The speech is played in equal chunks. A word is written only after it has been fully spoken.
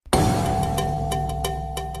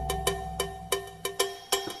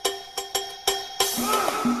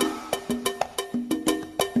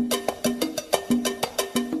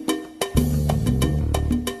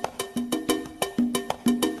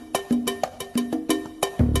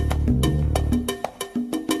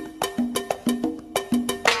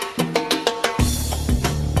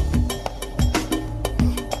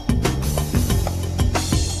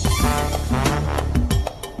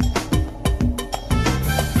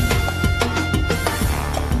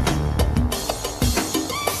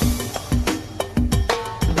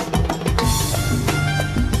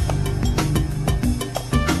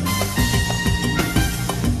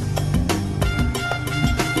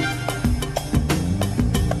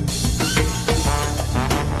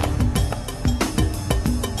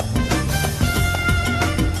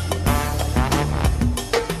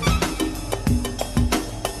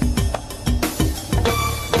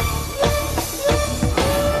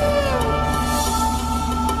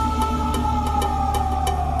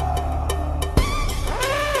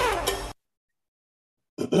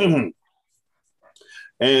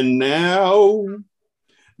And now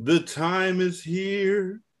the time is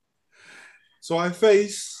here. So I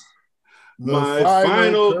face The my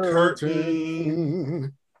final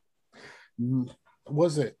curtain.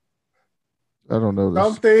 Was it? I don't know this.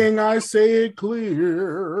 Something I say it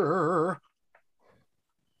clear.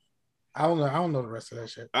 I don't know the rest of that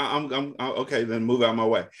shit. I'm okay, then move out my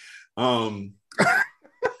way. I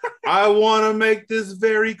want to make this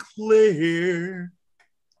very clear.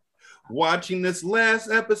 Watching this last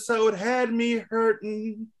episode had me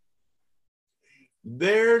hurting.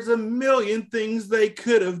 There's a million things they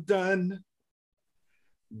could have done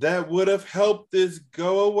that would have helped this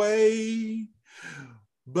go away.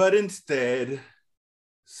 But instead,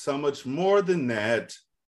 so much more than that,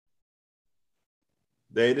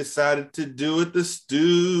 they decided to do it the stupid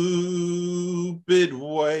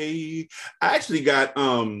way. I actually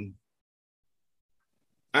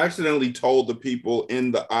I accidentally told the people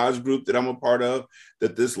in the Oz group that I'm a part of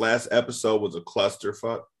that this last episode was a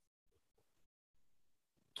clusterfuck.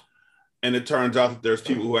 And it turns out that there's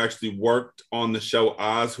people who actually worked on the show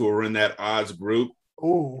Oz who are in that Oz group.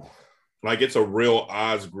 Oh, like it's a real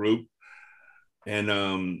Oz group.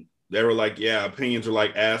 And they were like, yeah, opinions are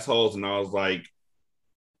like assholes. And I was like,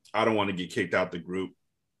 I don't want to get kicked out the group.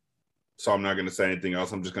 So I'm not going to say anything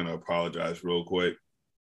else. I'm just going to apologize real quick.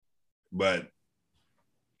 But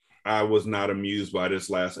I was not amused by this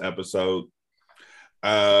last episode.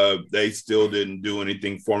 They still didn't do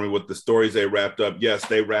anything for me with the stories they wrapped up. Yes,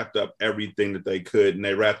 they wrapped up everything that they could, and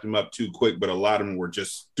they wrapped them up too quick, but a lot of them were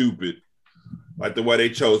just stupid. Like the way they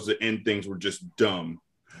chose to end things were just dumb.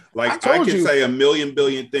 Like I can say a million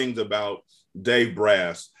billion things about Dave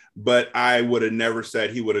Brass, but I would have never said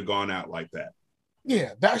he would have gone out like that.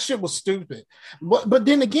 Yeah, that shit was stupid. But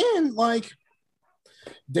then again, like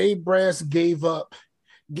Dave Brass gave up.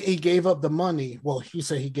 He gave up the money. Well, he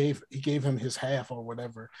said he gave him his half or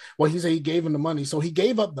whatever. Well, he said he gave him the money, so he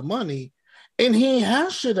gave up the money, and he ain't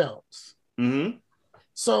has shit else. Mm-hmm.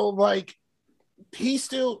 So like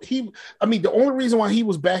I mean, the only reason why he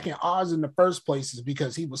was back in Oz in the first place is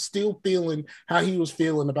because he was still feeling how he was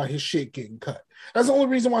feeling about his shit getting cut. That's the only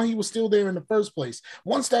reason why he was still there in the first place.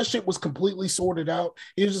 Once that shit was completely sorted out,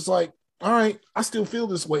 he was just like, all right, I still feel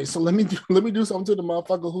this way. So let me do something to the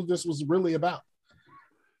motherfucker who this was really about.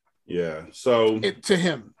 Yeah. So to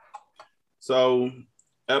him. So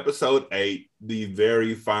episode 8, the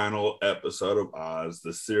very final episode of Oz,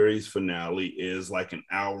 the series finale, is like an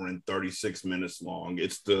hour and 36 minutes long.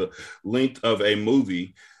 It's the length of a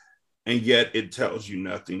movie, and yet it tells you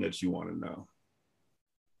nothing that you want to know.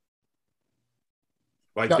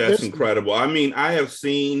 Like, that's incredible. I mean, I have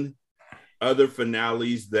seen other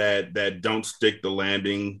finales that don't stick the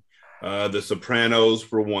landing. The Sopranos,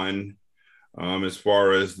 for one, as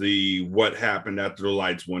far as the what happened after the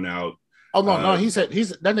lights went out. Oh no, he said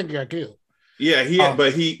that nigga got killed. Yeah,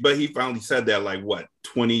 but he finally said that like what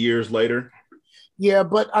 20 years later. Yeah,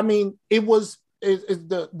 but I mean,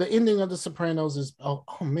 the ending of The Sopranos is oh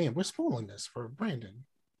man, we're spoiling this for Brandon.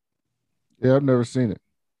 Yeah, I've never seen it.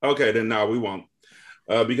 Okay, then no, we won't,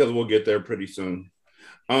 because we'll get there pretty soon.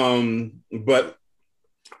 But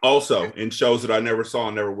also in shows that I never saw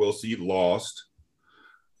and never will see, Lost.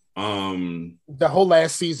 The whole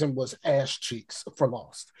last season was ass cheeks for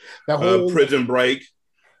Lost. The whole Prison Break,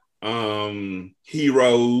 Heroes.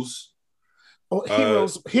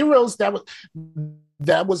 Heroes.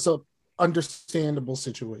 That was a understandable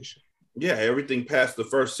situation. Yeah, everything past the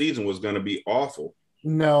first season was going to be awful.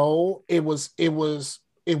 No, it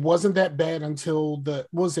wasn't that bad until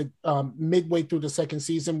midway through the second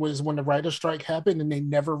season was when the writer's strike happened and they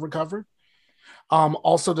never recovered.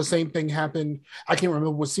 Also, the same thing happened. I can't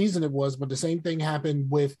remember what season it was, but the same thing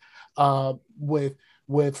happened with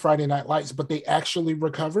Friday Night Lights. But they actually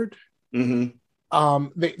recovered. Mm-hmm.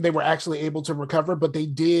 They were actually able to recover, but they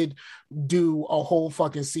did do a whole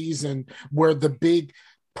fucking season where the big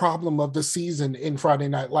problem of the season in Friday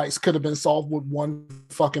Night Lights could have been solved with one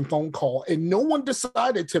fucking phone call, and no one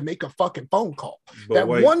decided to make a fucking phone call. But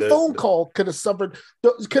that phone call could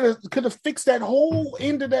have fixed that whole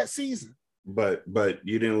end of that season. But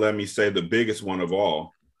you didn't let me say the biggest one of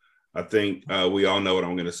all. I think we all know what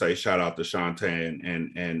I'm going to say. Shout out to Shantae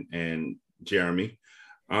and Jeremy.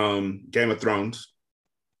 Game of Thrones.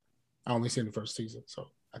 I only seen the first season, so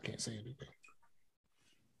I can't say anything.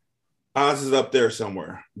 Oz is up there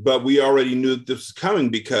somewhere, but we already knew that this was coming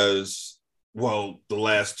because, well, the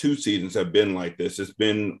last 2 seasons have been like this. It's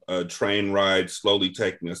been a train ride slowly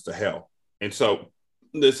taking us to hell. And so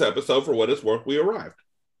this episode, for what it's worth, we arrived.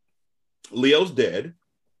 Leo's dead.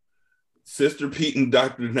 Sister Pete and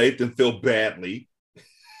Dr. Nathan feel badly.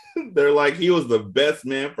 They're like, he was the best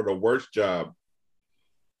man for the worst job.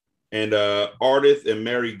 And Ardith and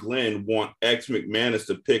Mary Glenn want ex McManus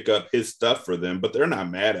to pick up his stuff for them, but they're not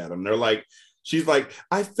mad at him. They're like, she's like,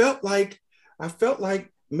 I felt like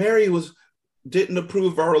Mary didn't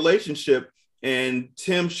approve of our relationship. And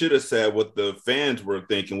Tim should have said what the fans were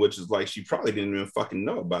thinking, which is like, she probably didn't even fucking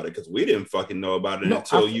know about it, because we didn't fucking know about it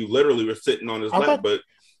until you literally were sitting on his lap. But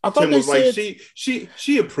Tim was like,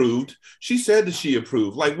 she approved. She said that she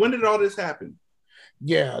approved. Like, when did all this happen?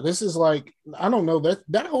 Yeah, this is like, I don't know,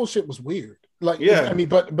 that whole shit was weird. Like, yeah, I mean,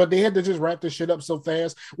 but they had to just wrap this shit up so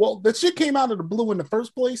fast. Well, the shit came out of the blue in the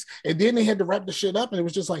first place, and then they had to wrap the shit up, and it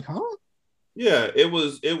was just like, huh? Yeah, it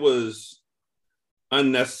was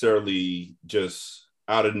unnecessarily just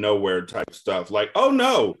out of nowhere type stuff. Like, oh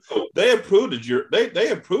no, they approved of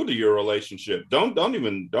your relationship. Don't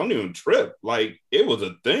even trip. Like, it was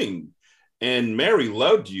a thing, and Mary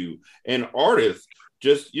loved you, and Ardith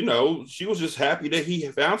just, she was just happy that he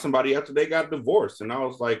found somebody after they got divorced. And I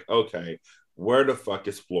was like, okay, where the fuck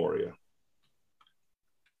is Floria?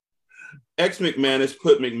 Ex McManus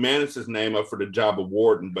put McManus's name up for the job of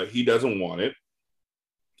warden, but he doesn't want it.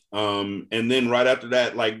 And then right after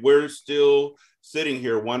that, like, we're still sitting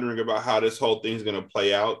here wondering about how this whole thing's going to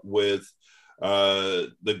play out with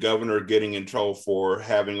the governor getting in trouble for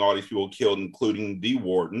having all these people killed, including the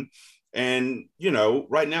warden. And,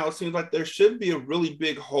 right now it seems like there should be a really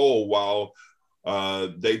big hole while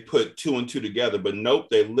they put 2 and 2 together. But nope,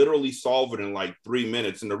 they literally solve it in like 3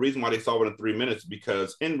 minutes. And the reason why they solve it in 3 minutes is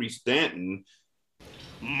because Henry Stanton.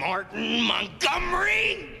 Martin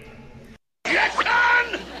Montgomery? Yes,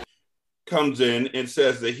 son! Comes in and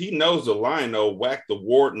says that he knows the Lionel whacked the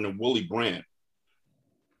warden and Willie Brandt.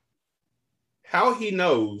 How he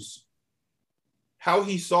knows, how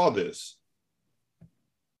he saw this,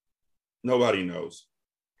 nobody knows.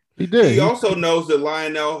 He did. He also knows that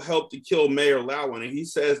Lionel helped to kill Mayor Lowen, and he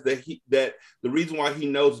says that the reason why he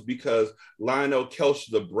knows is because Lionel Kelch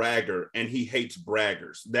is a bragger, and he hates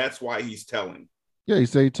braggers. That's why he's telling. Yeah, he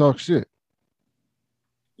said he talks shit.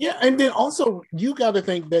 Yeah, and then also you got to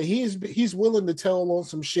think that he's willing to tell on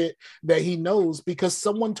some shit that he knows because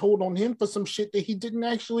someone told on him for some shit that he didn't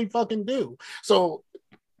actually fucking do. So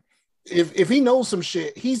if he knows some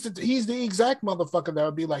shit, he's the exact motherfucker that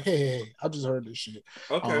would be like, hey, I just heard this shit.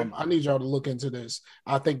 Okay, I need y'all to look into this.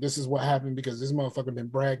 I think this is what happened because this motherfucker been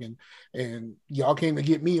bragging, and y'all came to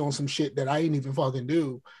get me on some shit that I ain't even fucking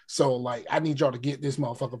do. So like, I need y'all to get this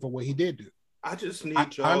motherfucker for what he did do. I just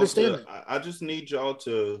need y'all. I understand it. I just need y'all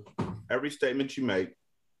to, every statement you make,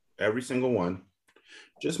 every single one,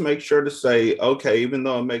 just make sure to say, okay, even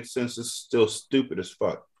though it makes sense, it's still stupid as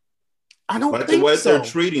fuck. I don't like think the way so. they're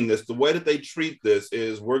treating this, the way that they treat this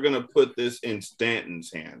is we're gonna put this in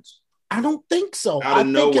Stanton's hands. I don't think so. Out of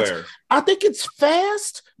nowhere. I think it's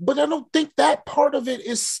fast, but I don't think that part of it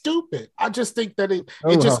is stupid. I just think that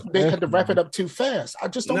they had to wrap it up too fast. I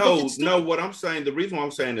just don't think it's stupid. No, what I'm saying, the reason why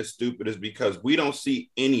I'm saying it's stupid is because we don't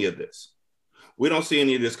see any of this. We don't see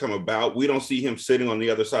any of this come about. We don't see him sitting on the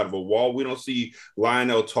other side of a wall. We don't see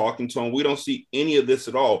Lionel talking to him. We don't see any of this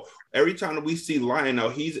at all. Every time that we see Lionel,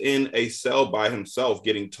 he's in a cell by himself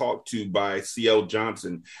getting talked to by C.L.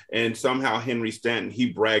 Johnson. And somehow Henry Stanton,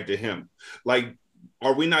 he bragged to him. Like,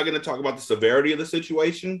 are we not going to talk about the severity of the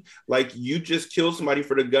situation? Like, you just killed somebody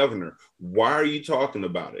for the governor. Why are you talking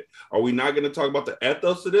about it? Are we not going to talk about the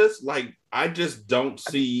ethos of this? Like, I just don't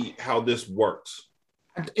see how this works.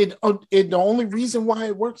 The only reason why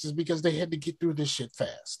it works is because they had to get through this shit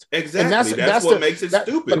fast. Exactly. That's what makes it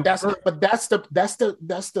stupid. But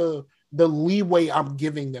that's the leeway I'm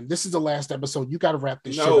giving them. This is the last episode. You got to wrap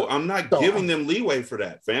this shit up. No, I'm not giving them leeway for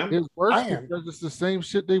that, fam. It works because it's the same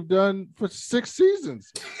shit they've done for 6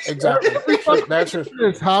 seasons. Exactly. That's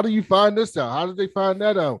true. How do you find this out? How did they find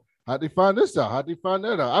that out? How did they find this out? How did they find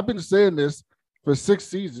that out? I've been saying this for 6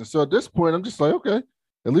 seasons. So at this point, I'm just like, okay,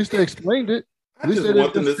 at least they explained it. At least they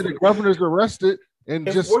didn't just the governor's arrested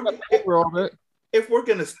and just over all that. If we're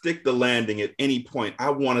going to stick the landing at any point, I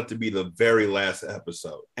want it to be the very last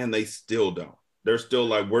episode. And they still don't. They're still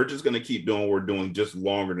like, we're just going to keep doing what we're doing just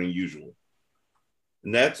longer than usual.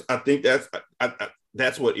 And I think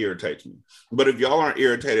that's what irritates me. But if y'all aren't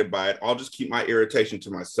irritated by it, I'll just keep my irritation to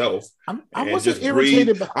myself. I wasn't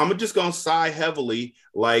irritated. I'm just going to sigh heavily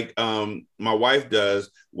like my wife does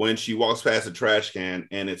when she walks past a trash can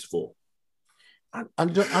and it's full. I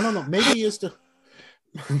don't know. Maybe it's the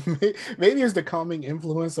calming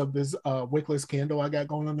influence of this wickless candle I got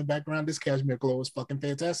going on in the background. This cashmere glow is fucking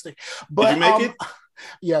fantastic. But did you make it?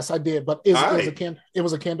 Yes, I did. But it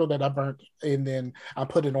was a candle that I burnt, and then I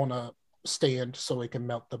put it on a stand so it can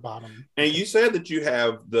melt the bottom. And you said that you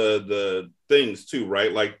have the things too,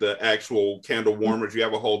 right? Like the actual candle warmers. You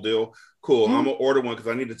have a whole deal. Cool. I'm gonna order one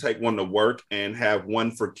because I need to take one to work and have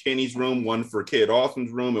one for Kenny's room, one for Kid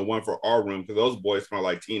Austin's room, and one for our room because those boys smell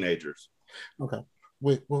like teenagers. Okay,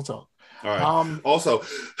 we'll talk. All right. Also,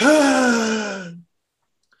 I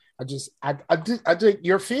think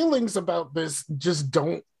your feelings about this just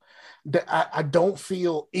don't. I don't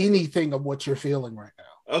feel anything of what you're feeling right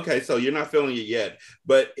now. Okay, so you're not feeling it yet,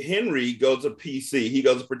 but Henry goes to PC. He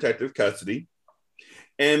goes to protective custody.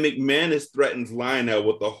 And McManus threatens Lionel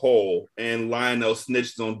with a hole, and Lionel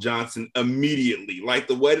snitches on Johnson immediately. Like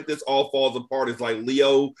the way that this all falls apart is like,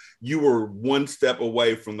 Leo, you were one step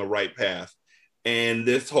away from the right path. And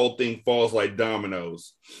this whole thing falls like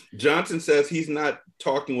dominoes. Johnson says he's not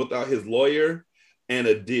talking without his lawyer and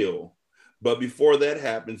a deal. But before that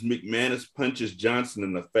happens, McManus punches Johnson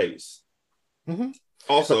in the face. Mm-hmm.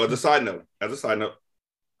 Also, as a side note,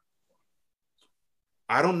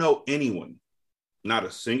 I don't know anyone, not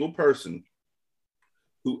a single person,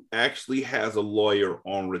 who actually has a lawyer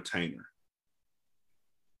on retainer.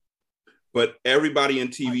 But everybody in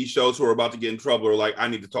TV shows who are about to get in trouble are like, I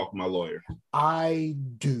need to talk to my lawyer. I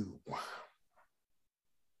do.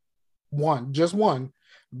 Just one,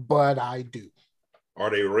 but I do. Are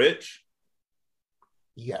they rich?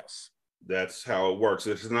 Yes. That's how it works.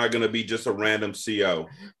 It's not going to be just a random CO.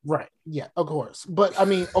 Right. Yeah, of course. But I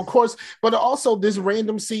mean, of course, but also this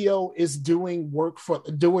random CO is doing work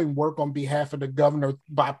on behalf of the governor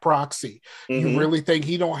by proxy. Mm-hmm. You really think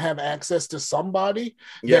he don't have access to somebody?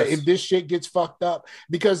 Yes. That if this shit gets fucked up?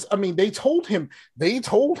 Because I mean, they told him,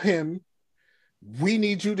 we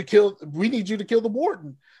need you to kill the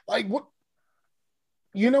warden. Like what?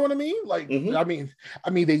 You know what I mean? Like, mm-hmm. I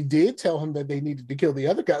mean, they did tell him that they needed to kill the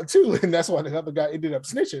other guy too, and that's why the other guy ended up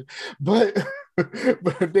snitching. But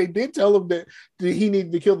they did tell him that he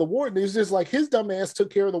needed to kill the warden. It's just like his dumb ass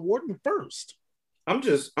took care of the warden first. I'm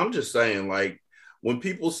just saying, like, when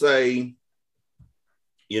people say,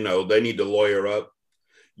 you know, they need to lawyer up,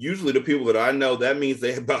 usually the people that I know, that means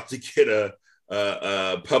they're about to get a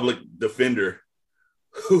public defender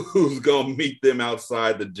who's gonna meet them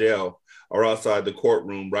outside the jail or outside the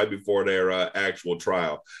courtroom right before their actual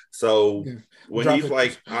trial. So when he's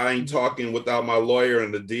like, I ain't talking without my lawyer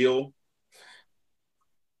and the deal.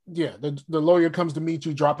 Yeah, the lawyer comes to meet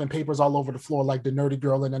you dropping papers all over the floor like the nerdy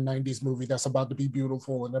girl in a 90s movie that's about to be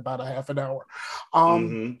beautiful in about a half an hour.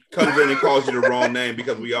 Comes in and calls you the wrong name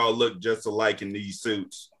because we all look just alike in these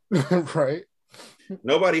suits. Right.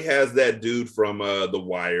 Nobody has that dude from The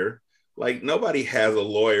Wire. Like nobody has a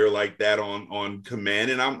lawyer like that on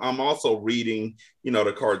command. And I'm also reading, you know,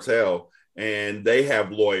 The Cartel, and they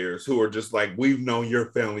have lawyers who are just like, we've known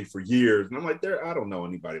your family for years. And I'm like, I don't know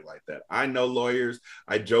anybody like that. I know lawyers.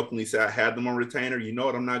 I jokingly say I had them on retainer. You know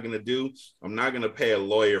what I'm not going to do? I'm not going to pay a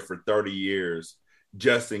lawyer for 30 years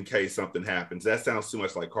just in case something happens. That sounds too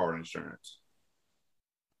much like car insurance.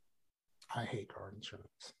 I hate car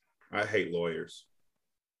insurance. I hate lawyers.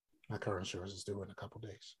 My car insurance is due in a couple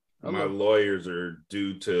days. My lawyers are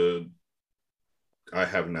due to, I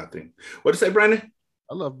have nothing. What did you say, Brandon?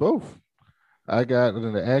 I love both. I got in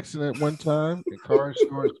an accident one time and car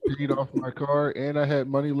insurance paid off my car, and I had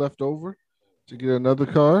money left over to get another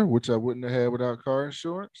car, which I wouldn't have had without car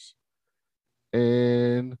insurance.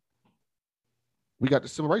 And we got the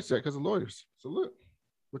Civil Rights Act because of lawyers. So look,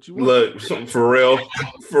 what you want? Look, something for real.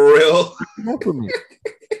 For real.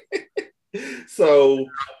 So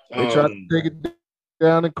they tried to take it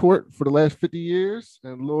down in court for the last 50 years,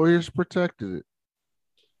 and lawyers protected it.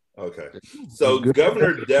 Okay. So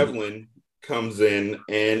Governor Devlin comes in,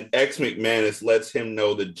 and ex-McManus lets him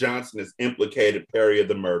know that Johnson has implicated Perry of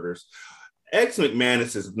the murders.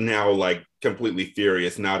 Ex-McManus is now like completely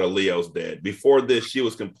furious now that Leo's dead. Before this, she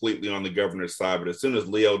was completely on the governor's side, but as soon as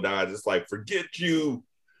Leo dies, it's like, forget you.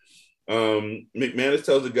 McManus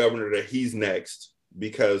tells the governor that he's next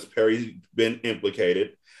because Perry's been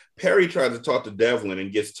implicated. Perry tries to talk to Devlin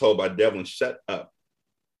and gets told by Devlin, shut up.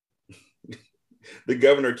 The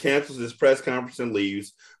governor cancels his press conference and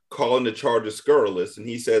leaves, calling the charges scurrilous, and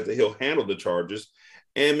he says that he'll handle the charges.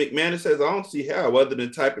 And McManus says, I don't see how, other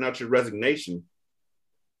than typing out your resignation.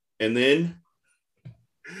 And then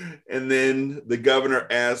the governor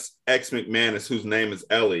asks ex-McManus, whose name is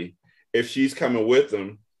Ellie, if she's coming with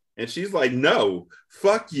him. And she's like, no,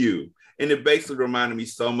 fuck you. And it basically reminded me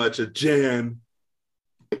so much of Jan.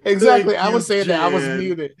 Exactly. I was saying Jan. That I was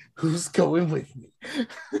muted. Who's going with me?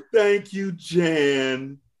 Thank you,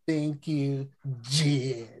 Jan. Thank you,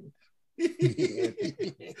 Jan.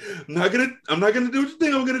 I'm not gonna do what you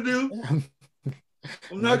think I'm gonna do.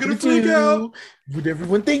 I'm not gonna freak out. What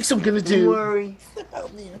everyone thinks I'm gonna do. Don't worry.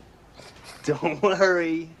 Don't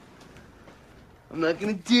worry. I'm not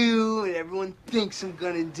gonna do what everyone thinks I'm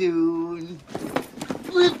gonna do.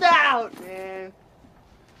 Flip out, man.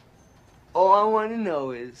 All I want to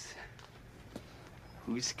know is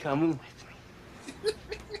who's coming with me.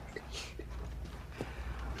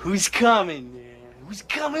 Who's coming, man? Who's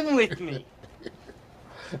coming with me?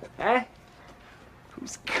 Huh?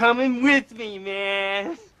 Who's coming with me,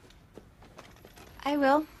 man? I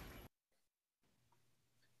will.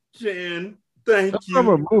 Jan, thank That's you. from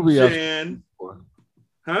a movie. Jan.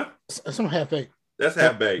 Huh? Some half-baked. That's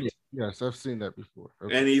half-baked. Yes, I've seen that before.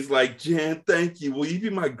 Okay. And he's like, Jan, thank you. Will you be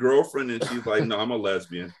my girlfriend? And she's like, no, I'm a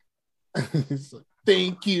lesbian. He's like,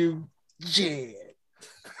 thank you, Jan.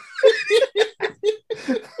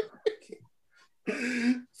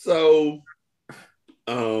 So,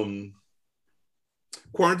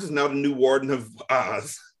 Quarrence is now the new warden of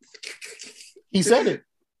Oz. He said it.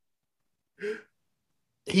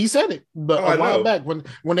 He said it, but a while back when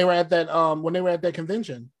they were at that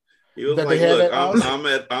convention. He was like, "Look,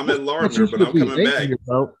 I'm at Lardner, but I'm coming back."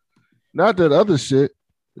 Not that other shit.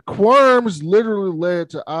 Quorms literally led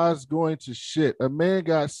to Oz going to shit. A man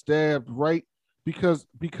got stabbed right because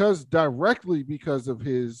directly because of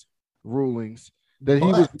his rulings that he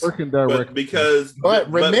was working directly. But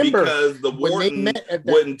remember, because the warden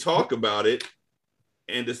wouldn't talk about it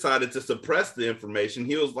and decided to suppress the information,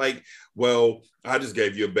 he was like, well, I just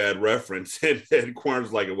gave you a bad reference. And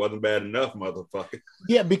Quorm's like, it wasn't bad enough, motherfucker.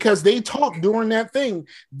 Yeah, because they talked during that thing.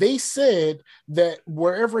 They said that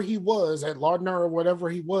wherever he was at Lardner or whatever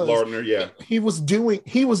he was, yeah, he was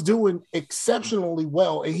doing exceptionally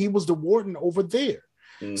well, and he was the warden over there.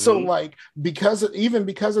 Mm-hmm. So, like, because of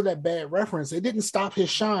that bad reference, it didn't stop his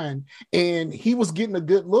shine, and he was getting a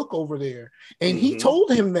good look over there. And he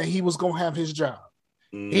told him that he was gonna have his job.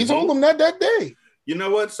 Mm-hmm. He told him that day. You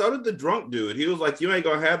know what? So did the drunk dude. He was like, "You ain't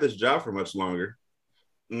gonna have this job for much longer."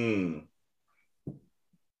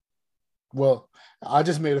 Well, I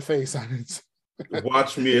just made a face.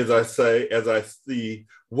 Watch me as I see.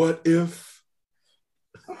 What if?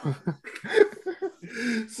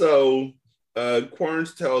 So,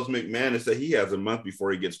 Quarrence tells McManus that he has a month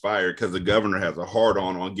before he gets fired because the governor has a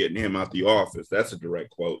hard-on getting him out the office. That's a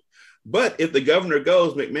direct quote. But if the governor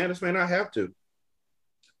goes, McManus may not have to.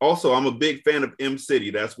 Also, I'm a big fan of M City.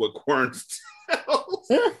 That's what Quarrence tells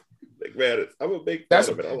McManus. I'm a big fan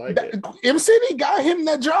of it. I like it. M City got him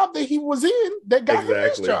that job that he was in. That got him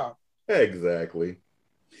his job. Exactly.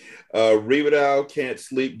 Riverdale can't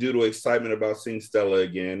sleep due to excitement about seeing Stella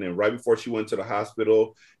again. And right before she went to the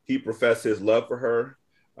hospital, he professed his love for her.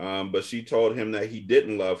 But she told him that he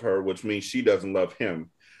didn't love her, which means she doesn't love him.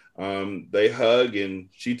 They hug, and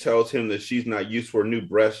she tells him that she's not used to her new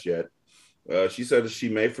breasts yet. She said that she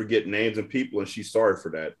may forget names and people, and she's sorry for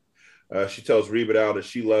that. She tells Riverdale that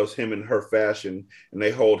she loves him in her fashion, and they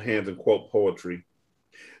hold hands and quote poetry.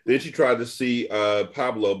 Then she tried to see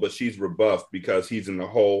Pablo, but she's rebuffed because he's in the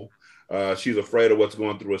hole. She's afraid of what's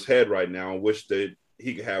going through his head right now and wish that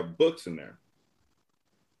he could have books in there.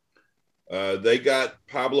 They got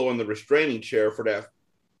Pablo in the restraining chair for that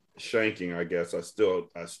shanking, I guess. I still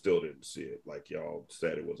didn't see it. Like y'all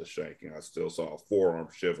said it was a shanking. I still saw a forearm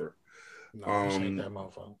shiver. No, that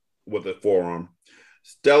motherfucker. With a forearm.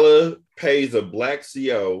 Stella pays a black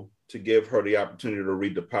CO to give her the opportunity to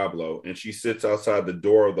read to Pablo, and she sits outside the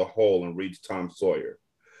door of the hole and reads Tom Sawyer.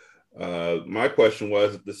 My question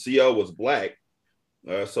was, if the CO was black,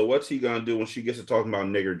 so what's he gonna do when she gets to talking about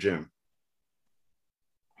nigger Jim?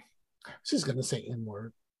 She's gonna say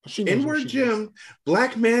N-word. N-word Jim,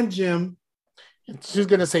 black man Jim. She's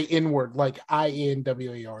gonna say N-word, like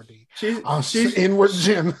INWARD. She's N-word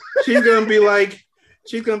Jim. She's gonna be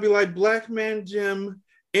like, black man Jim,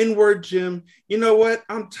 N-word Jim. You know what?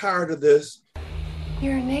 I'm tired of this.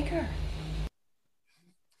 You're a nigger.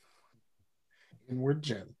 N-word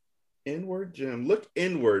Jim. N-word Jim. Look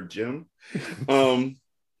inward, Jim. The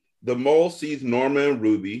mole sees Norma and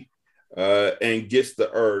Ruby and gets the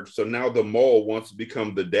urge. So now the mole wants to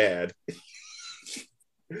become the dad.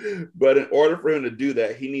 But in order for him to do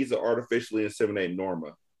that, he needs to artificially inseminate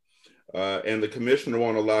Norma. And the commissioner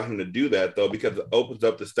won't allow him to do that, though, because it opens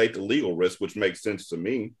up the state to legal risk, which makes sense to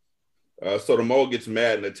me. So the mole gets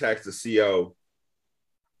mad and attacks the CO.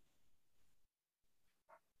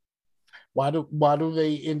 Why do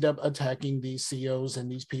they end up attacking these COs and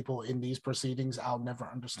these people in these proceedings? I'll never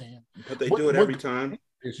understand. But they do it every time.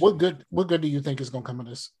 What good do you think is going to come of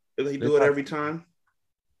this? They do it every time.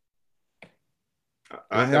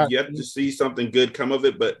 I have yet to see something good come of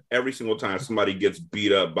it, but every single time somebody gets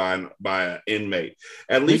beat up by an inmate.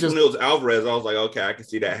 At least when it was Alvarez, I was like, okay, I can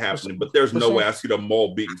see that happening, but there's no way I see the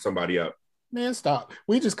mole beating somebody up. Man, stop.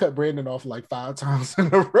 We just cut Brandon off like 5 times in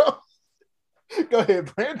a row. Go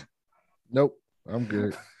ahead, Brandon. Nope, I'm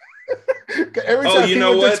good. Every time you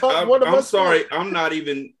know what? I'm sorry. I'm not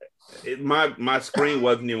even. My screen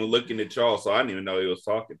wasn't even looking at y'all, so I didn't even know he was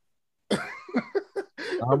talking.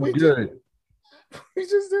 I'm good. We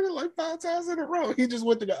just did it like 5 times in a row. He just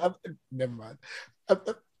went to the. Never mind.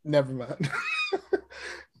 Never mind.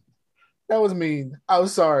 That was mean. I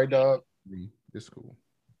was sorry, dog. It's cool.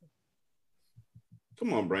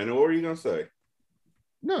 Come on, Brandon. What were you gonna say?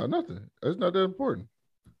 No, nothing. It's not that important.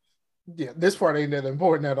 Yeah, this part ain't that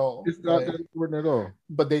important at all. It's not that important at all.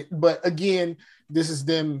 But again, this is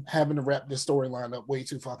them having to wrap this storyline up way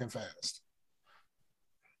too fucking fast.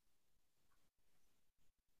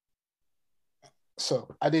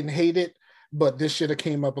 So I didn't hate it, but this should have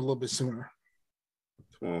came up a little bit sooner.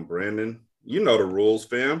 Come on, Brandon. You know the rules,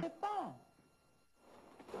 fam.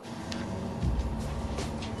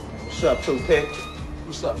 What's up, Toothpick?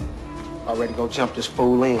 What's up? Already go jump this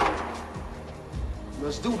fool in.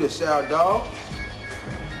 Let's do this, out, dog.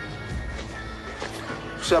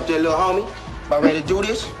 What's up there, little homie? About ready to do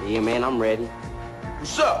this? Yeah, man, I'm ready.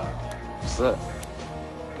 What's up? What's up?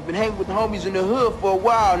 You've been hanging with the homies in the hood for a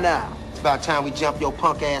while now. It's about time we jump your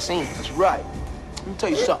punk ass in. That's right. Let me tell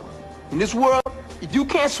you something. In this world, if you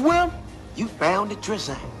can't swim, you bound to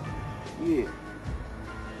drizzle. Yeah.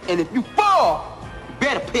 And if you fall, you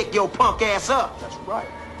better pick your punk ass up. That's right.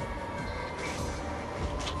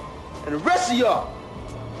 And the rest of y'all,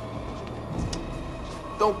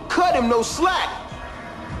 don't cut him no slack.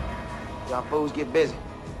 Y'all fools get busy.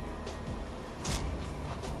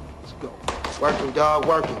 Let's go. Working, dog,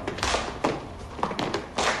 working.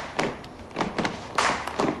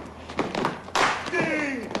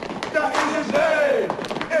 That is his name.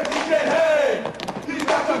 If he said hey, he's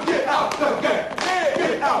got to get out the game.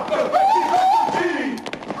 Get out the game.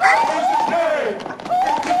 That is his name.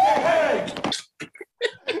 If he said hey.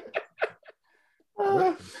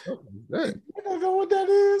 I don't know what that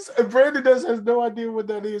is. And Brandon has no idea what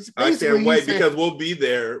that is. Basically, I can't wait because we'll be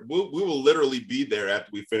there. We will literally be there after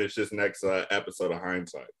we finish this next episode of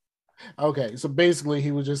Hindsight. Okay, so basically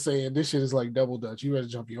he was just saying this shit is like double dutch. You better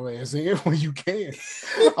jump your ass in when you can.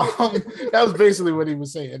 That was basically what he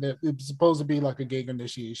was saying. It was supposed to be like a gang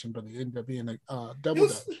initiation, but it ended up being a double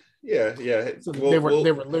dutch. Yeah. So they were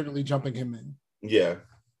literally jumping him in. Yeah.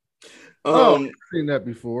 I've seen that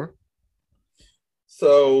before.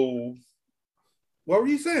 So, what were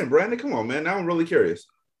you saying, Brandon? Come on, man. Now I'm really curious.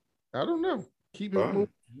 I don't know. Keep it moving.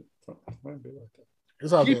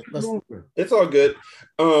 It's all good. It's all good.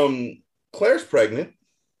 Claire's pregnant,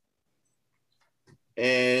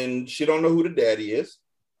 and she don't know who the daddy is.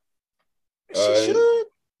 She should.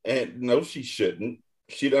 And no, she shouldn't.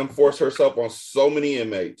 She done forced herself on so many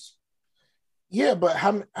inmates. Yeah, but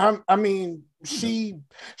I mean, she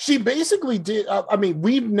basically did. I mean,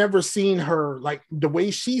 we've never seen her, like, the way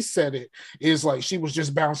she said it is like she was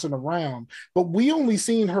just bouncing around, but we only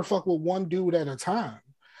seen her fuck with one dude at a time.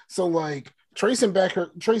 So like tracing back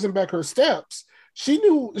her steps, she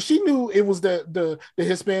knew it was the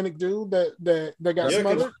Hispanic dude that got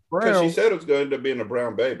smothered. Because she said it was going to end up being a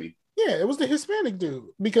brown baby. Yeah, it was the Hispanic dude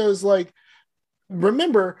because like.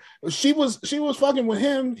 Remember, she was fucking with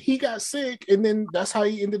him. He got sick, and then that's how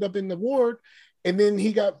he ended up in the ward. And then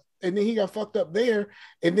he got fucked up there.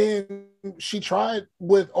 And then she tried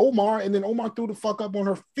with Omar, and then Omar threw the fuck up on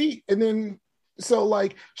her feet. And then so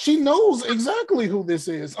like she knows exactly who this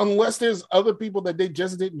is, unless there's other people that they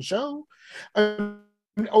just didn't show.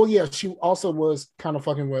 Oh yeah, she also was kind of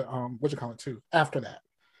fucking with what you call it too. After that,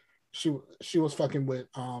 she was fucking with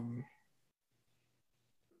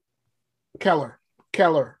Keller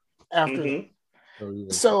after. Mm-hmm.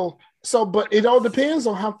 So, but it all depends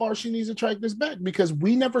on how far she needs to track this back because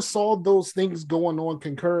we never saw those things going on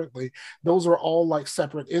concurrently. Those are all like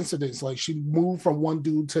separate incidents. Like she moved from one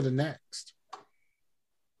dude to the next.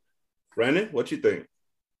 Brandon, what you think?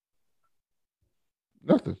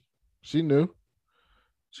 Nothing. She knew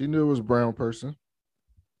it was a brown person.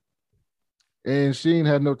 And she ain't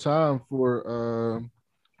had no time for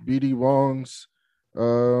BD Wong's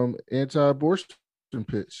anti-abortion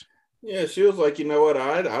pitch. Yeah, she was like, you know what?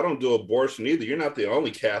 I don't do abortion either. You're not the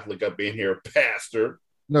only Catholic up in here, pastor.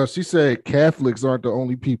 No, she said Catholics aren't the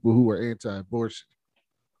only people who are anti-abortion.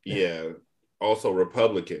 Yeah, also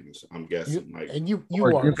Republicans, I'm guessing.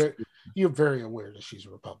 You're very aware that she's a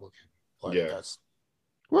Republican. Like, yeah.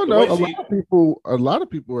 Well, no, a lot of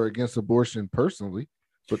people are against abortion personally.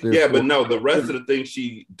 But no, the rest of the things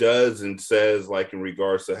she does and says, like in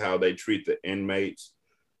regards to how they treat the inmates,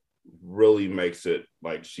 really makes it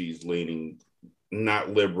like she's leaning not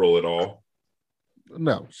liberal at all.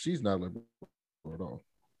 No, she's not liberal at all.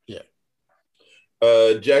 Yeah.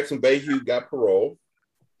 Jackson Bayhew got parole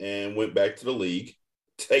and went back to the league.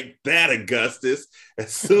 Take that, Augustus,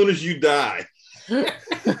 as soon as you die. And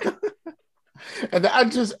I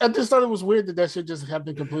just thought it was weird that shit just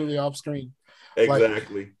happened completely off screen.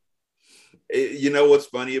 Exactly. You know what's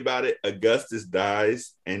funny about it? Augustus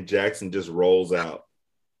dies and Jackson just rolls out.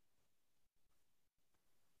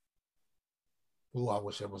 Ooh, I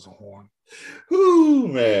wish it was a horn. Ooh,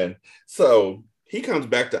 man. So he comes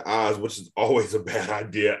back to Oz, which is always a bad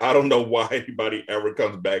idea. I don't know why anybody ever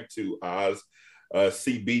comes back to Oz.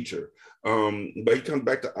 C. Beecher. But he comes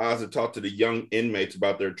back to Oz to talk to the young inmates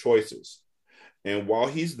about their choices. And while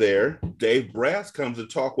he's there, Dave Brass comes to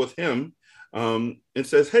talk with him and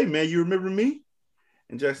says, "Hey, man, you remember me?"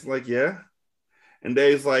 And Jackson's like, "Yeah." And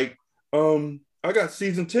Dave's like, "I got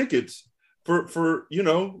season tickets for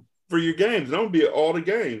your games. And I'm going to be at all the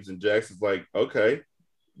games." And Jackson's like, "Okay,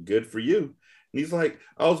 good for you." And he's like,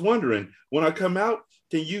 "I was wondering, when I come out,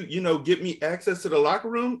 can you, get me access to the locker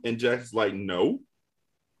room?" And Jackson's like, "No."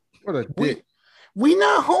 What a dick. We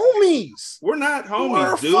not homies. We're not homies,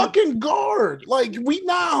 We're a dude. fucking guard. Like, we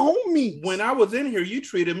not homies. When I was in here, you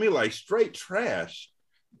treated me like straight trash.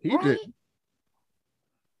 He did.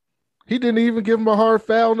 He didn't even give him a hard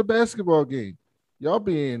foul in the basketball game. Y'all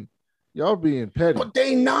being petty. But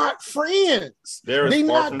they not friends. They're as they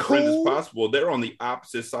far not from cool. friends as possible. They're on the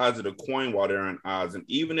opposite sides of the coin while they're in Oz. And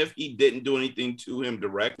even if he didn't do anything to him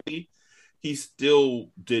directly, he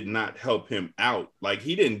still did not help him out. Like,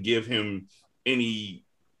 he didn't give him anything.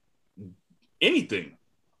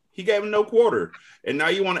 He gave him no quarter. And now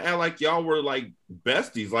you want to act like y'all were like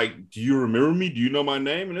besties. Like, do you remember me? Do you know my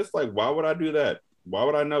name? And it's like, why would I do that? Why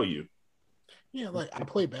would I know you? Yeah, like, I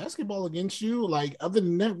play basketball against you. Like, other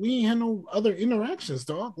than that, we ain't had no other interactions,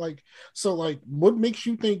 dog. Like, so, like, what makes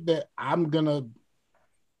you think that I'm gonna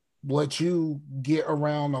let you get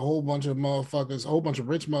around a whole bunch of motherfuckers, a whole bunch of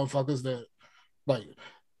rich motherfuckers that, like,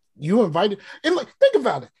 you invited? And, like, think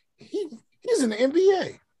about it. He's in the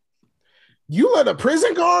NBA. You let a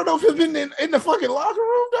prison guard off him in the fucking locker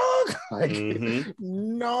room, dog? Like,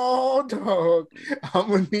 no, dog. I'm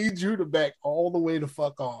gonna need you to back all the way the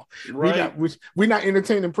fuck off. Right. We're not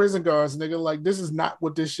entertaining prison guards, nigga. Like, this is not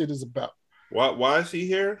what this shit is about. Why is he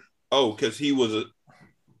here? Oh, because he was a.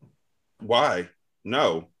 Why?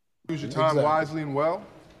 No. Use your time wisely and well.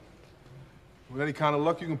 With any kind of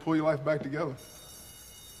luck, you can pull your life back together.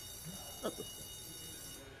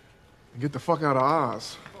 And get the fuck out of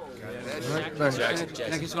Oz.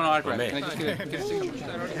 Jackson, he's going to autograph.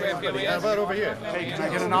 How about over here? Hey, can I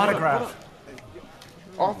get an autograph?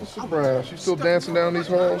 Officer Brass, you still dancing down these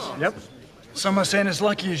halls? Yep. Some are saying as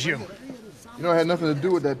lucky as you. You know, it had nothing to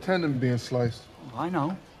do with that tendon being sliced. I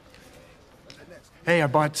know. Hey, I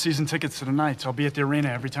bought season tickets to the Knights. I'll be at the arena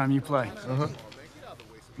every time you play. Uh-huh.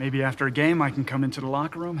 Maybe after a game, I can come into the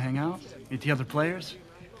locker room, hang out, meet the other players?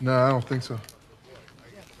 No, I don't think so.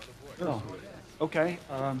 Oh, okay.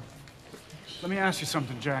 Let me ask you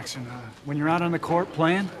something, Jackson. When you're out on the court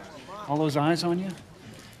playing, all those eyes on you,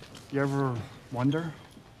 you ever wonder?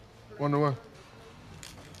 Wonder what?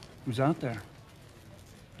 Who's out there?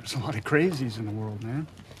 There's a lot of crazies in the world, man.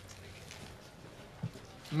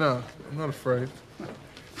 No, I'm not afraid.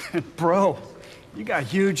 Bro, you got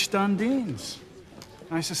huge Stundines.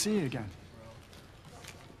 Nice to see you again.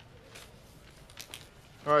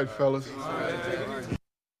 All right, fellas.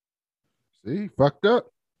 See, fucked up.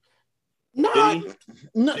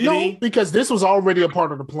 No, because this was already a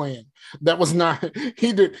part of the plan. That was not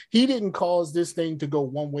he didn't cause this thing to go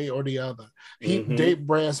one way or the other. Dave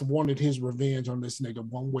Brass wanted his revenge on this nigga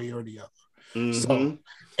one way or the other. So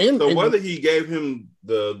whether he gave him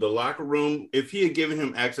the locker room, if he had given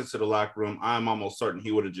him access to the locker room, I'm almost certain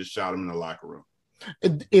he would have just shot him in the locker room.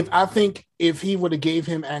 If he would have gave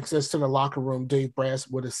him access to the locker room, Dave Brass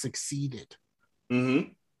would have succeeded.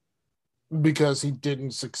 Because he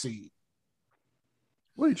didn't succeed.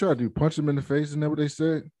 What did he try to do? Punch him in the face? Isn't that what they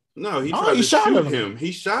said? No, he tried to shoot him.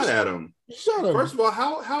 He shot at him. First of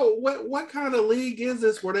all, what kind of league is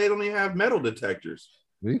this where they don't even have metal detectors?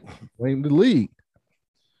 We blame the league.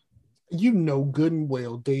 You know good and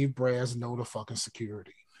well Dave Brass know the fucking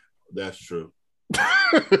security. That's true.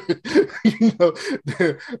 You know,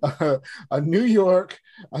 a New York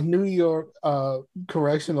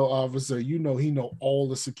correctional officer, you know, he know all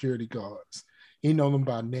the security guards. He know them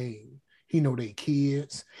by name. He know their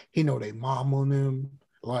kids. He know their mom on them.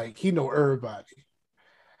 Like, he know everybody.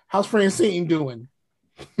 How's Francine doing?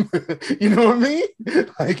 You know what I mean?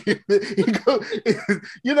 Like, he go,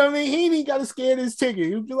 you know what I mean? He ain't got to scan his ticket.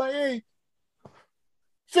 He'd be like, hey,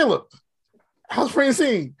 Philip, how's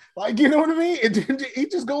Francine? Like, you know what I mean? And then he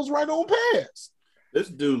just goes right on past. This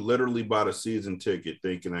dude literally bought a season ticket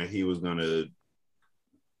thinking that he was going to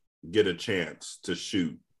get a chance to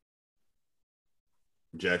shoot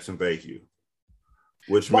Jackson Vahue,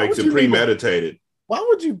 which makes it premeditated. Why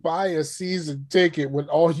would you buy a season ticket when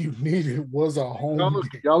all you needed was a home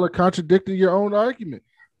game? Y'all are contradicting your own argument.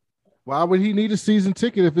 Why would he need a season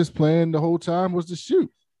ticket if his plan the whole time was to shoot?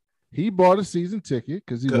 He bought a season ticket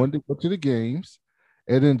because he wanted to go to the games.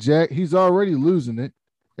 And then he's already losing it.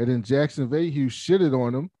 And then Jackson Vahue shitted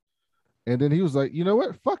on him. And then he was like, you know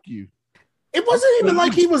what? Fuck you. It wasn't even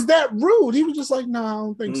like he was that rude. He was just like, no, I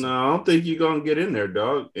don't think so. No, I don't think you're going to get in there,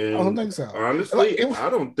 dog. And I don't think so. Honestly, I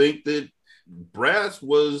don't think that Brass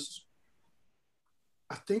was...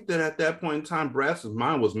 I think that at that point in time, Brass's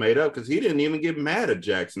mind was made up because he didn't even get mad at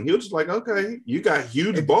Jackson. He was just like, okay, you got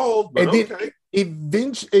huge balls, but okay.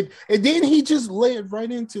 Eventually, and then he just led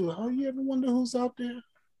right into it. Oh, you ever wonder who's out there?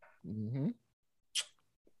 Mm-hmm.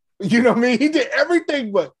 You know what I mean? He did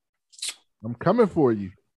everything, but I'm coming for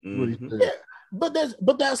you. Mm-hmm. Yeah, but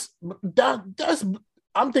that's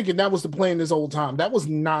I'm thinking that was the plan this whole time. That was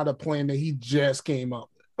not a plan that he just came up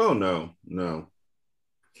with. Oh, no.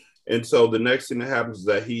 And so the next thing that happens is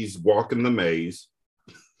that he's walking the maze.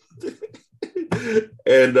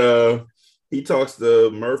 And he talks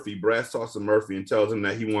to Murphy. Brass talks to Murphy and tells him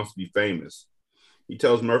that he wants to be famous. He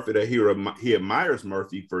tells Murphy that he admires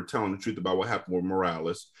Murphy for telling the truth about what happened with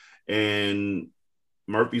Morales. And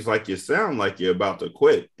Murphy's like, you sound like you're about to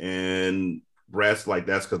quit. And Brass like,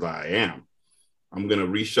 that's because I am. I'm going to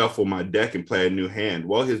reshuffle my deck and play a new hand.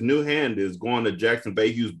 Well, his new hand is going to Jackson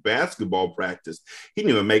Vahue's basketball practice. He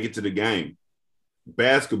didn't even make it to the game.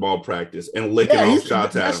 Basketball practice and licking off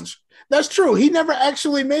shots at him. That's true. He never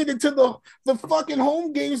actually made it to the fucking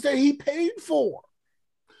home games that he paid for.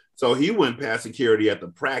 So he went past security at the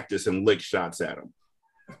practice and licked shots at him.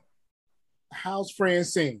 How's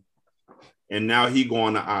Francine? And now he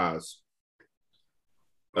going to Oz.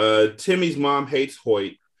 Timmy's mom hates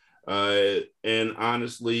Hoyt. And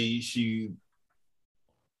honestly,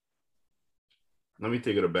 let me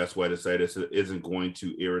think of the best way to say this. It isn't going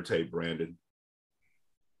to irritate Brandon.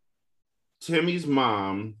 Timmy's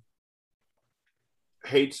mom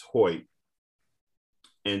hates Hoyt.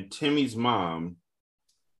 And Timmy's mom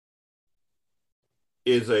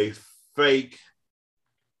is a fake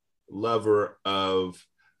lover of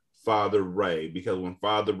Father Ray, because when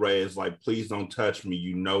Father Ray is like, please don't touch me,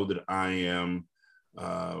 you know that I am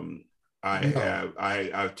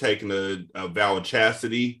I've taken a vow of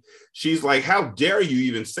chastity. She's like, how dare you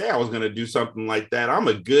even say I was going to do something like that? I'm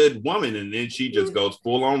a good woman. And then she just goes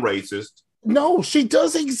full on racist. No, she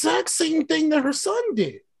does the exact same thing that her son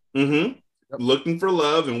did. Mm-hmm. Looking for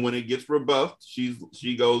love, and when it gets rebuffed,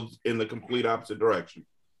 she goes in the complete opposite direction.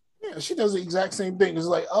 Yeah, she does the exact same thing. It's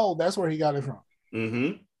like, oh, that's where he got it from.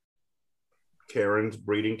 Mm-hmm. Karens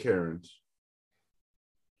breeding Karens.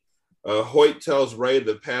 Hoyt tells Ray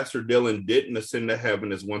that Pastor Dillon didn't ascend to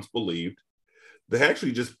heaven as once believed. They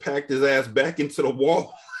actually just packed his ass back into the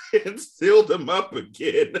wall and sealed him up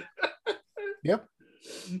again. Yep.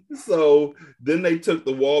 So then they took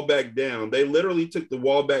the wall back down. They literally took the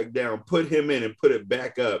wall back down, put him in and put it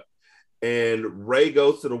back up. And Ray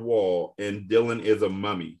goes to the wall and Dillon is a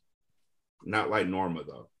mummy. Not like Norma,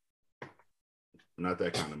 though. Not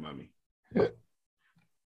that kind of mummy.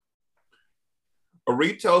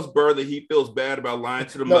 Areed tells Burr that he feels bad about lying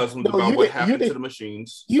to the Muslims about what happened to the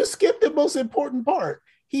machines. You skipped the most important part.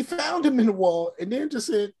 He found him in the wall and then just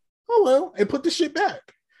said, oh, well, and put the shit back.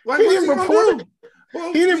 Like, he didn't report it.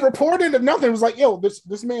 Well, he didn't report it or nothing. It was like, yo,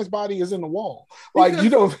 this man's body is in the wall. Like, you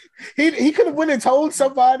know, he could have went and told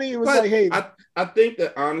somebody. It was like, hey. I think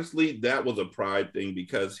that honestly, that was a pride thing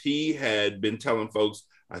because he had been telling folks,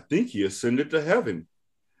 I think he ascended to heaven.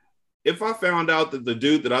 If I found out that the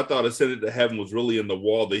dude that I thought ascended to heaven was really in the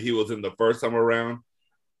wall that he was in the first time around,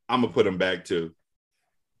 I'm gonna put him back too.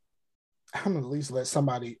 I'm gonna at least let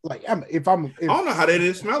somebody like I don't know how they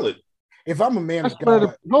didn't smell it. If I'm a man of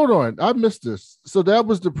God, hold on, I missed this. So that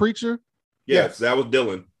was the preacher? Yes, that was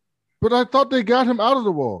Dillon. But I thought they got him out of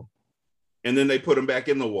the wall. And then they put him back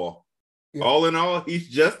in the wall. Yeah. All in all, he's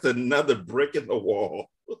just another brick in the wall.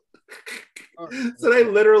 So they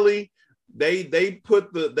literally they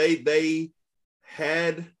put him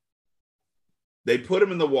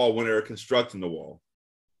in the wall when they were constructing the wall.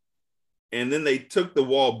 And then they took the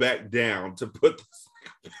wall back down to put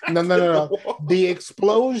No. The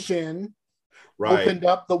explosion opened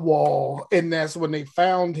up the wall, and that's when they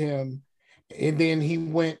found him And then he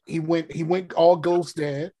went all ghost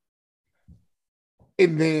dad.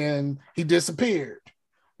 And then he disappeared.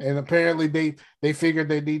 And apparently they figured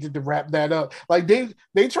they needed to wrap that up. Like they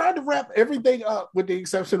tried to wrap everything up with the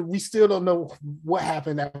exception we still don't know what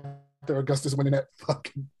happened after Augustus went in that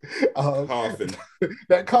fucking coffin.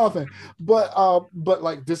 that coffin. But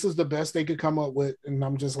like this is the best they could come up with. And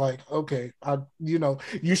I'm just like, okay, you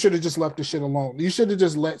should have just left the shit alone. You should have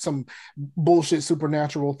just let some bullshit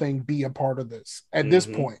supernatural thing be a part of this. At this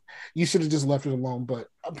point, you should have just left it alone. But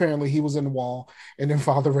apparently he was in the wall, and then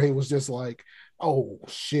Father Ray was just like, oh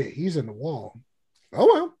shit, he's in the wall. Oh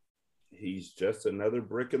well. He's just another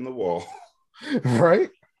brick in the wall. Right?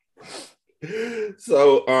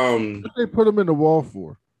 So what did they put him in the wall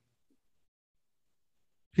for?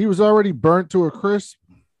 He was already burnt to a crisp.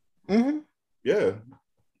 Mm-hmm. Yeah.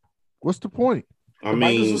 What's the point? The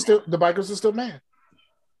bikers are still mad.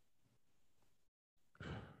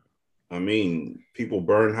 I mean, people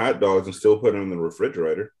burn hot dogs and still put them in the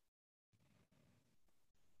refrigerator.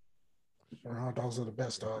 Hot dogs are the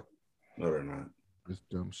best, dog. No, they're not. It's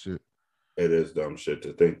dumb shit. It is dumb shit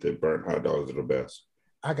to think that burnt hot dogs are the best.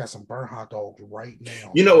 I got some burnt hot dogs right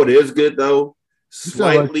now. You know what is good though?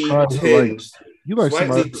 Slightly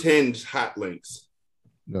tinged hot links.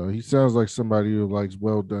 No, he sounds like somebody who likes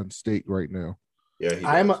well done steak right now. Yeah,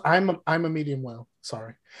 I'm a medium well.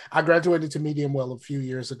 Sorry, I graduated to medium well a few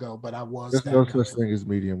years ago, but I was. There's no such thing as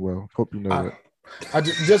medium well. Hope you know that. I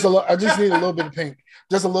just need a little bit of pink.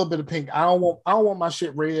 Just a little bit of pink. I don't want my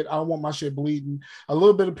shit red. I don't want my shit bleeding. A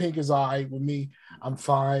little bit of pink is all right with me. I'm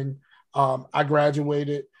fine. I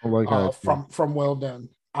graduated from well done.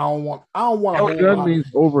 I don't want well done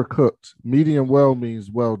means overcooked. Medium well means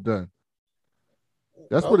well done.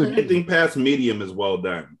 That's what it means. Anything past medium is well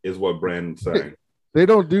done, is what Brandon's saying. They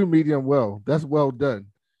don't do medium well. That's well done.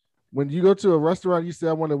 When you go to a restaurant, you say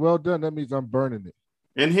I want it well done, that means I'm burning it.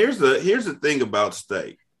 And here's the thing about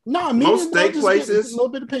steak. No, most steak places, a little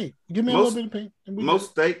bit of pink. Give me a little bit of pink.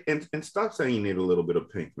 Most steak and stop saying you need a little bit of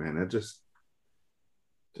pink, man. That just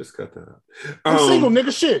cut that out. I'm single,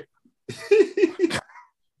 nigga. Shit.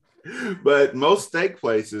 But most steak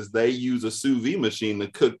places, they use a sous vide machine to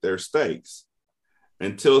cook their steaks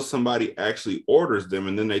until somebody actually orders them,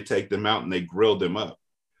 and then they take them out and they grill them up,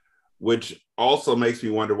 which also makes me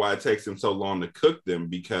wonder why it takes them so long to cook them.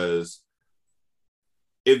 Because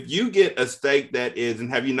if you get a steak that is,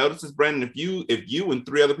 and have you noticed this, Brandon? If you and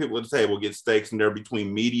three other people at the table get steaks and they're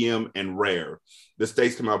between medium and rare, the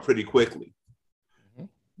steaks come out pretty quickly. Mm-hmm.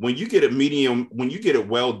 When you get it medium, when you get it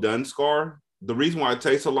well done, Scar, the reason why it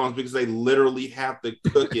takes so long is because they literally have to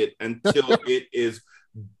cook it until it is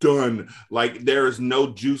done. Like there is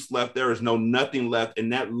no juice left, there is no nothing left,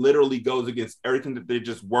 and that literally goes against everything that they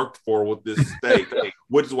just worked for with this steak,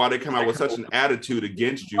 which is why they come out with such an attitude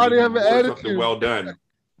against you. Why they have an attitude? Well done.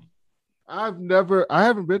 I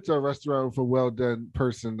haven't been to a restaurant with a well done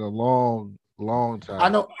person in a long time. I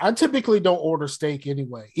know. I typically don't order steak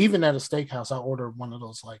anyway. Even at a steakhouse, I order one of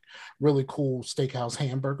those like really cool steakhouse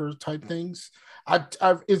hamburger type things.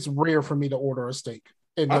 It's rare for me to order a steak.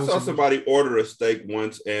 I saw somebody order a steak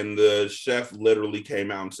once, and the chef literally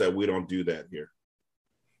came out and said, "We don't do that here.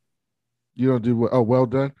 You don't do well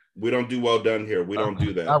done? We don't do well done here. We don't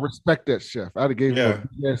do that." I respect that chef. I'd have gave him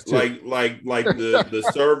like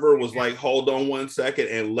the server was like, "Hold on 1 second,"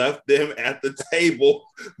 and left them at the table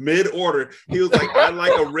mid order. He was like, "I'd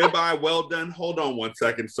like a ribeye well done. Hold on 1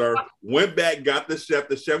 second, sir." Went back, got the chef.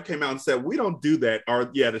 The chef came out and said, "We don't do that."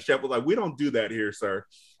 The chef was like, "We don't do that here, sir."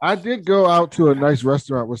 I did go out to a nice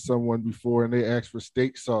restaurant with someone before, and they asked for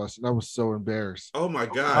steak sauce, and I was so embarrassed. Oh my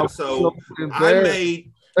god! So we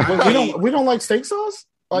don't like steak sauce.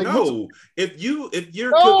 Like, no, if you're cooking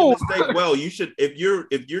the steak well, you should. If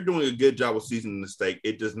you're doing a good job of seasoning the steak,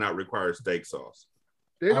 it does not require steak sauce.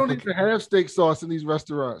 They don't even have steak sauce in these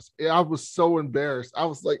restaurants. I was so embarrassed. I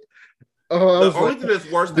was like, the only thing that's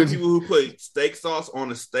worse than people who put steak sauce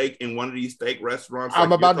on a steak in one of these steak restaurants.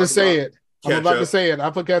 I'm about to say it. I'm about to say it. I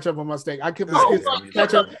put ketchup on my steak. I keep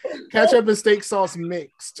ketchup and steak sauce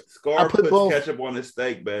mixed. Scar puts ketchup on his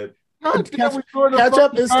steak, man. Ketchup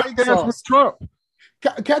and steak sauce. Trump.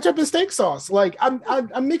 Ketchup and steak sauce. Like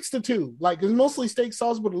I mixed the two. Like it's mostly steak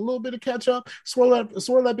sauce with a little bit of ketchup. Swirl that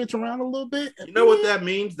bitch around a little bit. You know what that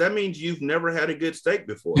means? That means you've never had a good steak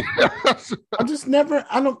before. I'm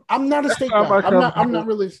not a steak guy. I'm not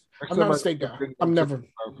a steak guy. I'm never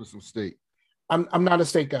for some steak. I'm not a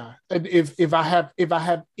steak guy. If I have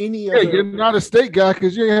any other, you're not a steak guy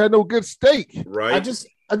because you ain't had no good steak, right?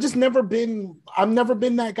 I've never been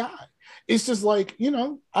that guy. It's just like,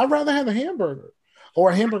 I'd rather have a hamburger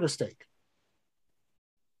or a hamburger steak.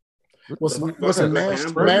 What's The what's fuck a is mashed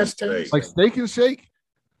hamburger taste? steak? Like Steak and Shake?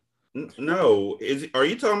 No, are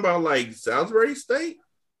you talking about like Salisbury steak?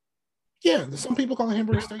 Yeah, some people call it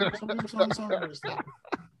hamburger steak. Some people call it Salisbury steak.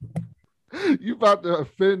 You about to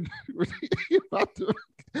offend? You about to?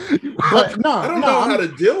 But no, I don't know how to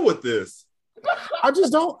deal with this. I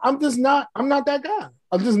just don't. I'm not that guy.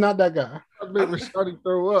 I'm just not that guy. I made Rashadi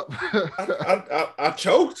throw up. I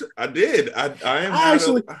choked. I did.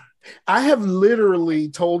 I have literally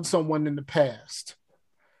told someone in the past,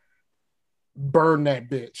 burn that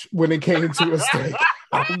bitch when it came to a steak.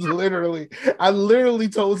 I literally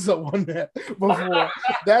told someone that before.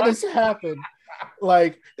 That has happened.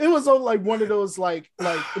 Like it was on like one of those like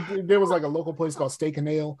there was like a local place called Steak and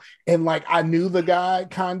Ale, and like I knew the guy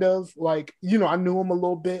kind of like, you know, I knew him a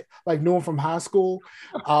little bit, like knew him from high school,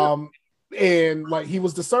 and like he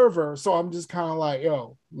was the server, so I'm just kind of like,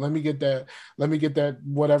 yo, let me get that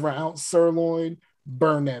whatever ounce sirloin,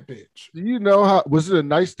 burn that bitch. Do you know how, was it a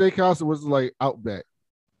nice steakhouse or was it like Outback?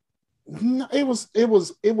 No, it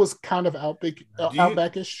was kind of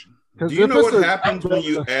Outbackish. Do you know what happens when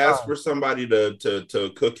you ask for somebody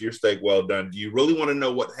to cook your steak well done? Do you really want to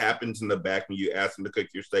know what happens in the back when you ask them to cook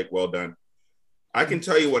your steak well done? I can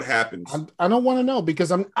tell you what happens. I don't want to know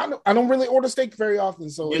because I don't really order steak very often.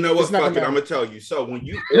 So you know what? Fuck it. I'm gonna tell you. So when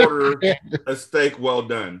you order a steak well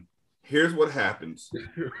done, here's what happens.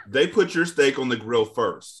 They put your steak on the grill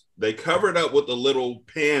first. They cover it up with a little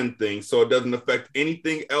pan thing so it doesn't affect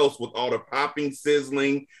anything else with all the popping,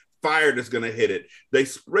 sizzling fire that's going to hit it. They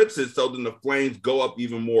spritz it so then the flames go up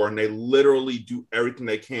even more, and they literally do everything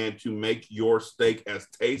they can to make your steak as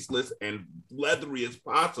tasteless and leathery as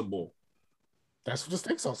possible. That's what the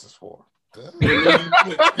steak sauce is for. And then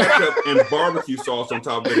you put ketchup and barbecue sauce on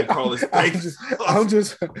top of it and call it steak.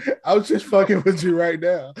 I'm just fucking with you right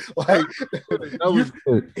now. Like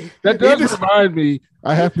that does remind me.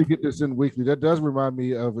 I have to get this in weekly. That does remind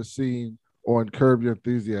me of a scene on Curb Your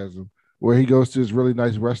Enthusiasm where he goes to this really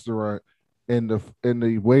nice restaurant and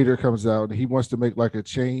the waiter comes out and he wants to make like a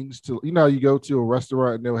change to, you know, you go to a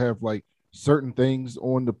restaurant and they'll have like certain things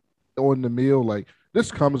on the meal, like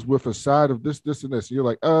this comes with a side of this, and this. And you're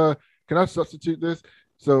like, can I substitute this?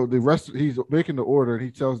 So he's making the order and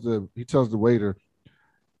he tells the waiter,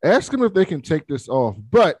 ask him if they can take this off.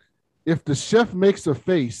 But if the chef makes a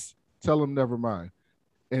face, tell him never mind.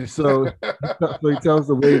 And so he tells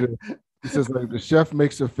the waiter, he says, like, the chef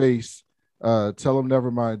makes a face, tell him never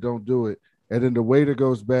mind, don't do it. And then the waiter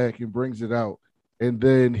goes back and brings it out. And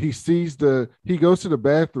then he goes to the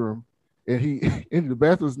bathroom and the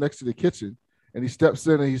bathroom's next to the kitchen. And he steps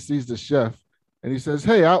in and he sees the chef and he says,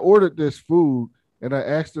 hey, I ordered this food and I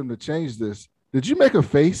asked him to change this. Did you make a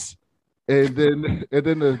face? And then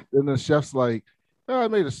the chef's like, oh, I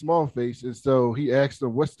made a small face. And so he asked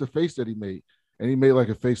him, what's the face that he made? And he made like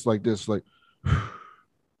a face like this, like,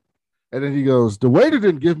 and then he goes, the waiter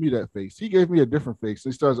didn't give me that face. He gave me a different face. So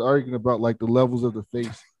he starts arguing about like the levels of the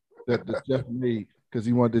face that the chef made because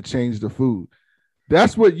he wanted to change the food.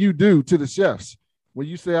 That's what you do to the chefs. When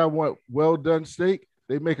you say I want well done steak,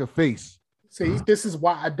 they make a face. See, this is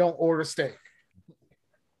why I don't order steak.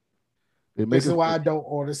 This is why I don't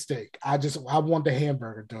order steak. I want the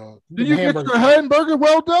hamburger, dog. Do you get your hamburger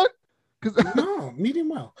well done? No, medium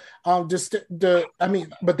well.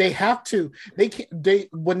 But they have to. They can't.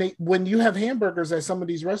 When you have hamburgers at some of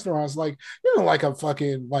these restaurants, like, you know, like a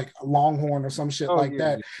fucking like Longhorn or some shit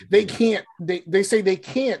that. Yeah. They can't. They say they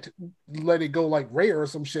can't let it go like rare or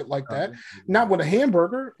some shit like that. Not with a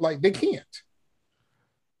hamburger. Like they can't.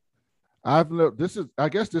 I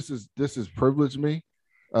guess this is privileged me.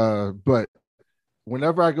 But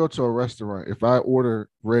whenever I go to a restaurant, if I order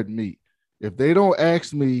red meat, if they don't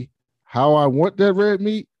ask me how I want that red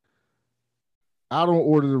meat, I don't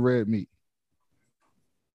order the red meat.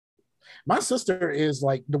 My sister is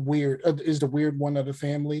like the weird one of the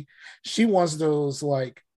family. She wants those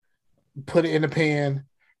like put it in the pan,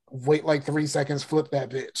 wait like 3 seconds, flip that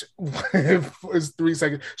bitch. It's 3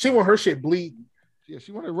 seconds. She want her shit bleeding. Yeah,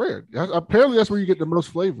 she want it rare. Apparently, that's where you get the most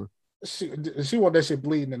flavor. She want that shit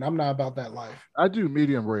bleeding, and I'm not about that life. I do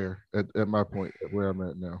medium rare at my point where I'm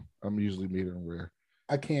at now. I'm usually medium rare.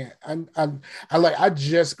 I can't. I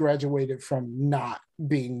just graduated from not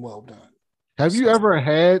being well done. Have you ever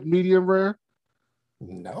had medium rare?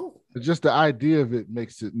 No. Just the idea of it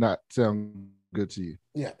makes it not sound good to you.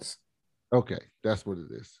 Yes. Okay, that's what it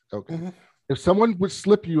is. Okay. Mm-hmm. If someone would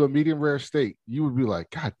slip you a medium rare steak, you would be like,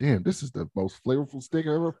 God damn, this is the most flavorful steak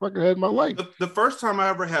I ever fucking had in my life. The first time I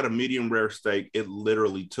ever had a medium rare steak, it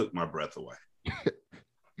literally took my breath away.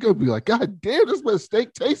 You're gonna be like, God damn, this is what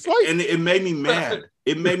steak tastes like. And it made me mad.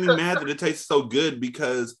 it made me mad that it tastes so good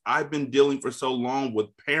because I've been dealing for so long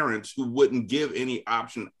with parents who wouldn't give any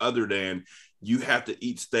option other than you have to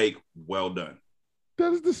eat steak well done.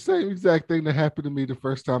 That is the same exact thing that happened to me the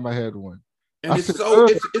first time I had one. And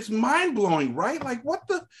it's mind blowing, right? Like what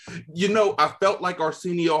the, I felt like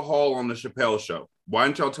Arsenio Hall on the Chappelle Show. Why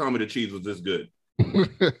didn't y'all tell me the cheese was this good?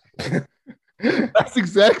 That's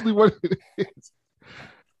exactly what it is.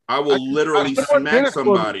 I will literally smack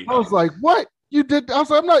somebody. I was like, what? You did? I was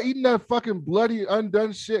like, I'm not eating that fucking bloody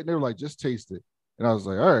undone shit. And they were like, just taste it. And I was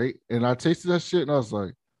like, all right. And I tasted that shit and I was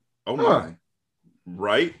like, oh my.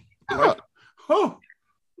 Right? Like,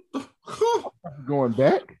 going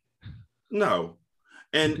back? No.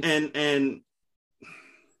 And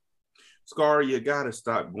Scar, you gotta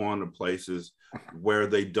stop going to places where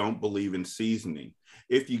they don't believe in seasoning.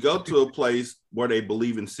 If you go to a place where they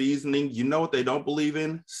believe in seasoning, you know what they don't believe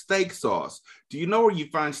in? Steak sauce. Do you know where you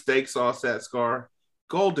find steak sauce at, Scar?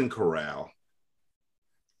 Golden Corral.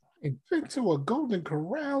 I've been to a Golden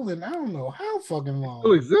Corral and I don't know how fucking long.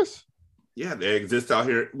 Still exists? Yeah, they exist out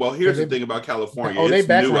here. Well, here's the thing about California. It's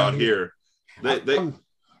they new out here.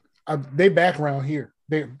 They back around here.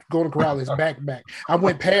 They Golden Corral is back. I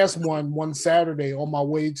went past one Saturday on my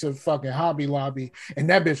way to fucking Hobby Lobby, and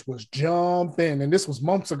that bitch was jumping. And this was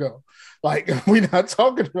months ago. Like we're not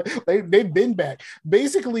talking about. They've been back.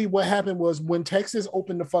 Basically, what happened was when Texas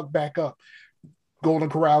opened the fuck back up, Golden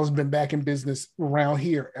Corral has been back in business around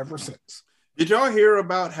here ever since. Did y'all hear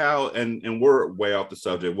about how, and we're way off the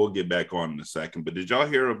subject, we'll get back on in a second, but did y'all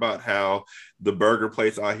hear about how the burger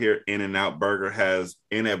place out here, In-N-Out Burger, has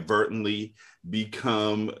inadvertently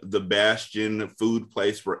become the bastion food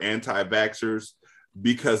place for anti-vaxxers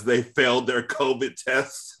because they failed their COVID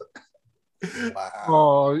tests? Wow.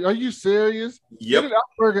 Oh, are you serious? Yep. In-N-Out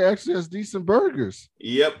Burger actually has decent burgers.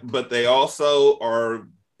 Yep, but they also are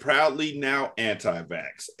proudly now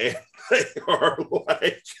anti-vax, and they are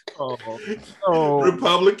like,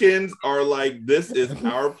 Republicans are like, this is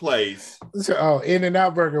our place.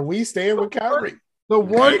 In-N-Out Burger, we stay with Calgary. The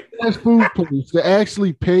one fast food place that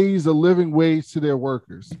actually pays a living wage to their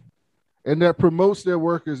workers and that promotes their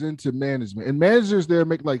workers into management, and managers there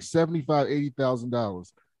make like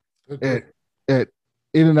 $75,000-$80,000 at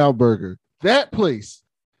In-N-Out Burger. That place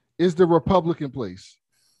is the Republican place.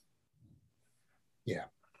 Yeah.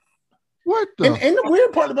 What the? And the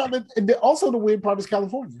weird part about it, also the weird part is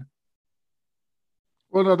California.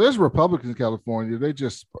 Well, no, there's Republicans in California. They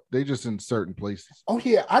just in certain places. Oh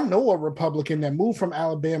yeah, I know a Republican that moved from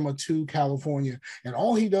Alabama to California, and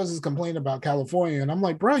all he does is complain about California. And I'm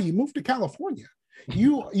like, bro, you moved to California.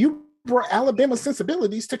 You brought Alabama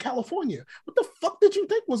sensibilities to California. What the fuck did you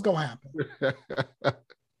think was gonna happen?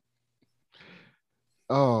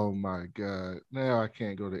 Oh my God! Now I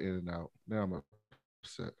can't go to In-N-Out. Now I'm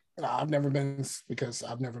upset. I've never been because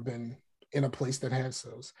I've never been in a place that has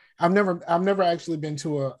those. I've never actually been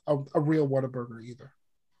to a real Whataburger either.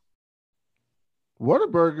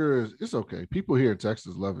 Whataburger it's okay. People here in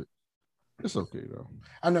Texas love it. It's okay though.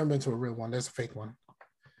 I've never been to a real one. There's a fake one.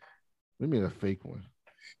 What do you mean a fake one?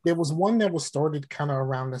 There was one that was started kind of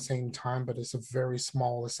around the same time, but it's a very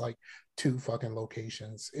small. It's like 2 fucking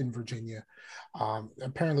locations in Virginia.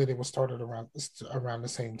 Apparently they were started around the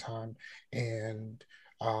same time, and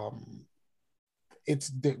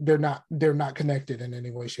they're not connected in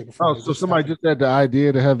any way, shape, or form. Oh, so somebody just had the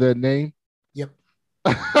idea to have that name? Yep.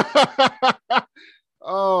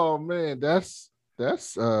 Oh man, that's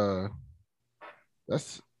kind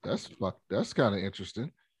of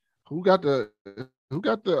interesting. Who got the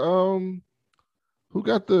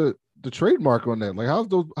trademark on that? Like, how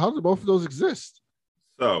do both of those exist?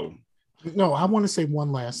 So, no, I want to say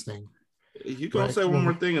one last thing. You gonna say one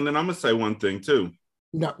more thing, and then I'm gonna say one thing too.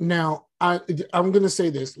 Now I'm gonna say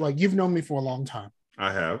this. Like, you've known me for a long time.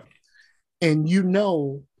 I have, and you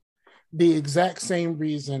know the exact same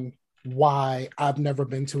reason why I've never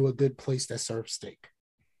been to a good place that serves steak.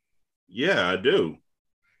 Yeah, I do.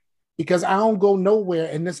 Because I don't go nowhere,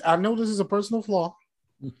 and I know this is a personal flaw,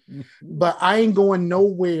 but I ain't going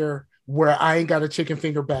nowhere where I ain't got a chicken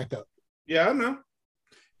finger backup. Yeah, I know.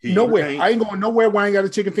 Nowhere. I ain't going nowhere where I ain't got a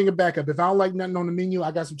chicken finger backup. If I don't like nothing on the menu,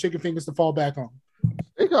 I got some chicken fingers to fall back on.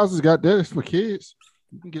 Steakhouses got that. It's for kids.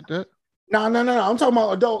 You can get that. No. I'm talking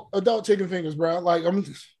about adult chicken fingers, bro. Like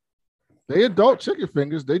they adult chicken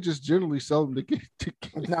fingers. They just generally sell them to kids.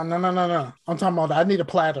 No. I'm talking about I need a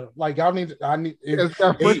platter. Like I need.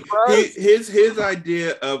 His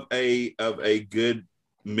idea of a good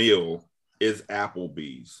meal is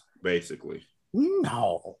Applebee's, basically.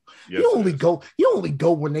 No, yes, you only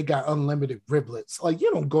go when they got unlimited riblets. Like, you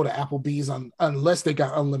don't go to Applebee's unless they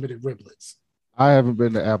got unlimited riblets. I haven't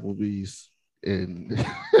been to Applebee's in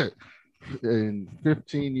in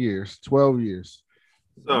 15 years, 12 years.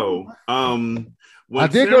 So, I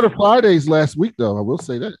did go to Fridays last week, though. I will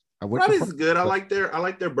say that. Fridays is good. I like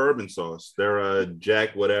their bourbon sauce. Their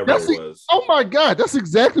Jack whatever it was. Oh my God, that's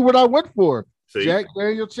exactly what I went for. See? Jack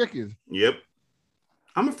Daniel chicken. Yep.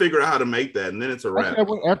 I'm gonna figure out how to make that, and then it's a wrap.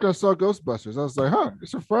 After I saw Ghostbusters, I was like, "Huh,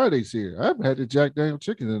 it's a Fridays here. I haven't had the Jack Daniel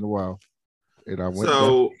chicken in a while." And I went.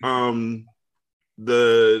 So,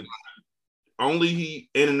 the only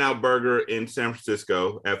In-N-Out burger in San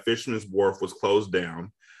Francisco at Fisherman's Wharf was closed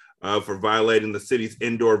down for violating the city's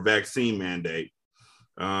indoor vaccine mandate.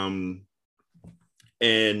 And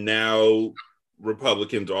now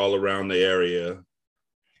Republicans all around the area.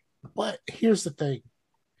 But here's the thing.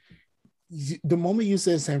 The moment you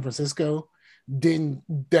said San Francisco, then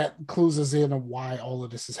that clues us in on why all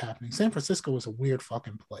of this is happening. San Francisco is a weird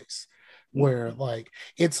fucking place where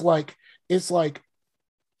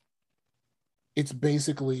it's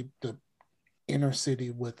basically the inner city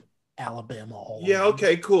with Alabama all over.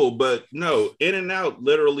 Okay, cool. But no, In-N-Out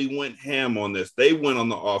literally went ham on this. They went on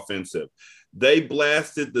the offensive. They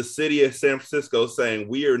blasted the city of San Francisco saying,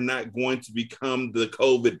 we are not going to become the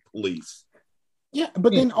COVID police. Yeah,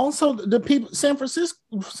 but then also the people, San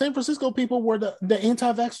Francisco people were the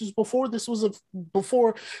anti-vaxxers before this was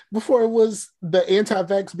before it was the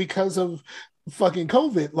anti-vax because of fucking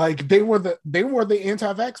COVID. Like they were the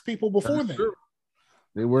anti-vax people before then.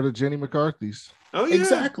 They were the Jenny McCarthy's. Oh yeah,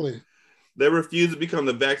 exactly. They refused to become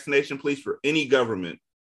the vaccination police for any government,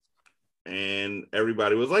 and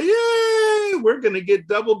everybody was like, "Yay, we're gonna get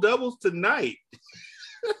double doubles tonight."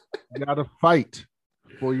 You gotta fight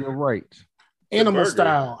for your right. Animal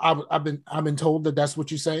style. I've been told that's what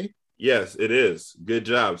you say. Yes, it is. Good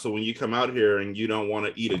job. So when you come out here and you don't want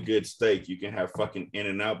to eat a good steak, you can have fucking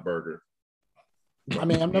In-N-Out burger. I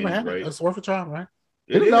mean, I've never had it. It's worth a try, right?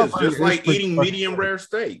 It is just like eating medium rare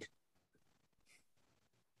steak.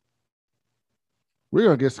 We're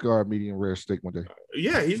gonna get Scar medium rare steak one day.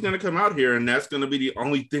 Yeah, he's gonna come out here, and that's gonna be the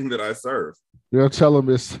only thing that I serve. We're gonna tell him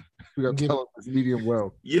it's medium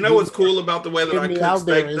well. You know what's cool about the way that I cook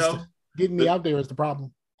steak, though? Getting me out there is the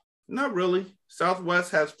problem. Not really.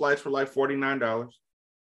 Southwest has flights for like $49.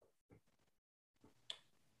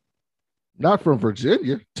 Not from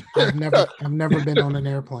Virginia. I've never been on an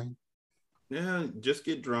airplane. Yeah, just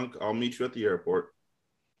get drunk. I'll meet you at the airport.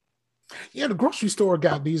 Yeah, the grocery store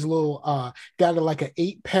got these little got like an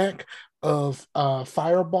 8-pack of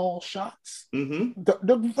Fireball shots. Mm-hmm.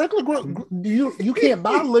 The regular you can't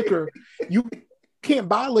buy liquor. You can't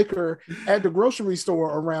buy liquor at the grocery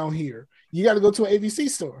store around here. You got to go to an ABC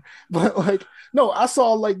store. But like, no, I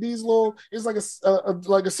saw like these little. It's like a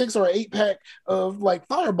 6 or 8-pack of like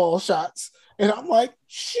Fireball shots, and I'm like,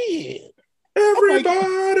 shit,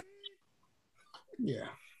 everybody. Yeah.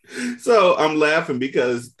 So I'm laughing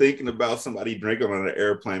because thinking about somebody drinking on an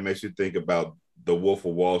airplane makes you think about the Wolf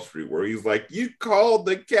of Wall Street, where he's like, "You called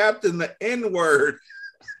the captain the N-word."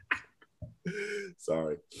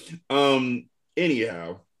 Sorry.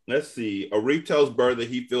 Anyhow, let's see. Arif tells Burr that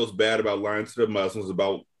he feels bad about lying to the Muslims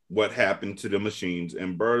about what happened to the machines,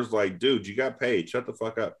 and Burr's like, "Dude, you got paid. Shut the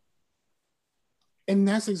fuck up." And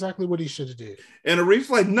that's exactly what he should have did. And Arif's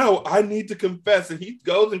like, "No, I need to confess." And he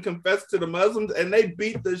goes and confesses to the Muslims, and they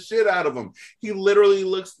beat the shit out of him. He literally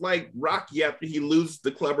looks like Rocky after he loses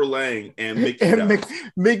the Clubber Lang and Mickey. And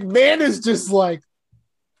McMahon is just like,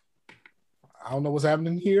 I don't know what's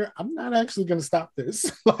happening here. I'm not actually going to stop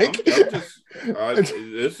this. Like,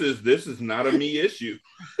 this is not a me issue.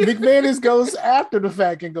 McMahon goes after the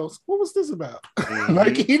fact and goes, "What was this about?" Mm-hmm.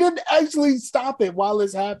 Like, he didn't actually stop it while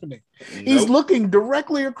it's happening. Nope. He's looking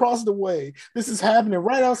directly across the way. This is happening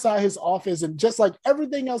right outside his office, and just like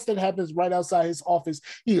everything else that happens right outside his office,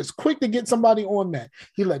 he is quick to get somebody on that.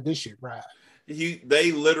 He let this shit ride.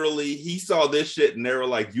 He saw this shit, and they were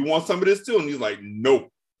like, "You want some of this too?" And he's like,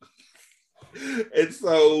 "Nope." And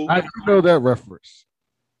so I know that reference.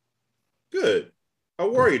 Good. I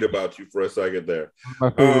worried about you for a second there.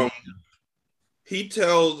 Arif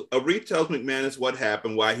tells McManus what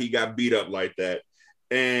happened, why he got beat up like that.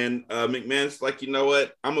 And McManus like, "You know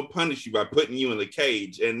what? I'm gonna punish you by putting you in the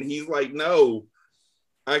cage." And he's like, "No,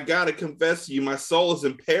 I gotta confess to you, my soul is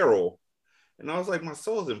in peril." And I was like, "My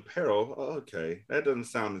soul is in peril? Oh, okay, that doesn't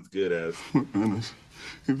sound as good as." McManus,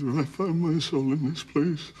 either I find my soul in this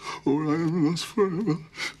place, or I am lost forever.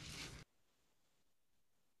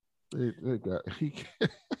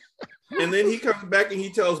 And then he comes back and he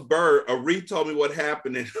tells Burr, Arif told me what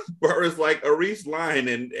happened. And Burr is like, Arif's lying.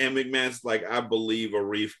 And McMahon's like, I believe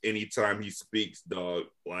Arif anytime he speaks, dog.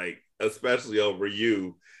 Like, especially over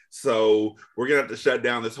you. So we're going to have to shut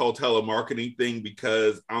down this whole telemarketing thing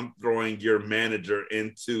because I'm throwing your manager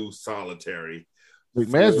into solitary.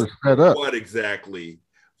 McMahon's was fed up. What exactly?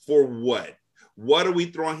 For what? What are we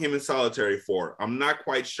throwing him in solitary for? I'm not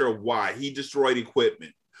quite sure why. He destroyed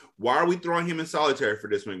equipment. Why are we throwing him in solitary for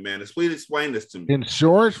this, McManus? Please explain this to me.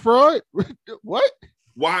 Insurance fraud? What?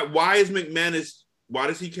 Why is McManus, why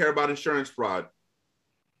does he care about insurance fraud?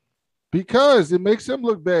 Because it makes him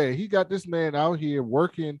look bad. He got this man out here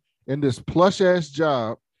working in this plush ass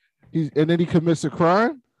job. And then he commits a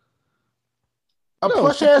crime. A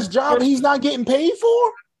plush ass job he's not getting paid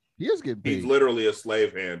for? He is getting paid. He's literally a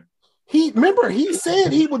slave hand. He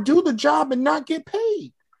said he would do the job and not get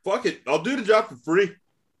paid. Fuck it. I'll do the job for free.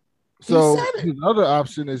 So his other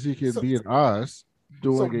option is he can be in Oz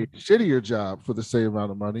doing a shittier job for the same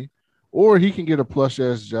amount of money, or he can get a plush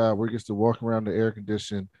ass job where he gets to walk around the air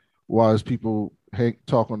condition while his people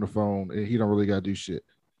talk on the phone and he don't really got to do shit.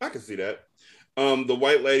 I can see that. The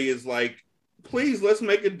white lady is like, please, let's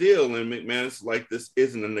make a deal. And McManus is like, this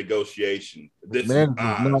isn't a negotiation. This is Oz.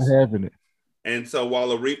 Not having it. And so while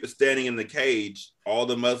Arif is standing in the cage, all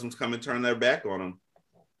the Muslims come and turn their back on him.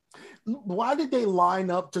 Why did they line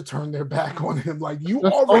up to turn their back on him? Like, you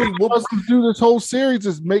That's already Muslims do this whole series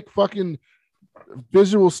is make fucking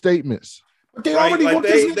visual statements. But they already whooped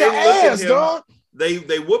his nigga ass, dog.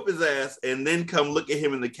 They whoop his ass and then come look at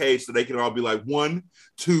him in the cage so they can all be like, 1,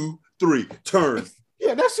 2, 3, turn.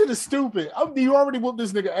 Yeah, that shit is stupid. You already whooped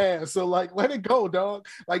this nigga ass, so like, let it go, dog.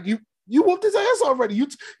 Like you whooped his ass already.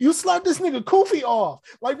 You slapped this nigga Kofi off.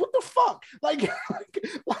 Like, what the fuck? Like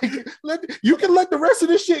you can let the rest of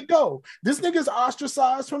this shit go. This nigga's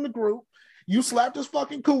ostracized from the group. You slapped his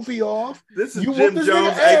fucking Kofi off. This is you Jim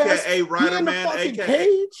Jones, aka Rider Man, aka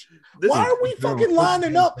cage. Why are we fucking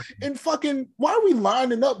lining up and fucking? Why are we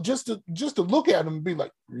lining up just to look at him and be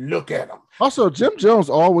like, look at him? Also, Jim Jones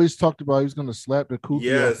always talked about he was going to slap the Kofi.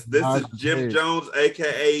 Yes, this is Jim Jones,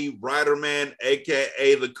 aka Rider Man,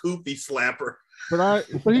 aka the Kofi slapper.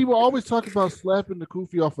 But he will always talk about slapping the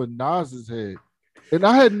Kofi off of Nas's head, and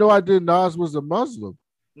I had no idea Nas was a Muslim.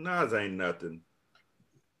 Nas ain't nothing.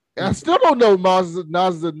 I still don't know Nas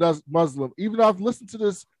is a Muslim. Even though I've listened to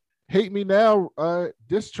this "Hate Me Now"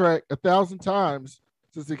 diss track 1,000 times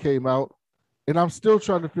since it came out, and I'm still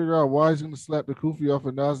trying to figure out why he's going to slap the Kofi off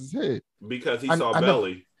of Nas's head. Because he saw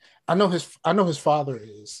Belly. I know his father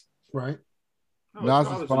is right. No,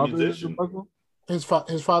 Nas's father is a Muslim. His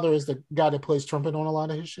father is the guy that plays trumpet on a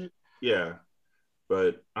lot of his shit. Yeah,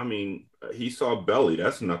 but I mean, he saw Belly.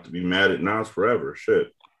 That's enough to be mad at Nas forever.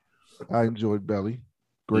 Shit. I enjoyed Belly.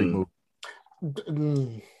 Great move.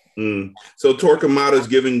 So Torquemada is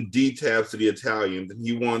giving D-tabs to the Italians, and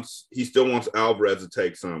he still wants Alvarez to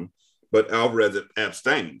take some, but Alvarez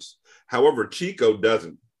abstains. However, Chico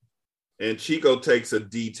doesn't, and Chico takes a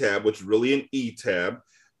D-tab, which is really an E-tab,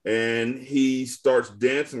 and he starts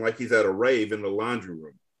dancing like he's at a rave in the laundry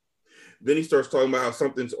room. Then he starts talking about how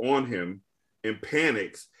something's on him and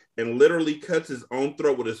panics and literally cuts his own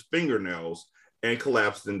throat with his fingernails and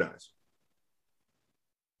collapses and dies.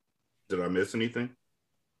 Did I miss anything?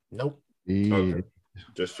 Nope. Yeah. Okay.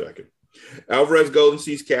 Just checking. Alvarez goes and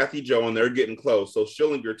sees Kathy Joe, and they're getting close. So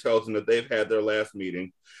Schillinger tells him that they've had their last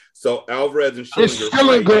meeting. So Alvarez and Schillinger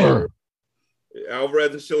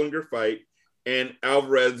fight, and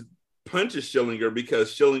Alvarez punches Schillinger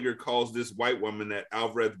because Schillinger calls this white woman that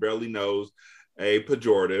Alvarez barely knows a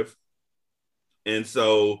pejorative. And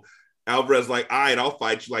so Alvarez like, all right, I'll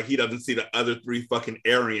fight you. Like he doesn't see the other 3 fucking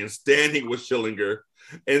Aryans standing with Schillinger.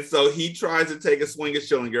 And so he tries to take a swing at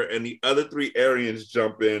Schillinger, and the other 3 Aryans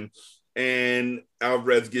jump in, and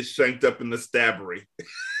Alvarez gets shanked up in the stabbery.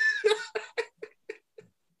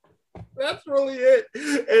 That's really it.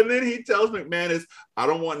 And then he tells McManus, I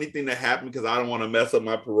don't want anything to happen because I don't want to mess up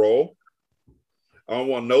my parole. I don't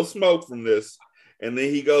want no smoke from this. And then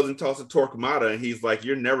he goes and talks to Torquemada, and he's like,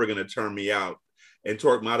 you're never going to turn me out. And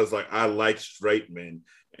Torquemada's like, I like straight men.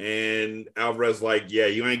 And Alvarez like, yeah,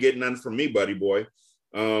 you ain't getting nothing from me, buddy boy.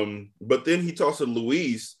 But then he talks to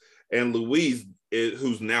Luis, and Luis,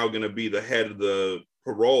 who's now going to be the head of the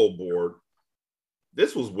parole board.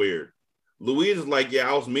 This was weird. Luis is like, yeah,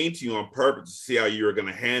 I was mean to you on purpose to see how you were going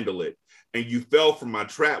to handle it. And you fell for my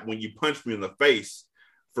trap when you punched me in the face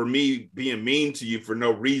for me being mean to you for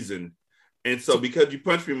no reason. And so because you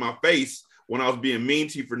punched me in my face when I was being mean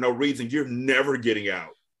to you for no reason, you're never getting out.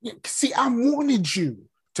 See, I wanted you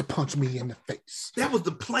to punch me in the face. That was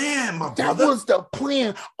the plan, my That brother. was the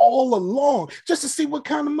plan all along, just to see what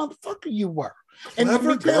kind of motherfucker you were. And let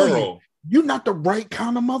me tell you, you're not the right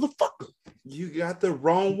kind of motherfucker. You got the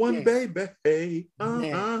wrong one, baby. Hey,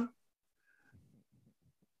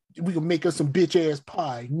 We can make us some bitch ass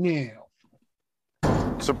pie now.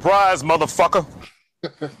 Surprise, motherfucker.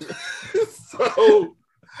 So,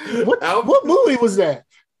 what movie was that?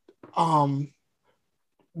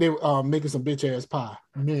 They were making some bitch ass pie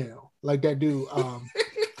now, like that dude.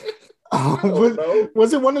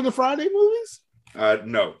 Was it one of the Friday movies?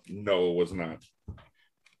 No, it was not.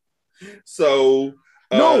 So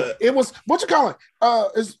no, it was what you call it?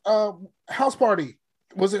 It's House Party.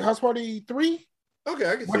 Was it House Party 3?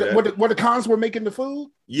 Okay, I can see that. Where the cons were making the food?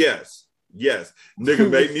 Yes. Nigga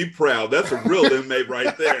made me proud. That's a real inmate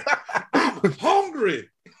right there. I'm hungry.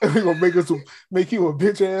 We're gonna make you a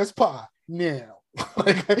bitch ass pie now.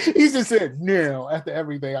 Like he just said now after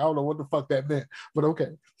everything. I don't know what the fuck that meant, but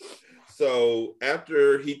okay. So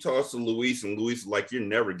after he talks to Luis, and Luis is like, "You're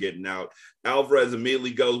never getting out," Alvarez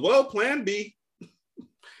immediately goes, "Well, plan B."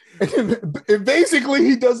 And basically,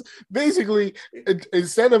 he does. Basically,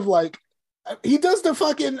 instead of like, he does the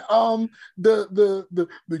fucking the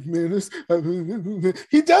McManus.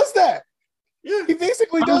 He does that. Yeah, he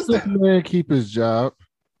basically does that. Man, keep his job.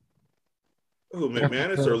 Who,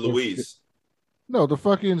 McManus or Luis? No, the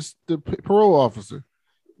parole officer.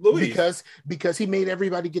 Luis. Because he made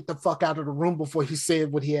everybody get the fuck out of the room before he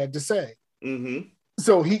said what he had to say. Mm-hmm.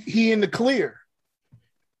 So he in the clear.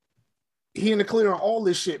 He in the clear on all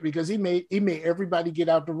this shit because he made everybody get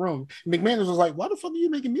out the room. McManus was like, "Why the fuck are you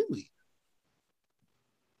making me leave?"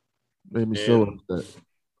 Made me so upset.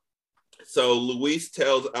 So Luis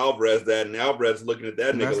tells Alvarez that, and Alvarez looking at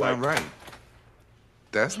that nigga like, "That's not right.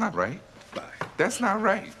 That's not right. Bye. That's not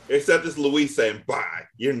right." Except it's Luis saying, "Bye.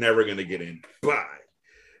 You're never gonna get in. Bye."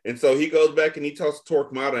 And so he goes back and he talks to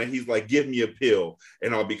Torquemada, and he's like, "Give me a pill,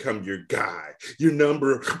 and I'll become your guy, your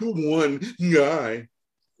number one guy."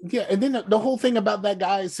 Yeah, and then the whole thing about that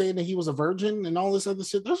guy saying that he was a virgin and all this other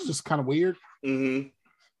shit, that's just kind of weird. Mm-hmm.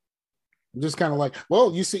 Just kind of like,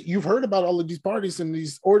 well, you've heard about all of these parties and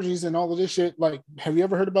these orgies and all of this shit. Like, have you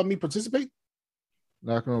ever heard about me participate?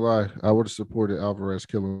 Not gonna lie, I would have supported Alvarez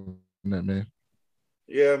killing that man.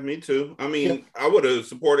 Yeah, me too. I mean, I would have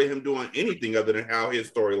supported him doing anything other than how his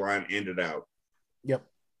storyline ended out. Yep.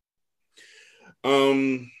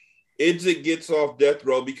 Idzik gets off death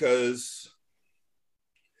row because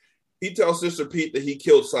he tells Sister Pete that he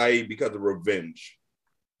killed Saeed because of revenge.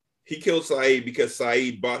 He killed Saeed because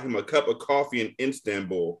Saeed bought him a cup of coffee in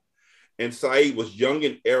Istanbul, and Saeed was young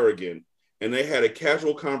and arrogant, and they had a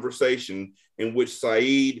casual conversation in which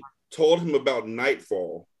Saeed told him about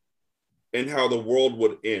nightfall and how the world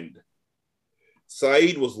would end.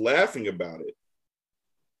 Saeed was laughing about it,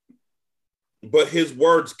 but his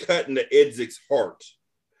words cut into Idzik's heart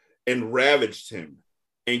and ravaged him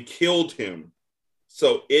and killed him.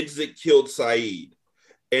 So Idzik killed Saeed,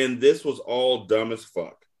 and this was all dumb as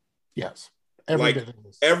fuck. Yes.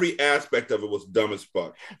 Every aspect of it was dumb as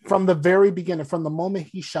fuck. From the very beginning, from the moment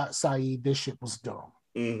he shot Saeed, this shit was dumb.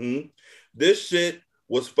 Mm-hmm. This shit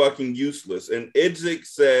was fucking useless. And Idzik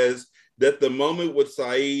says that the moment with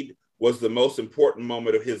Saeed was the most important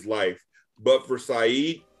moment of his life. But for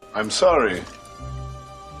Saeed... I'm sorry.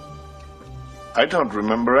 I don't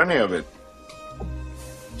remember any of it.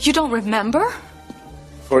 You don't remember?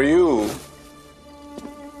 For you,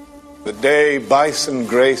 the day bison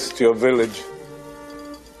graced your village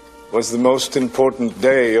was the most important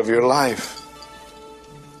day of your life.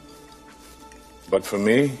 But for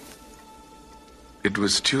me, it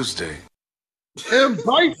was Tuesday. And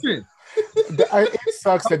bison! It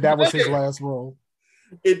sucks that was his last role.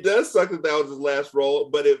 It does suck that was his last role,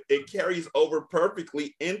 but it carries over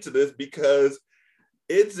perfectly into this because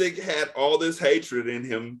Idzik had all this hatred in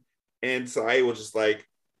him, and Saeed was just like,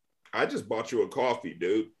 I just bought you a coffee,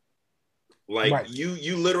 dude. Like, right.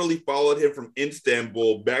 you literally followed him from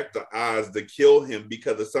Istanbul back to Oz to kill him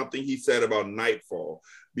because of something he said about nightfall,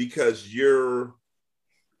 because you're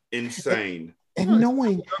insane. And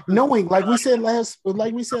knowing, like we said last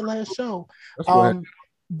show,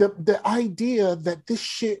 the idea that this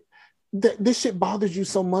shit bothers you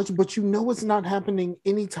so much, but you know it's not happening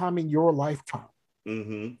anytime in your lifetime.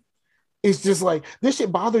 Mm-hmm. It's just like this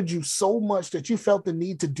shit bothered you so much that you felt the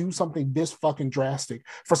need to do something this fucking drastic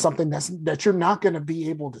for something that you're not going to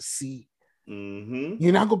be able to see. Mm-hmm.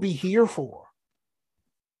 You're not going to be here for.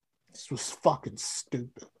 This was fucking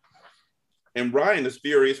stupid. And Ryan is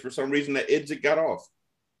furious for some reason that Idzik got off.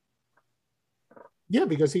 Yeah,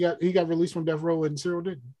 because he got released from death row and Cyril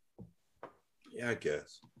didn't. Yeah, I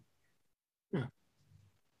guess. Yeah.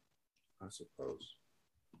 I suppose.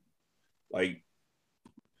 Like,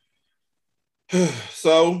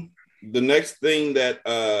 so the next thing that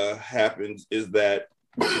happens is that,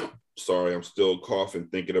 sorry, I'm still coughing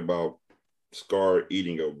thinking about Scar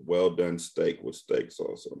eating a well-done steak with steak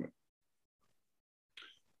sauce on it.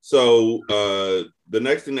 So the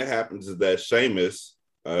next thing that happens is that Seamus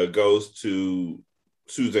goes to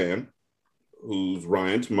Suzanne, who's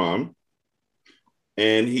Ryan's mom,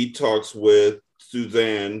 and he talks with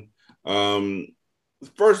Suzanne.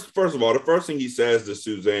 First of all, the first thing he says to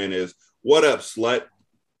Suzanne is, "What up, slut?"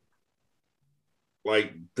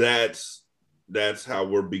 Like that's how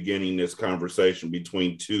we're beginning this conversation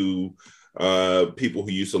between two people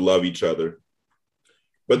who used to love each other.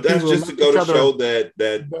 But that's just to go to show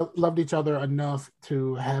that loved each other enough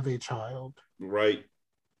to have a child, right?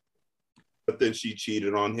 But then she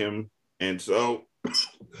cheated on him, and so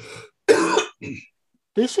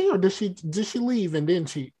did she, or did she leave and then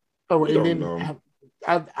cheat? Oh, and then know.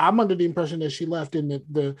 I'm under the impression that she left and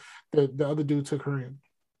the other dude took her in.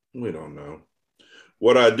 We don't know.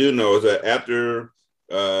 What I do know is that after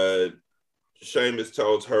Seamus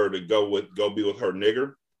tells her to go be with her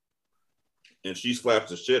nigger, and she slaps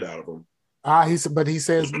the shit out of him. But he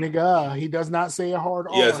says nigga. He does not say a hard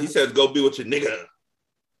R. Yes, he says go be with your nigga.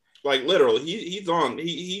 Like literally, he's on.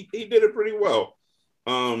 He did it pretty well.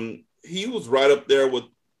 He was right up there with.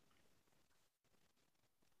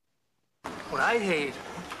 What I hate is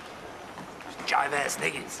jive ass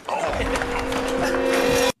niggas.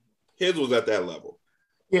 Oh. His was at that level.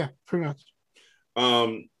 Yeah, pretty much.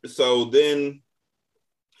 So then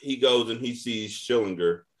he goes and he sees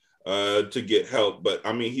Schillinger to get help, but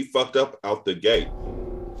I mean he fucked up out the gate.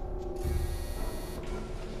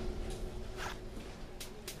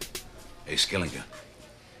 Hey, Schillinger.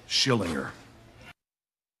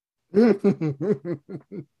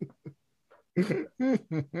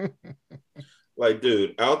 Like,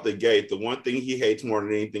 dude, out the gate, the one thing he hates more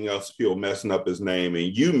than anything else is people messing up his name,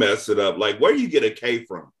 and you mess it up. Like, where do you get a K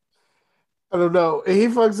from? I don't know. He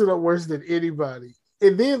fucks it up worse than anybody.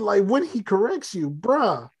 And then, like, when he corrects you,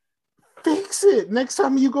 bruh, fix it next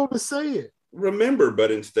time you go to say it. Remember, but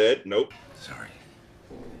instead, nope. Sorry.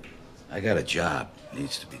 I got a job.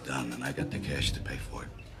 Needs to be done, and I got the cash to pay for it.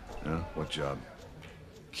 Yeah? What job?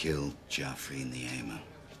 Kill Joffrey and the Aemon.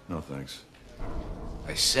 No, thanks.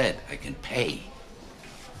 I said I can pay.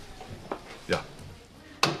 Yeah.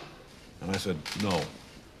 And I said, no.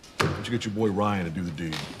 Why don't you get your boy Ryan to do the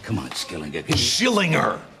deed? Come on, Schillinger.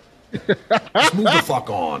 Schillinger! Just move the fuck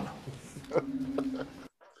on.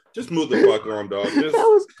 Just move the fuck on, dog. Just...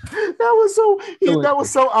 That was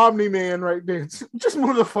so Omni-Man right there. Just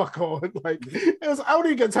move the fuck on. Like, I don't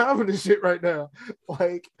even got time for this shit right now.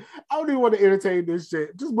 Like, I don't even want to entertain this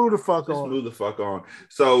shit. Just move the fuck on. Just move the fuck on.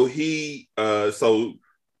 So so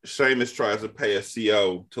Seamus tries to pay a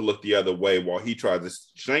CO to look the other way while he tries to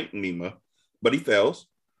shank Nema, but he fails,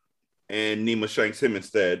 and Nema shanks him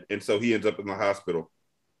instead, and so he ends up in the hospital.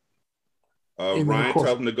 Ryan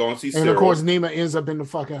tells him to go and see Cyril. And of course, Nema ends up in the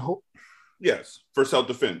fucking hole. Yes, for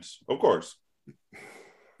self-defense, of course.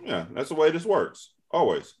 Yeah, that's the way this works.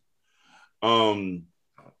 Always.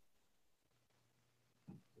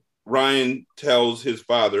 Ryan tells his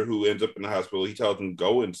father, who ends up in the hospital, he tells him,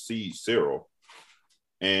 go and see Cyril.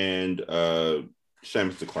 And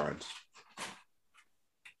Seamus declines.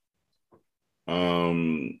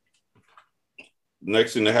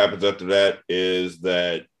 Next thing that happens after that is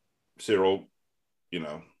that Cyril,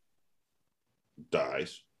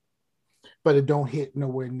 dies. But it don't hit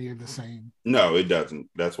nowhere near the same. No, it doesn't.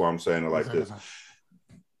 That's why I'm saying it like this.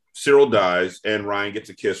 Cyril dies, and Ryan gets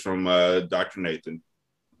a kiss from Dr. Nathan.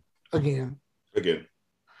 Again.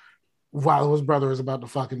 While his brother is about to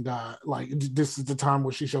fucking die. Like, this is the time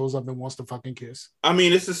where she shows up and wants to fucking kiss. I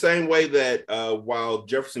mean, it's the same way that while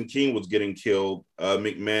Jefferson King was getting killed,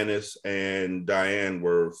 McManus and Diane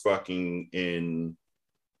were fucking in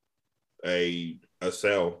a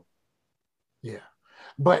cell. Yeah.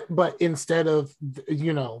 But instead of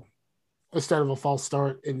a false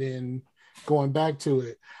start and then going back to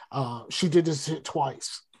it, she did this shit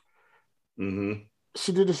twice. Mm-hmm.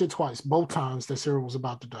 She did this shit twice, both times that Cyril was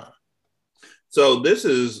about to die. So this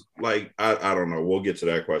is like, I don't know. We'll get to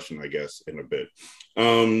that question, I guess, in a bit.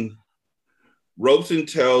 Robeson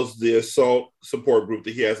tells the assault support group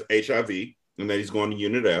that he has HIV and that he's going to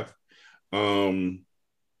Unit F.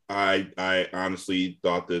 I honestly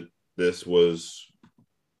thought that this was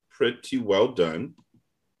pretty well done.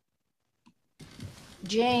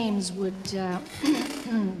 James would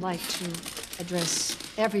like to address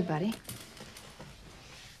everybody.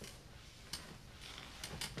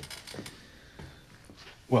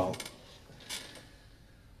 Well,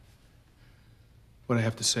 What I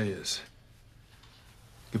have to say is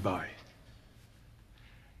goodbye.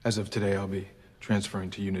 As of today, I'll be transferring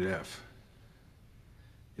to Unit F.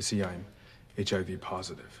 You see, I'm HIV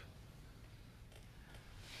positive.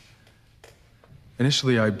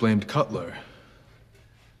 Initially, I blamed Cutler,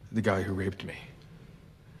 the guy who raped me.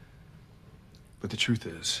 But the truth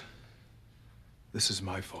is, this is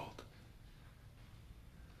my fault.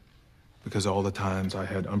 Because all the times I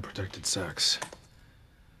had unprotected sex,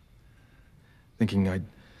 thinking I'd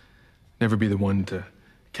never be the one to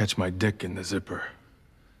catch my dick in the zipper.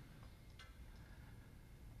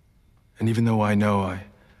 And even though I know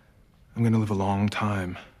I'm gonna live a long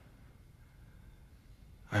time,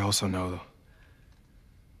 I also know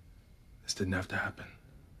this didn't have to happen.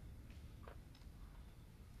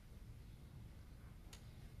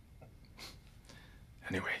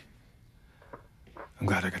 Anyway, I'm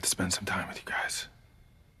glad I got to spend some time with you guys.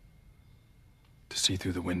 To see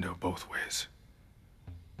through the window both ways.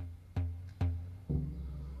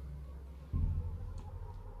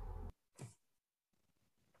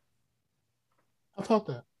 I thought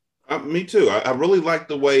that. Me too. I really like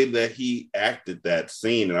the way that he acted that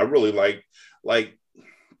scene, and I really like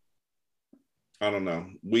I don't know.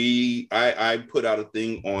 I put out a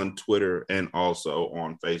thing on Twitter and also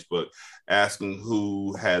on Facebook asking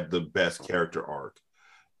who had the best character arc,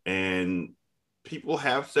 and people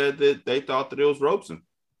have said that they thought that it was Robeson.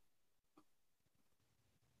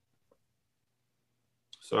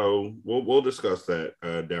 So we'll discuss that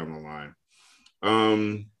down the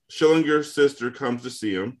line. Schillinger's sister comes to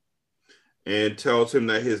see him and tells him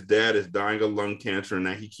that his dad is dying of lung cancer and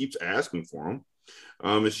that he keeps asking for him.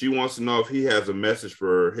 And she wants to know if he has a message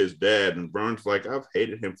for his dad. And Vern's like, I've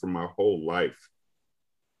hated him for my whole life.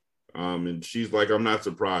 And she's like, I'm not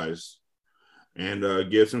surprised.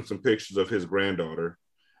 And gives him some pictures of his granddaughter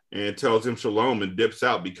and tells him shalom and dips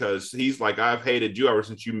out because he's like, I've hated you ever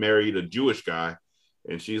since you married a Jewish guy.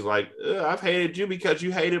 And she's like, I've hated you because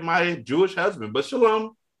you hated my Jewish husband. But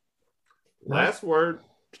shalom. Last word.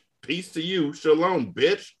 Peace to you. Shalom,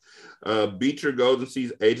 bitch. Beecher goes and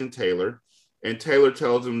sees Agent Taylor. And Taylor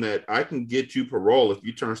tells him that I can get you parole if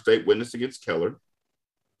you turn state witness against Keller.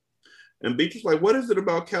 And Beecher's like, what is it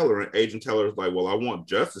about Keller? And Agent Taylor's like, well, I want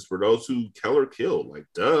justice for those who Keller killed. Like,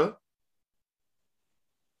 duh.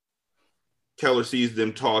 Keller sees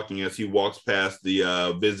them talking as he walks past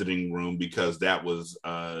the visiting room because that was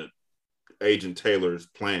Agent Taylor's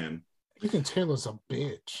plan. Agent Taylor's a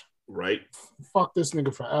bitch. Right? Fuck this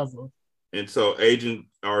nigga forever. And so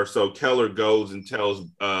Keller goes and tells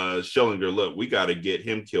Schillinger, look, we got to get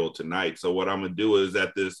him killed tonight. So what I'm going to do is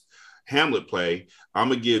at this Hamlet play, I'm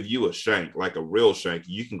going to give you a shank, like a real shank.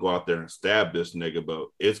 You can go out there and stab this nigga, but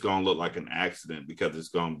it's going to look like an accident because it's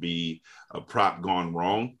going to be a prop gone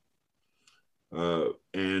wrong.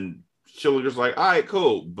 And Schillinger's like, all right,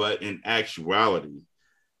 cool. But in actuality,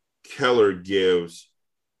 Keller gives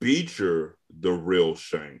Beecher the real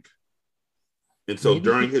shank. And so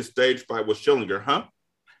during his stage fight with Schillinger,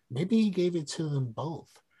 maybe he gave it to them both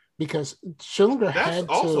because Schillinger That's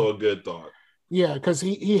also a good thought. Yeah, because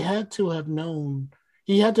he had to have known,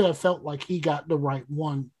 he had to have felt like he got the right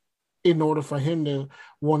one in order for him to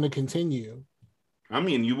want to continue. I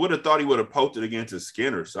mean, you would have thought he would have poked it against his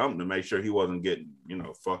skin or something to make sure he wasn't getting,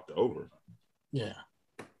 fucked over. Yeah.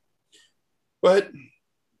 But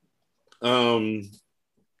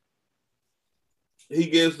he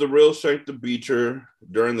gives the real shank to Beecher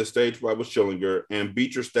during the stage fight with Schillinger, and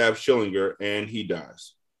Beecher stabs Schillinger, and he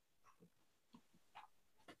dies.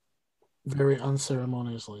 Very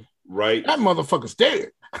unceremoniously. Right. That motherfucker's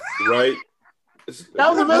dead. Right.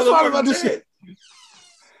 That was the best part about this shit.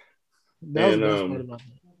 That was the best part about it.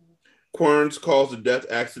 Querns calls the death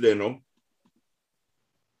accidental.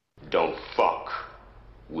 Don't fuck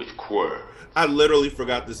with Quern. I literally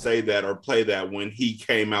forgot to say that or play that when he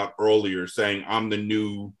came out earlier saying, I'm the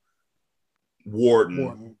new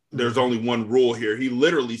warden. There's only one rule here. He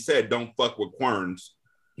literally said, don't fuck with Querns.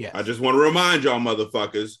 Yeah. I just want to remind y'all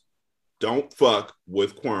motherfuckers, don't fuck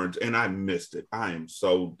with Querns. And I missed it. I am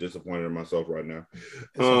so disappointed in myself right now.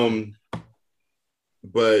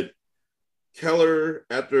 But Keller,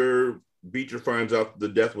 after Beecher finds out the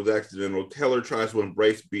death was accidental, Keller tries to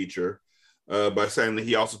embrace Beecher by saying that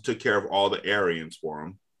he also took care of all the Aryans for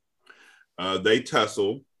him. They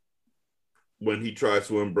tussle when he tries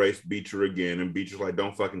to embrace Beecher again, and Beecher's like,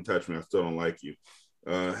 don't fucking touch me, I still don't like you.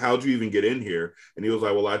 How'd you even get in here? And he was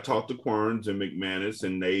like, well, I talked to Querns and McManus,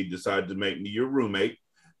 and they decided to make me your roommate.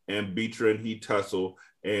 And Beecher and he tussle,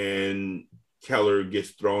 and Keller gets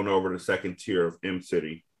thrown over the second tier of M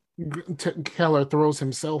City. Keller throws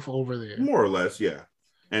himself over there. More or less, yeah,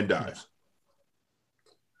 and dies.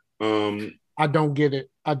 I don't get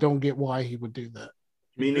it. I don't get why he would do that.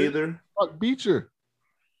 Me neither. Fuck Beecher.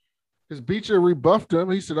 Because Beecher rebuffed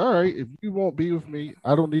him. He said, all right, if you won't be with me,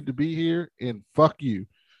 I don't need to be here, and fuck you.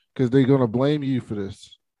 Because they're going to blame you for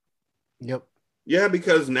this. Yep. Yeah,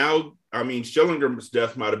 because now, I mean, Schillinger's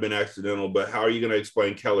death might have been accidental, but how are you going to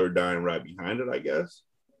explain Keller dying right behind it, I guess?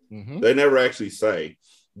 Mm-hmm. They never actually say.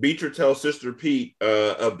 Beecher tells Sister Pete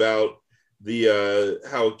about the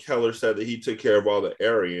how Keller said that he took care of all the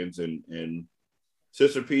Aryans, and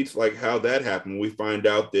Sister Pete's like, how that happened. We find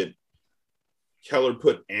out that Keller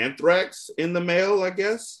put anthrax in the mail, I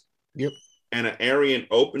guess. Yep. And an Aryan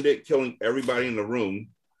opened it, killing everybody in the room.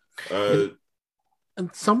 And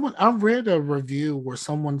I read a review where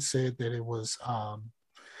someone said that it was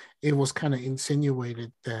kind of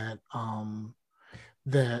insinuated that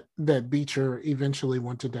that Beecher eventually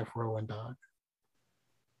went to death row and died.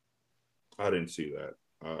 I didn't see that.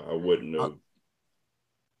 I wouldn't have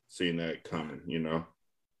seen that coming, you know.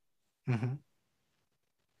 Mm-hmm.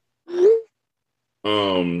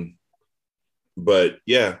 But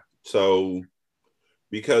yeah, so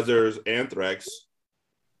because there's anthrax,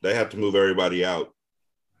 they have to move everybody out.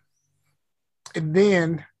 And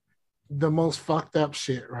then the most fucked up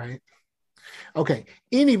shit, right? Okay,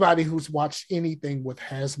 anybody who's watched anything with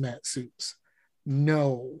hazmat suits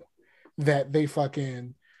know that they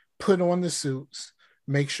fucking put on the suits,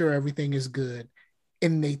 make sure everything is good,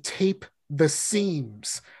 and they tape the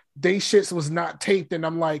seams. They shits was not taped, and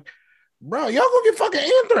I'm like, bro, y'all gonna get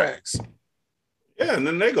fucking anthrax. Yeah, and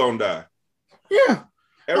then they gonna die. Yeah.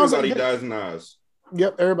 Everybody dies in Oz.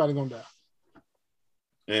 Yep, everybody gonna die.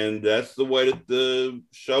 And that's the way that the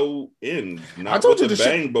show ends. Not with a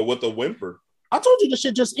bang, but with a whimper. I told you the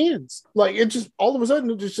shit just ends. Like, it just, all of a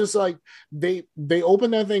sudden, it's just like, they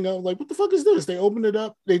open that thing up, like, what the fuck is this? They open it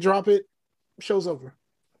up, they drop it, show's over.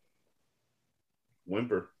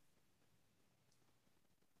 Whimper.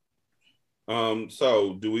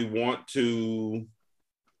 So do we want to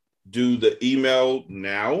do the email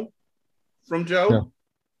now from Joe? Yeah.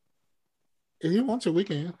 If you want to, we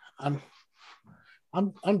can.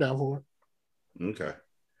 I'm down for it. Okay.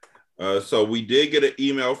 So we did get an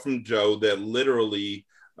email from Joe that literally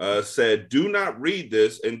said, do not read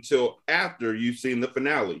this until after you've seen the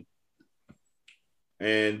finale.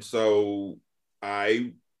 And so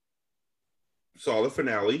I saw the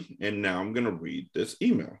finale, and now I'm going to read this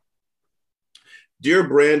email. Dear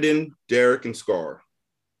Brandon, Derek, and Scar.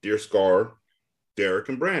 Dear Scar, Derek,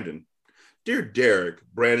 and Brandon. Dear Derek,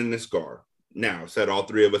 Brandon, and Scar. Now, said all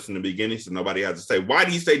three of us in the beginning, so nobody has to say, why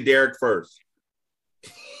do you say Derek first?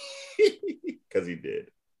 Because he did.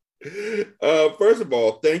 First of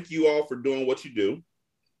all, thank you all for doing what you do.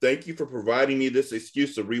 Thank you for providing me this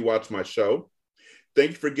excuse to rewatch my show.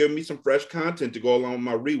 Thank you for giving me some fresh content to go along with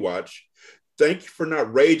my rewatch. Thank you for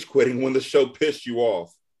not rage quitting when the show pissed you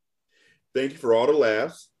off. Thank you for all the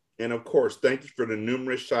laughs. And of course, thank you for the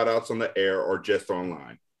numerous shout outs on the air or just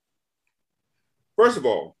online. First of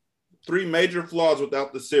all, 3 major flaws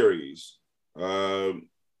without the series,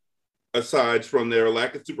 aside from their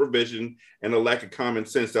lack of supervision and a lack of common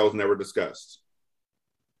sense that was never discussed.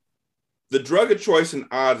 The drug of choice in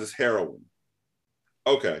Oz is heroin.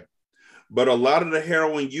 Okay. But a lot of the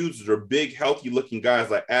heroin users are big, healthy-looking guys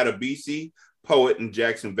like Adebisi, Poet, and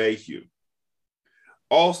Jackson Vahue.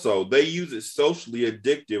 Also, they use it socially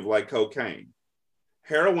addictive like cocaine.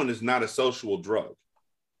 Heroin is not a social drug.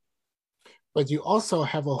 But you also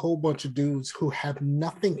have a whole bunch of dudes who have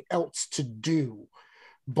nothing else to do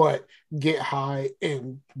but get high,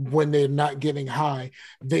 and when they're not getting high,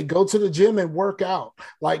 they go to the gym and work out.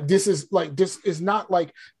 This is not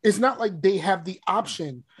like they have the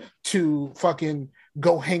option to fucking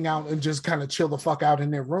go hang out and just kind of chill the fuck out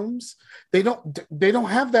in their rooms. They don't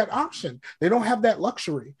have that option. They don't have that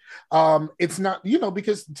luxury. It's not,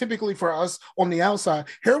 because typically for us on the outside,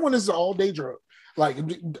 heroin is an all-day drug. Like,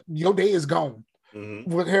 your day is gone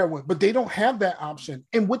with heroin, but they don't have that option.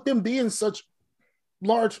 And with them being such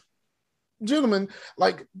large gentlemen,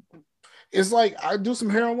 like, it's like, I do some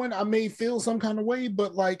heroin, I may feel some kind of way,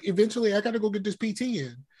 but like eventually I gotta go get this PT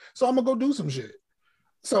in, so I'm gonna go do some shit.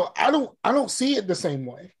 So I don't see it the same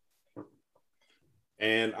way.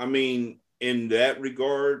 And I mean, in that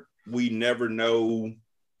regard, we never know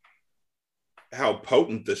how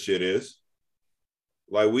potent the shit is.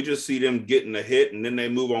 Like, we just see them getting a hit and then they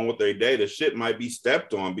move on with their day. The shit might be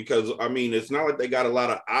stepped on because, I mean, it's not like they got a lot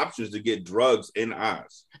of options to get drugs in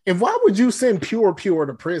Oz. And why would you send Pure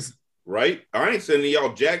to prison? Right? I ain't sending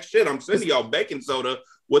y'all jack shit. I'm sending y'all baking soda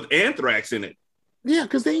with anthrax in it. Yeah,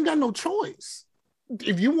 because they ain't got no choice.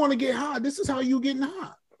 If you want to get high, this is how you getting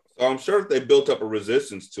high. So I'm sure they built up a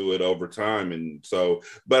resistance to it over time. And so,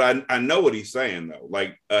 but I know what he's saying though.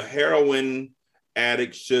 Like a heroin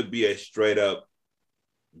addict should be a straight up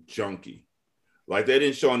junkie. Like they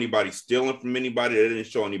didn't show anybody stealing from anybody. They didn't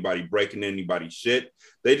show anybody breaking anybody's shit.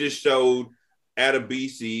 They just showed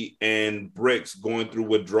Adebisi and Bricks going through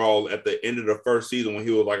withdrawal at the end of the first season when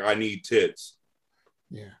he was like, I need tits.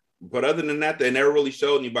 Yeah. But other than that, they never really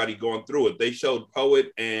showed anybody going through it. They showed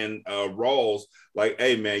Poet and Rawls like,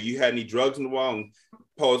 hey, man, you had any drugs in the while? And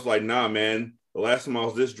Poet's like, nah, man. The last time I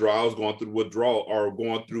was this dry, I was going through withdrawal or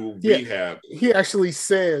going through rehab. He actually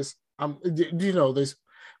says, do you know this?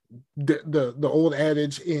 The old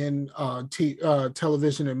adage in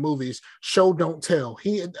television and movies, show don't tell.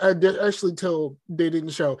 He actually they didn't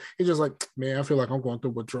show. He's just like, man, I feel like I'm going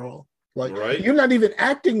through withdrawal. Like, right? You're not even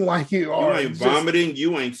acting like you are. You ain't vomiting,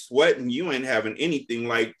 you ain't sweating, you ain't having anything.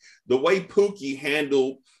 Like the way Pookie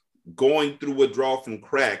handled going through withdrawal from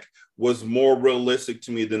crack was more realistic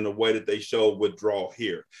to me than the way that they showed withdrawal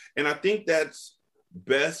here. And I think that's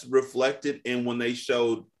best reflected in when they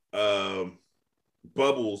showed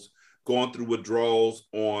Bubbles going through withdrawals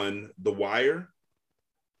on The Wire,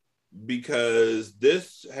 because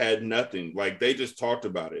this had nothing. Like they just talked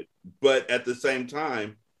about it, but at the same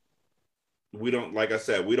time, we don't, like I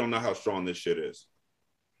said, we don't know how strong this shit is.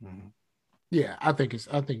 Yeah, I think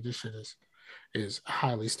this shit is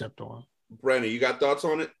highly stepped on. Brandon, you got thoughts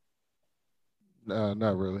on it?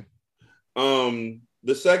 Not really.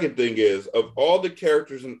 The second thing is, of all the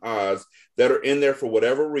characters in Oz that are in there for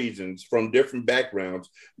whatever reasons from different backgrounds,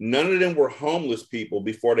 none of them were homeless people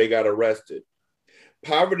before they got arrested.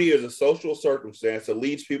 Poverty is a social circumstance that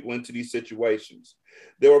leads people into these situations.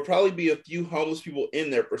 There will probably be a few homeless people in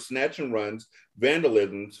there for snatch and runs,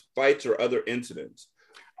 vandalisms, fights, or other incidents.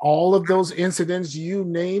 All of those incidents you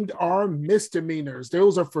named are misdemeanors.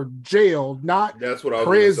 Those are for jail, not That's what I was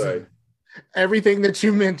prison. going to say. Everything that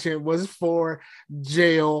you mentioned was for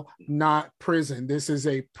jail, not prison. This is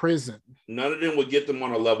a prison. None of them would get them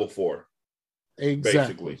on a level 4. Exactly.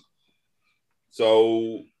 Basically.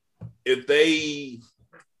 So if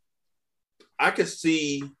I could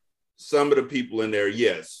see some of the people in there,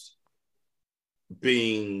 yes,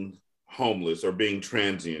 being homeless or being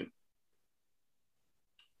transient,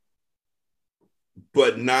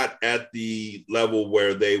 but not at the level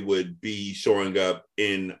where they would be showing up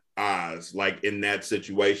in Oz, like in that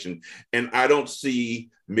situation. And I don't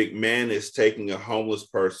see McManus taking a homeless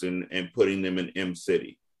person and putting them in M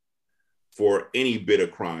City for any bit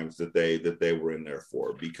of crimes that they were in there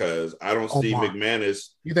for, because I don't see McManus.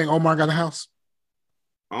 You think Omar got a house?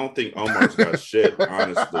 I don't think Omar's got shit,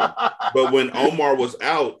 honestly. But when Omar was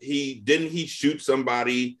out, he shoot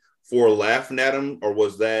somebody for laughing at him, or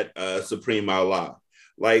was that Supreme Allah?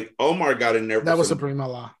 Like Omar got in there. That was Supreme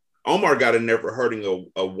Allah. Omar got in there for hurting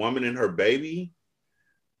a woman and her baby.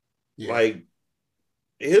 Yeah. Like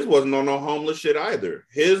his wasn't on no homeless shit either.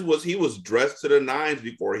 He was dressed to the nines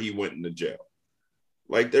before he went into jail.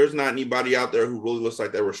 Like there's not anybody out there who really looks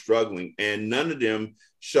like they were struggling, and none of them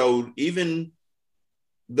showed, even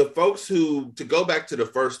the folks who, to go back to the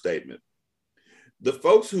first statement, the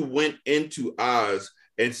folks who went into Oz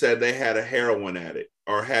and said they had a heroin addict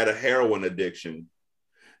or had a heroin addiction,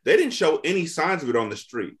 they didn't show any signs of it on the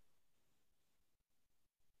street.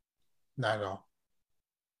 Not at all.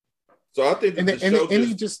 So I think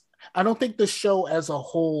I don't think the show as a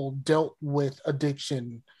whole dealt with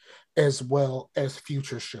addiction as well as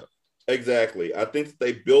Future should. Exactly. I think that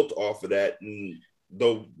they built off of that, and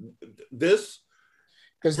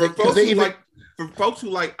for folks who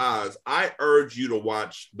like Oz, I urge you to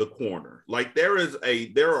watch The Corner. Like there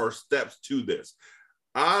are steps to this.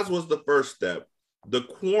 Oz was the first step. The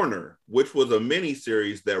Corner, which was a mini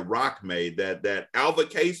series that Rock made, that Alva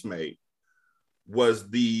Case made, was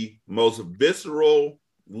the most visceral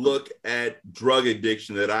look at drug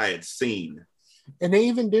addiction that I had seen. And they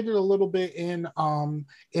even did it a little bit in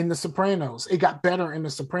The Sopranos. It got better in The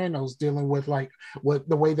Sopranos, dealing with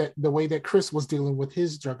the way that Chris was dealing with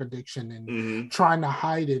his drug addiction and trying to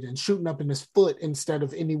hide it and shooting up in his foot instead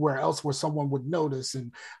of anywhere else where someone would notice,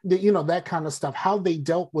 and that kind of stuff. How they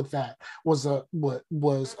dealt with that was a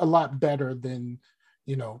lot better than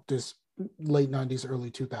this late 90s,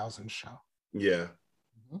 early 2000s show. Yeah.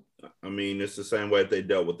 I mean, it's the same way that they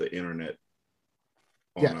dealt with the internet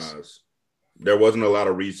on Oz. There wasn't a lot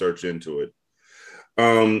of research into it.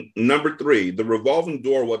 Number 3, the revolving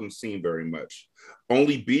door wasn't seen very much.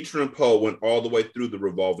 Only Beecher and Poe went all the way through the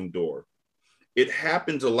revolving door. It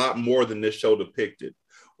happens a lot more than this show depicted.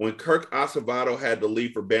 When Kirk Acevedo had to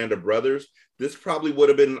leave for Band of Brothers, this probably would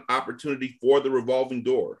have been an opportunity for the revolving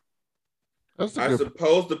door. I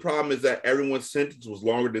suppose the problem is that everyone's sentence was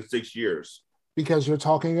longer than 6 years. Because you're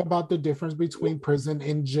talking about the difference between prison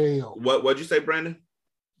and jail. What'd you say, Brandon?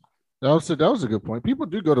 That was a good point. People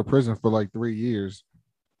do go to prison for like 3 years,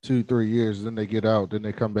 2-3 years, then they get out, then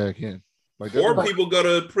they come back in. Like, or people go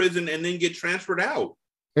to prison and then get transferred out.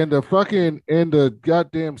 And the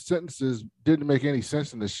goddamn sentences didn't make any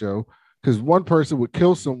sense in the show, because one person would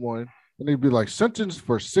kill someone and they'd be like sentenced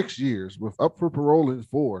for 6 years with up for parole in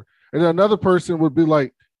 4. And then another person would be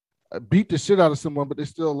like beat the shit out of someone, but they're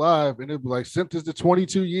still alive, and it'd be like sentenced to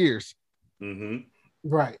 22 years. Mm-hmm.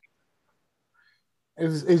 Right.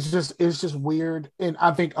 It's just weird. And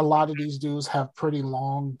I think a lot of these dudes have pretty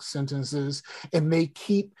long sentences, and they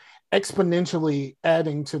keep exponentially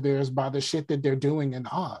adding to theirs by the shit that they're doing in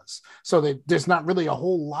Oz. So that there's not really a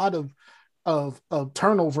whole lot of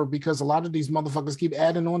turnover, because a lot of these motherfuckers keep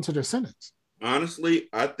adding on to their sentence. Honestly,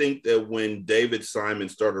 I think that when David Simon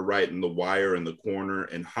started writing The Wire and The Corner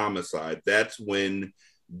and Homicide, that's when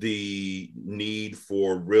the need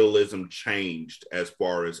for realism changed as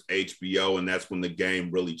far as HBO, and that's when the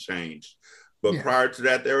game really changed. But prior to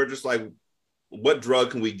that, they were just like, what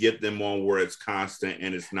drug can we get them on where it's constant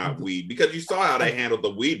and it's not weed? Because you saw how they handled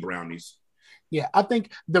the weed brownies. Yeah, I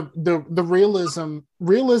think the realism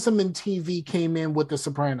in TV came in with The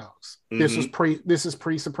Sopranos. Mm-hmm. This is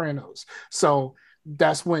pre-Sopranos. So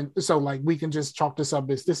that's when, so like we can just chalk this up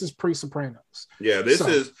as this is pre-Sopranos. Yeah, this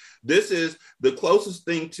is the closest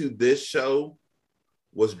thing to this show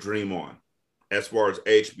was Dream On, as far as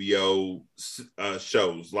HBO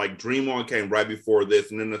shows. Like Dream On came right before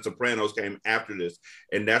this, and then The Sopranos came after this,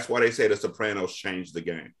 and that's why they say The Sopranos changed the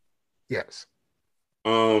game. Yes.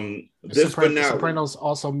 This finale, Sopranos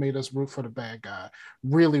also made us root for the bad guy,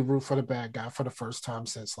 really root for the bad guy for the first time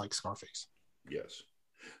since like Scarface. Yes.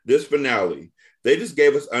 This finale, they just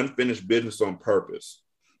gave us unfinished business on purpose.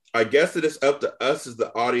 I guess it is up to us as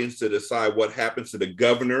the audience to decide what happens to the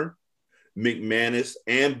governor, McManus,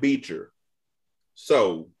 and Beecher.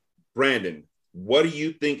 So, Brandon, what do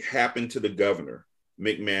you think happened to the governor,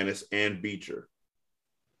 McManus, and Beecher?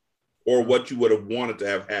 Or what you would have wanted to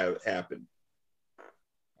have happened?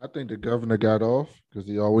 I think the governor got off, because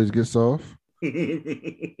he always gets off. I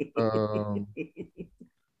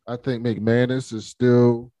think McManus is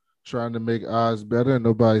still trying to make Oz better, and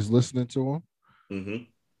nobody's listening to him.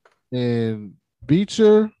 Mm-hmm. And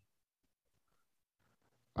Beecher,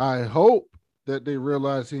 I hope that they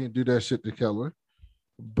realize he didn't do that shit to Keller,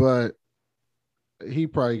 but he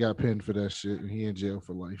probably got pinned for that shit, and he in jail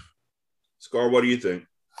for life. Scar, what do you think?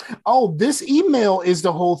 Oh, this email is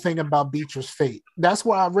the whole thing about Beecher's fate. That's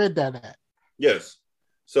where I read that at. Yes.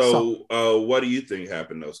 So what do you think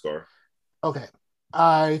happened, though, Scar? Okay.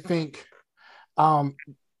 I think the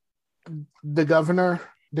governor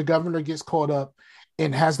gets caught up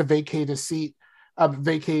and has to vacate his seat,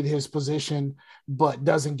 vacate his position, but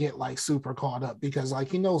doesn't get like super caught up because like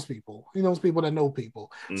he knows people that know people.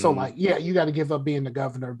 Mm-hmm. So like, yeah, you got to give up being the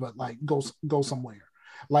governor, but like go somewhere.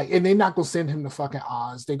 Like, and they're not gonna send him to fucking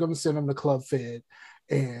Oz. They're gonna send him to Club Fed,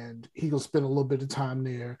 and he gonna spend a little bit of time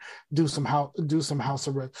there, do some house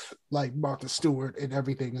arrest like Martha Stewart, and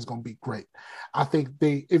everything is gonna be great. I think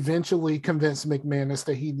they eventually convince McManus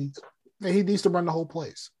that he needs to run the whole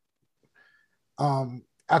place.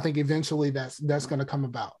 I think eventually that's gonna come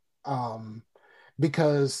about,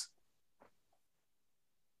 because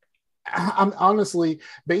I'm honestly,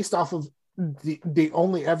 based off of the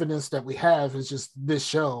only evidence that we have is just this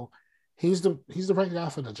show. He's the right guy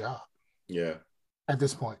for the job. Yeah. At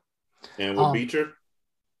this point. And with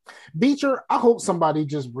Beecher, I hope somebody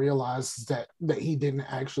just realizes that he didn't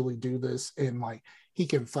actually do this, and like he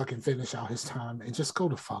can fucking finish out his time and just go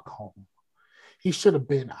to fuck home. He should have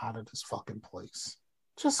been out of this fucking place.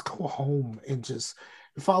 Just go home and just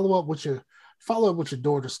follow up with your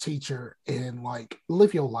daughter's teacher and like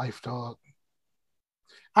live your life, dog.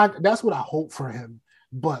 That's what I hope for him.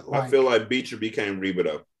 But like, I feel like Beecher became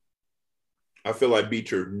Rebato. I feel like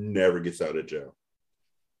Beecher never gets out of jail.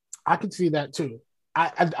 I can see that too.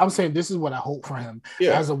 I'm saying this is what I hope for him.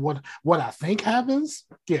 Yeah. As of what I think happens,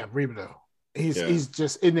 yeah, Rebato. He's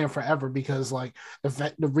just in there forever because like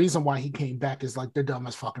the reason why he came back is like the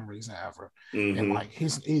dumbest fucking reason ever. Mm-hmm. And like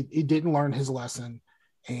he didn't learn his lesson,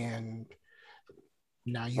 and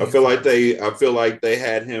now I feel like they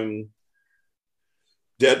had him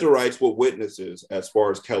dead to rights with witnesses as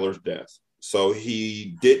far as Keller's death. So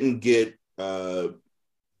he didn't get death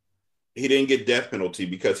penalty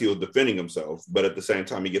because he was defending himself, but at the same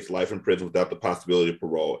time he gets life in prison without the possibility of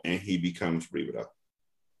parole, and he becomes Rebato.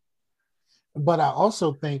 But I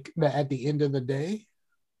also think that at the end of the day,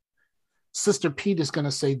 Sister Pete is going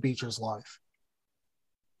to save Beecher's life.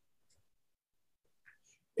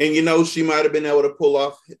 And you know, she might have been able to pull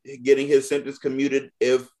off getting his sentence commuted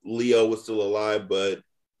if Leo was still alive, but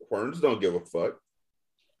Querns don't give a fuck.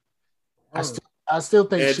 I still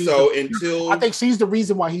think and she's so the, until I think she's the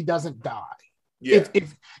reason why he doesn't die. Yeah.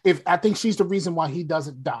 If I think she's the reason why he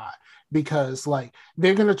doesn't die, because like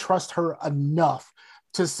they're gonna trust her enough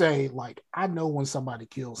to say, like, I know when somebody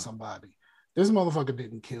kills somebody. This motherfucker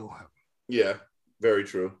didn't kill him. Yeah, very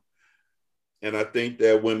true. And I think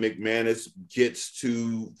that when McManus gets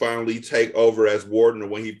to finally take over as warden, or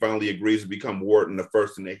when he finally agrees to become warden, the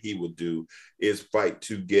first thing that he would do is fight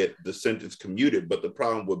to get the sentence commuted. But the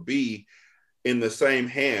problem would be, in the same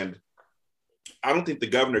hand, I don't think the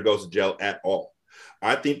governor goes to jail at all.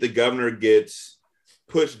 I think the governor gets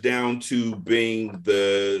pushed down to being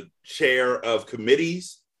the chair of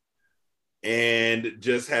committees and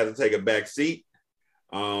just has to take a back seat.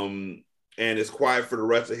 And is quiet for the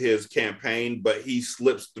rest of his campaign, but he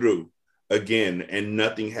slips through again and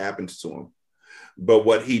nothing happens to him. But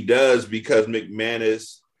what he does, because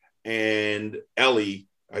McManus and Ellie,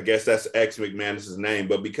 I guess that's ex-McManus's name,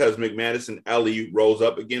 but because McManus and Ellie rose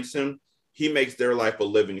up against him, he makes their life a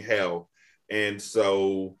living hell. And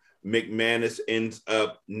so McManus ends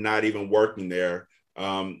up not even working there.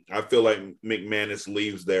 I feel like McManus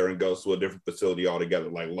leaves there and goes to a different facility altogether,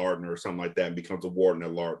 like Lardner or something like that, and becomes a warden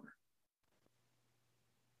at Lardner.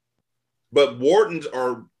 But wardens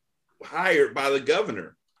are hired by the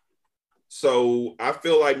governor. So I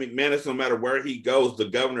feel like McManus, no matter where he goes, the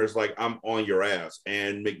governor is like, I'm on your ass.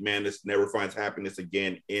 And McManus never finds happiness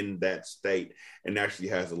again in that state and actually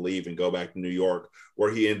has to leave and go back to New York,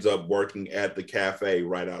 where he ends up working at the cafe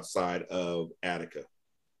right outside of Attica.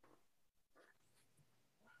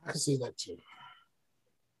 I can see that too.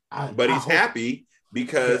 But he's happy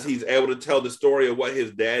because he's able to tell the story of what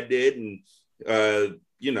his dad did. And,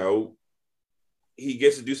 you know, he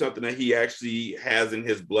gets to do something that he actually has in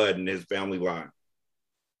his blood and his family line.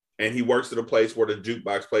 And he works at a place where the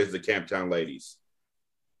jukebox plays the Camptown Ladies.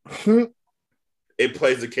 It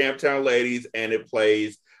plays the Camptown Ladies and it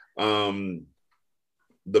plays the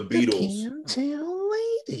Beatles. Camptown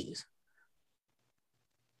Ladies.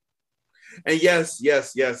 And yes,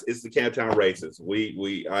 it's the Camptown Races.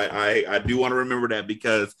 I do want to remember that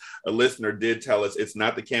because a listener did tell us it's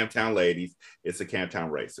not the Camptown Ladies, it's the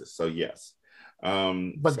Camptown Races. So yes.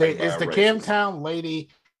 But it's the Camptown lady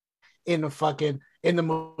in the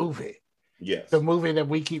movie. Yes. The movie that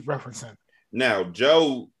we keep referencing. Now,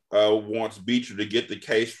 Joe wants Beecher to get the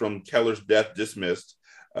case from Keller's death dismissed.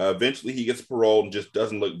 Eventually, he gets paroled and just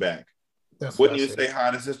doesn't look back. Wouldn't even say hi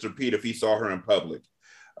to Sister Pete if he saw her in public.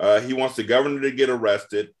 He wants the governor to get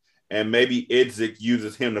arrested, and maybe Idzik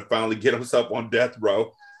uses him to finally get himself on death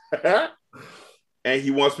row. And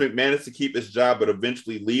he wants McManus to keep his job, but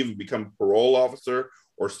eventually leave and become a parole officer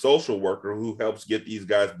or social worker who helps get these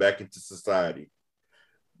guys back into society.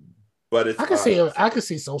 But it's I could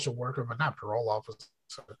see social worker, but not parole officer.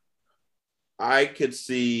 I could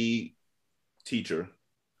see teacher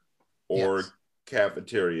or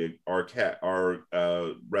cafeteria or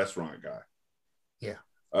restaurant guy. Yeah.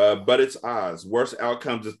 But it's Oz. Worst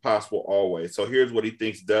outcomes is possible always. So here's what he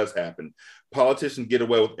thinks does happen. Politicians get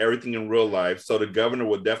away with everything in real life, so the governor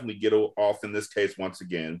will definitely get off in this case once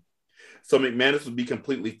again. So McManus will be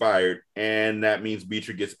completely fired, and that means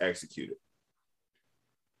Beecher gets executed.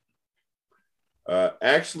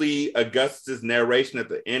 Actually, Augustus' narration at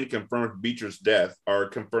the end confirms Beecher's death, or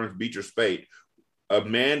confirms Beecher's fate. A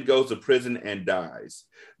man goes to prison and dies.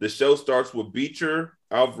 The show starts with Beecher,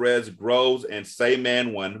 Alvarez, Groves, and Say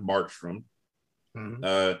Man 1, Markstrom,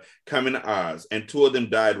 coming to Oz, and two of them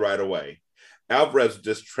died right away. Alvarez was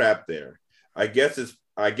just trapped there. I guess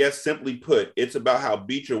simply put, it's about how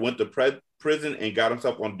Beecher went to prison and got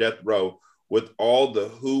himself on death row with all the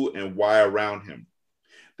who and why around him.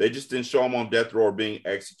 They just didn't show him on death row or being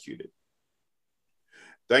executed.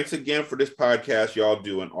 Thanks again for this podcast y'all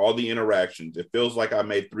do and all the interactions. It feels like I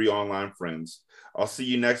made 3 online friends. I'll see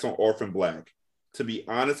you next on Orphan Black. To be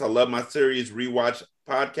honest, I love my series rewatch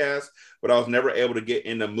podcast, but I was never able to get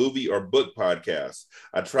into movie or book podcasts.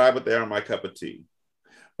 I tried, but they aren't my cup of tea.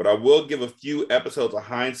 But I will give a few episodes of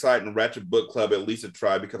Hindsight and Ratchet Book Club at least a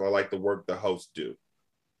try because I like the work the hosts do.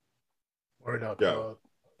 Word up, dog.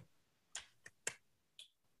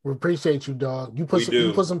 We appreciate you, dog. You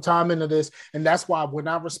put some time into this, and that's why when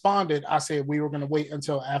I responded, I said we were going to wait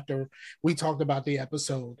until after we talked about the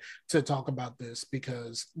episode to talk about this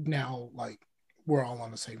because now, like, we're all on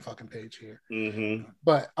the same fucking page here.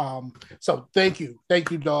 But so thank you,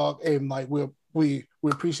 dog, and like we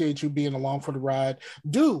appreciate you being along for the ride.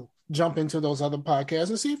 Do jump into those other podcasts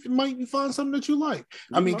and see if you find something that you like.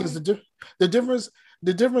 I mean, because the difference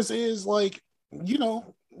is, like, you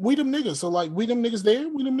know, we them niggas. So like we them niggas there,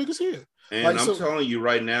 we them niggas here. And like, I'm telling you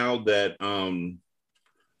right now that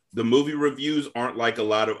the movie reviews aren't like a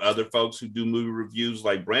lot of other folks who do movie reviews.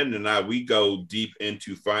 Like Brandon and I, we go deep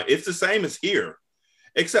into it's the same as here,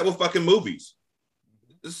 except with fucking movies.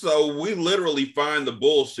 So we literally find the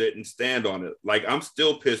bullshit and stand on it. Like I'm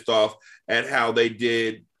still pissed off at how they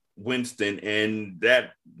did Winston, and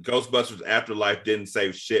that Ghostbusters Afterlife didn't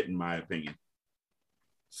save shit in my opinion.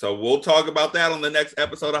 So we'll talk about that on the next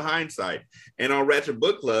episode of Hindsight. And on Ratchet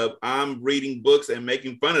Book Club, I'm reading books and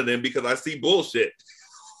making fun of them because I see bullshit.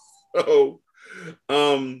 So,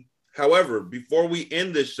 however, before we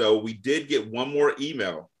end this show, we did get one more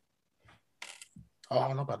email. Oh, I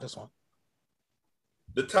don't know about this one.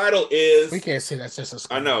 The title is... We can't see that's just a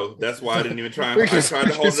screen. I know. That's why I didn't even try. I tried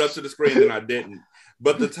to hold it up to the screen and I didn't.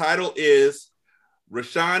 But the title is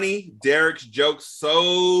Rashani Derek's Jokes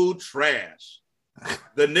So Trash.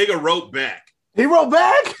 The nigga wrote back. He wrote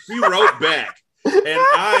back? He wrote back. And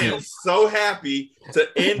I am so happy to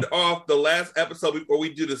end off the last episode before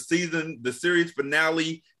we do the series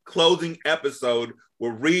finale closing episode.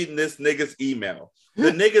 We're reading this nigga's email.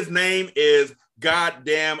 The nigga's name is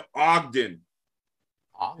goddamn Ogden.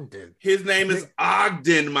 Ogden. His name is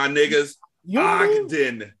Ogden, my niggas.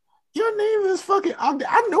 Ogden. Your name is fucking Ogden.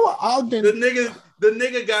 I know Ogden. The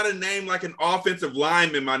nigga got a name like an offensive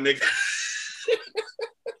lineman, my nigga.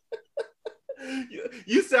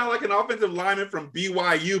 You sound like an offensive lineman from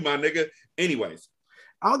BYU, my nigga. Anyways,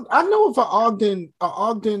 I know of Ogden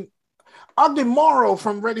Morrow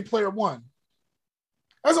from Ready Player One.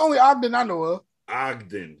 That's the only Ogden I know of.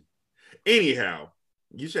 Ogden. Anyhow,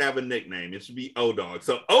 you should have a nickname. It should be O-Dog.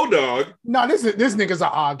 So O-Dog. No, this nigga's a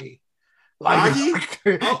Augie. Like, Augie?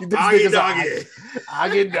 Augie Doggy.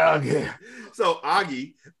 Augie Doggy. So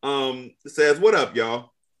Augie says, what up,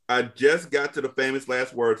 y'all? I just got to the Famous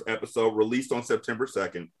Last Words episode released on September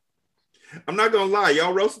 2nd. I'm not going to lie.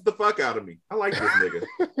 Y'all roasted the fuck out of me. I like this nigga.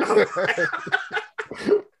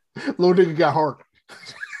 Little nigga got heart.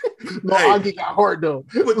 No, hey, Augie got heart, though.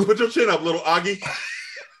 Put your chin up, little Augie.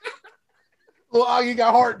 Little Augie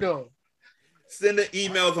got heart, though. Sending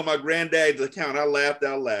emails on my granddad's account. I laughed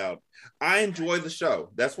out loud. I enjoy the show.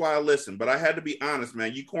 That's why I listen. But I had to be honest,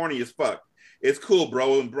 man. You corny as fuck. It's cool,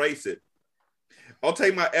 bro. Embrace it. I'll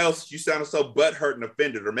take my L's. You sounded so butthurt and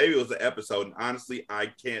offended, or maybe it was an episode. And honestly,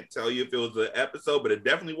 I can't tell you if it was an episode, but it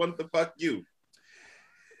definitely wasn't the fuck you.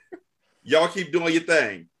 Y'all keep doing your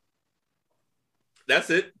thing.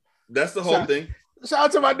 That's it. That's the whole thing. Shout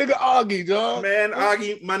out to my nigga Augie, dog. Man,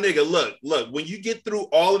 Augie, my nigga, look, when you get through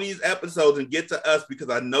all of these episodes and get to us,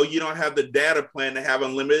 because I know you don't have the data plan to have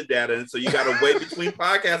unlimited data, and so you got to wait between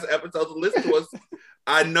podcast episodes to listen to us.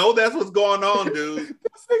 I know that's what's going on, dude.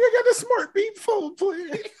 This nigga got a smart beat phone,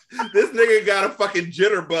 please. This nigga got a fucking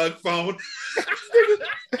jitterbug phone.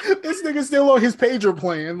 This nigga still on his pager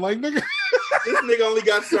plan. Like, nigga. This nigga only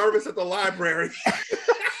got service at the library.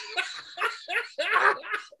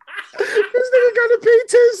 This nigga got to pay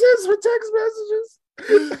 10 cents for text messages.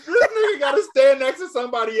 This nigga got to stand next to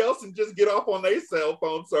somebody else and just get off on their cell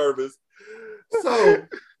phone service. So,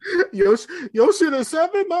 your shit at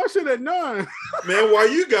 7, my shit at 9. Man, why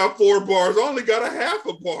you got 4 bars? I only got a half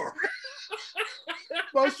a bar.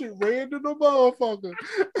 My shit ran to the motherfucker.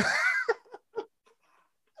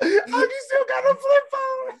 You still got a flip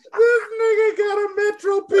phone. This nigga got a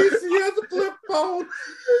Metro PC. He has a flip phone.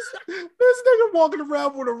 This nigga walking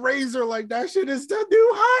around with a razor like that shit is the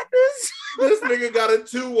new hotness. This nigga got a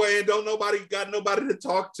 2-way and got nobody to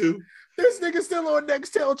talk to. This nigga still on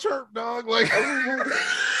Nextel chirp, dog. Like,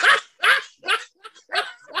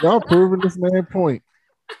 y'all proving this man point.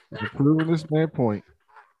 You're proving this man point.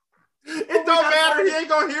 It don't matter. He ain't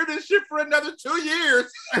gonna hear this shit for another 2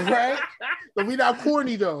 years, right? But we not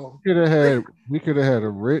corny though. We could have had a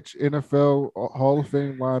rich NFL Hall of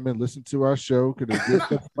Fame lineman listen to our show. Could have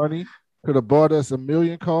given us money. Could have bought us 1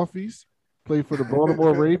 million coffees. Played for the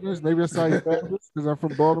Baltimore Ravens. Maybe that's how you found this because I'm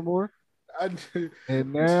from Baltimore.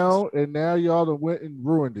 And now y'all done went and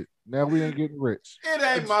ruined it. Now we ain't getting rich. It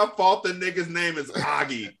ain't my fault. The nigga's name is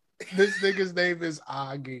Augie. This nigga's name is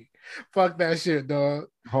Augie. Fuck that shit, dog.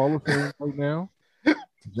 Hall of Fame right now.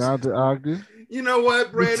 Jonathan Ogden. You know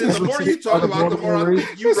what, Brandon? The more you talk about, the more I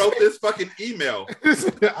think you wrote this fucking email.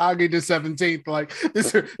 Augie the 17th. Like,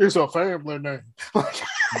 this is a family name.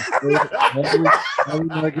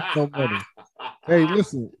 Hey,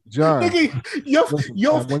 listen, John.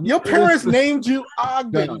 Nigga, your parents named you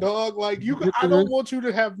Ogden, dog. Like, I don't want you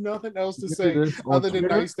to have nothing else to say other than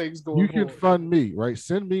nice things going on. You can fund me, right?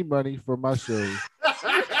 Send me money for my show.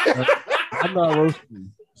 I'm not roasting you.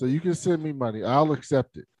 So you can send me money. I'll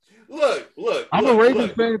accept it. Look, I'm a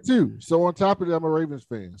Ravens fan too. So on top of that, I'm a Ravens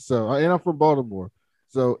fan. So and I'm from Baltimore.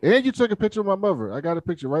 So and you took a picture of my mother. I got a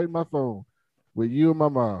picture right in my phone with you and my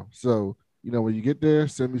mom. So when you get there,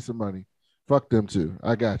 send me some money. Fuck them too.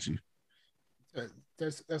 I got you.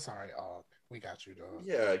 That's all right. We got you, dog.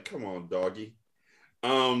 Yeah, come on, doggy.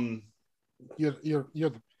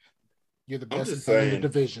 You're the best in the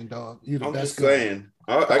division, dog. You're the I'm best. just saying.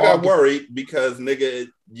 I got worried because nigga,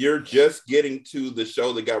 you're just getting to the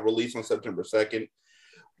show that got released on September 2nd.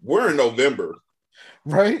 We're in November,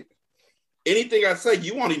 right? Anything I say,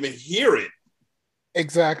 you won't even hear it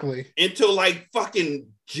exactly until like fucking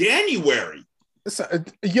January.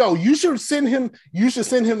 Yo, you should send him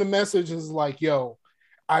the messages like, yo,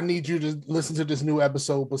 I need you to listen to this new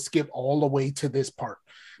episode, but skip all the way to this part.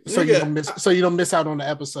 So you don't miss out on the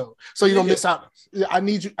episode. So you don't miss out. I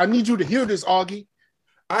need you to hear this, Augie.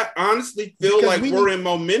 I honestly feel like we're in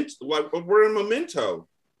Memento.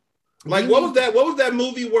 Like what was that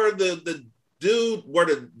movie where the dude where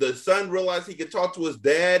the son realized he could talk to his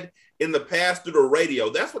dad in the past through the radio?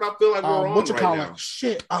 That's what I feel like we're on right now.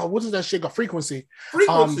 Shit. What is that shit called? Frequency.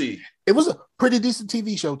 It was a pretty decent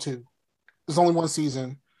TV show too. There's only one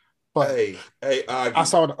season, but hey, Augie, I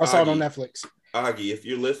saw it on Netflix. Augie, if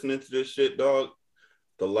you're listening to this shit, dog,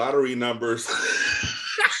 the lottery numbers.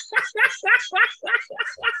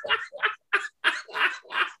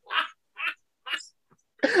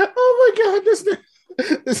 Oh my god, this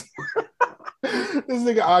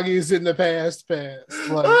nigga Augie is in the past.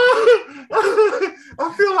 Like,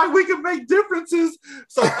 I feel like we can make differences.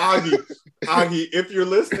 So Augie, if you're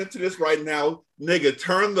listening to this right now, nigga,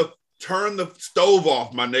 turn the stove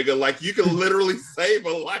off, my nigga. Like you can literally save a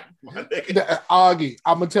life, my nigga. Augie,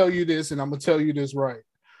 I'm gonna tell you this, and I'm gonna tell you this right.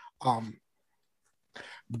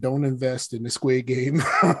 Don't invest in the Squid Game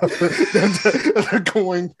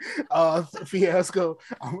going fiasco.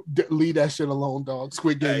 Leave that shit alone, dog.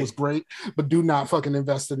 Squid Game was great, but do not fucking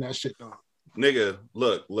invest in that shit, dog. Nigga,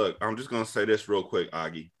 look. I'm just gonna say this real quick,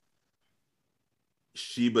 Augie.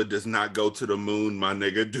 Sheba does not go to the moon, my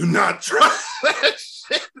nigga. Do not trust that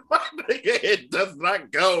shit, my nigga. It does not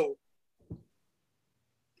go.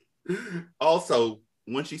 Also,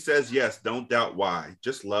 when she says yes, don't doubt why.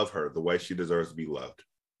 Just love her the way she deserves to be loved.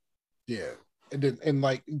 Yeah. And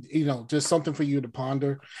like, just something for you to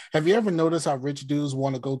ponder. Have you ever noticed how rich dudes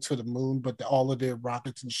want to go to the moon, but all of their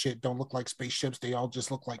rockets and shit don't look like spaceships? They all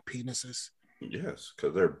just look like penises. Yes,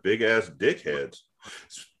 because they're big ass dickheads.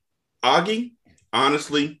 Augie,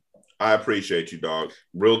 honestly, I appreciate you, dog.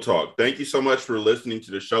 Real talk. Thank you so much for listening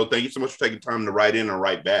to the show. Thank you so much for taking time to write in and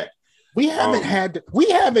write back. We haven't had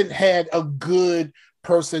a good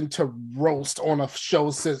person to roast on a show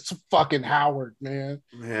since fucking Howard, man.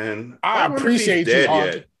 I appreciate you,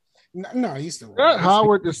 Augie. No, he's still. Is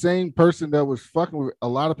Howard the same person that was fucking with a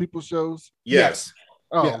lot of people's shows? Yes.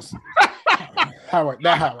 Oh. Yes. Howard.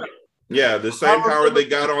 Yeah, the same Howard that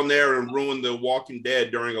got on there and ruined The Walking Dead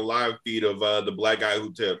during a live feed of the Black Guy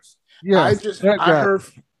Who Tips. Yeah, I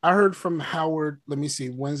heard from Howard. Let me see.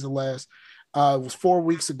 When's the last? It was 4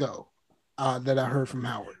 weeks ago that I heard from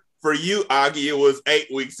Howard. For you, Augie, it was 8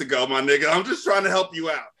 weeks ago, my nigga. I'm just trying to help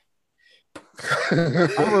you out.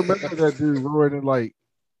 I remember that dude ruining like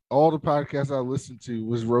all the podcasts I listened to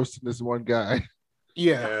was roasting this one guy.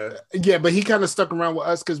 Yeah, but he kind of stuck around with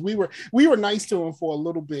us because we were nice to him for a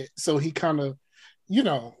little bit, so he kind of,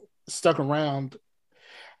 stuck around.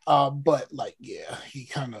 But like, yeah, he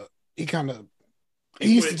went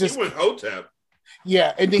Hotep.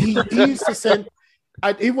 Yeah, and then he used to send.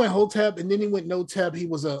 He went Hotep and then he went no tab. He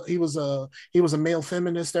was a male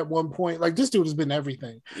feminist at one point. Like this dude has been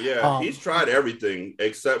everything. Yeah, he's tried everything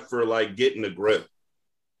except for like getting a grip.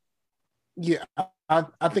 Yeah, I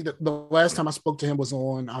think that the last time I spoke to him was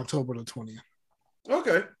on October the 20th.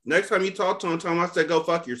 Okay, next time you talk to him, tell him I said go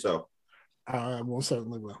fuck yourself. I most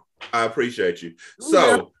certainly will. I appreciate you.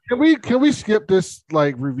 So can we skip this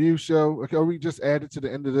like review show? Okay, or we just add it to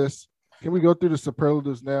the end of this? Can we go through the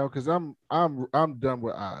superlatives now? Because I'm done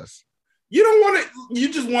with Oz. You don't want it.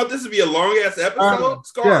 You just want this to be a long ass episode.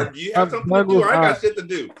 Scar, do you have something to do? I ain't got shit to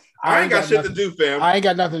do. I ain't got shit to do, fam. I ain't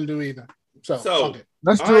got nothing to do either. So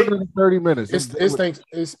let's do it in 30 minutes. It's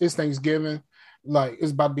Thanksgiving. Like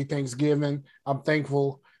it's about to be Thanksgiving. I'm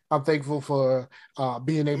thankful for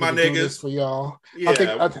being able to do this for y'all.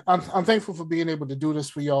 Yeah. I'm thankful for being able to do this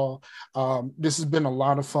for y'all. This has been a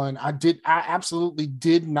lot of fun. I absolutely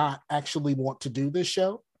did not actually want to do this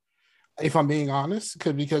show. if I'm being honest,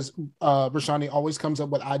 because Rashani always comes up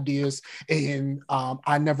with ideas, and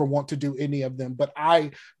I never want to do any of them. But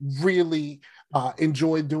I really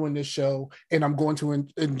enjoy doing this show, and I'm going to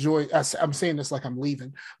enjoy. I'm saying this like I'm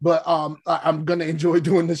leaving, but I'm going to enjoy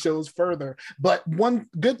doing the shows further. But one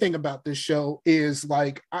good thing about this show is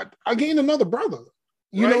like I gained another brother.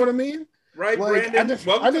 You know what I mean? Right, like, Brandon.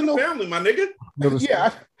 Welcome to the family, my nigga.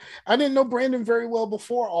 Yeah, I didn't know Brandon very well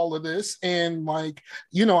before all of this, and like,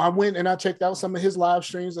 you know, I went and I checked out some of his live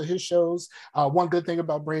streams of his shows. One good thing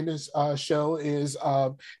about Brandon's show is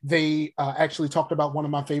they actually talked about one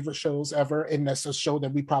of my favorite shows ever, and that's a show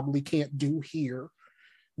that we probably can't do here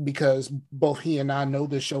because both he and I know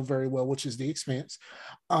this show very well, which is The Expanse.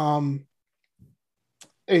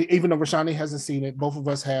 Even though Rashani hasn't seen it, both of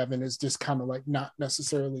us have, and it's just kind of like not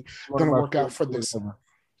necessarily going to work out for this.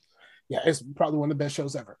 Yeah, it's probably one of the best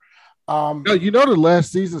shows ever. No, you know the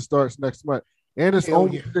last season starts next month, and it's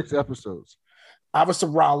only 6 episodes. Ava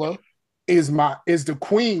Sarala is the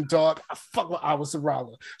queen, dog. I fuck with Ava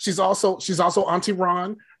Sarala. She's also Auntie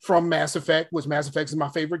Ron from Mass Effect, which Mass Effect is my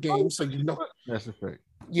favorite game. So you know Mass Effect.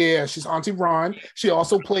 Yeah, she's Auntie Ron. She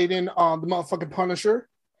also played in the motherfucking Punisher.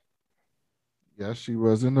 Yeah, she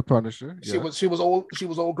was in the Punisher. She was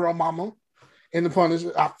old girl mama in the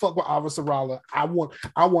Punisher. I fuck with Ava Sarala. I want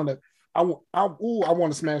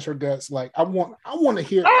to smash her guts. Like I want to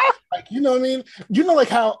hear, like, you know what I mean? You know, like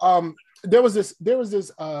how there was this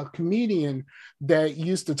comedian that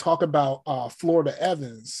used to talk about Florida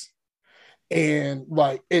Evans, and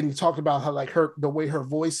talked about how like the way her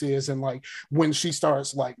voice is, and like when she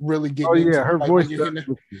starts like really getting into, her like, voice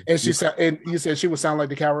and she said, and you said she would sound like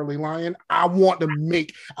the Cowardly Lion. I want to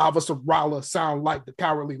make Ava Sarala sound like the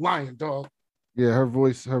Cowardly Lion, dog. Yeah, her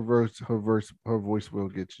voice will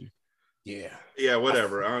get you. Yeah,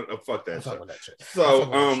 whatever. Fuck that show.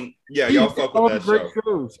 So, yeah, y'all fuck with that show.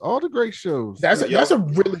 Shows, all the great shows. That's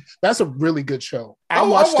a really good show.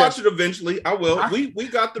 I'll watch it eventually. I will. We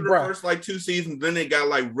got through the first like 2 seasons, then it got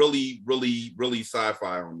like really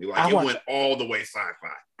sci-fi on me. Like went all the way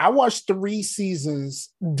sci-fi. I watched 3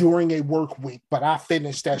 seasons during a work week, but I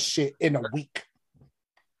finished that shit in a week.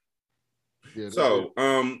 Yeah, so,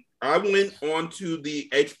 I went on to the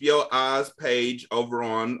HBO Oz page over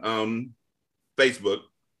on Facebook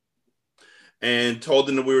and told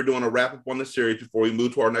them that we were doing a wrap up on the series before we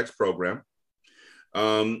move to our next program.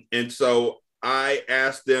 And so I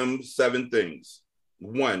asked them 7 things.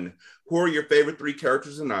 1, who are your favorite 3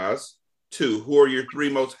 characters in Oz? 2, who are your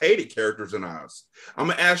 3 most hated characters in Oz? I'm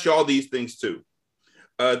going to ask you all these things too.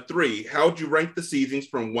 3, how would you rank the seasons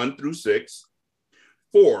from 1 through 6?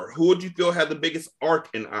 4, who would you feel had the biggest arc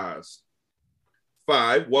in Oz?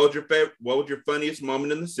 5, what was your funniest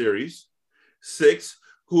moment in the series? 6,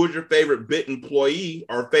 who was your favorite bit employee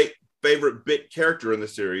or favorite bit character in the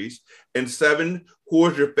series? And 7, who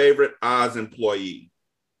was your favorite Oz employee?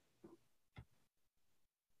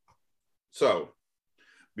 So,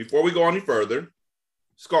 before we go any further,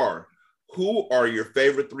 Scar, who are your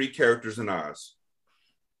favorite 3 characters in Oz?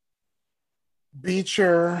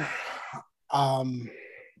 Beecher,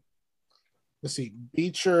 let's see,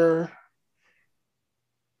 Beecher,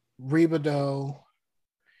 Rebadow,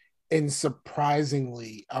 and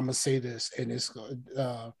surprisingly, I'm gonna say this, and it's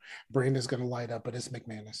Brandon's gonna light up, but it's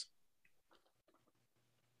McManus.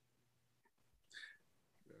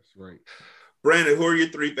 That's right. Brandon, who are your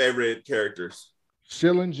 3 favorite characters?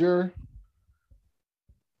 Schillinger,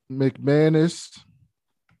 McManus,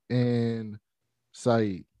 and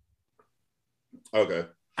Saeed. Okay.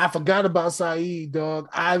 I forgot about Saeed, dog.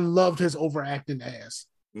 I loved his overacting ass.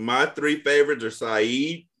 My 3 favorites are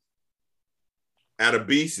Saeed,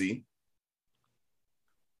 Adebisi,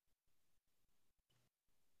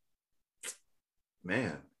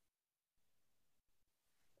 man.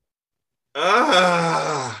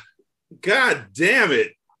 God damn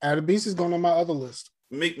it. Adebisi is going on my other list.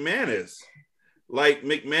 McManus. Like,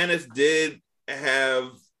 McManus did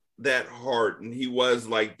have that heart, and he was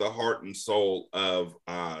like the heart and soul of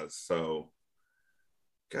Oz. So,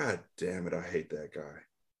 God damn it, I hate that guy.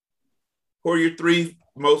 Who are your 3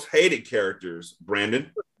 most hated characters,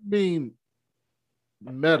 Brandon? I mean,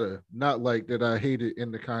 meta, not like that I hate it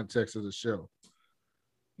in the context of the show.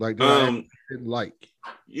 Like that I didn't like.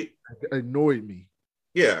 It annoyed me.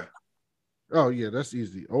 Yeah. Oh yeah, that's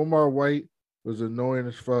easy. Omar White was annoying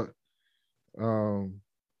as fuck. What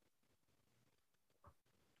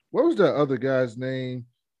was that other guy's name?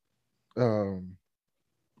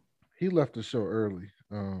 He left the show early.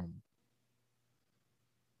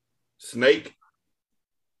 Snake.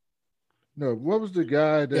 No, what was the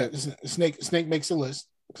guy that Snake makes a list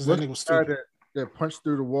because that nigga was stupid. that punched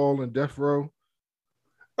through the wall in Death Row?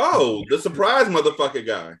 Oh, the surprise motherfucker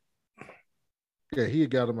guy. Yeah, he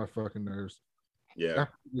got on my fucking nerves. Yeah. I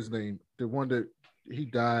forget his name. The one that he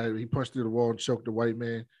died, he punched through the wall and choked the white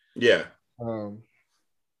man. Yeah. And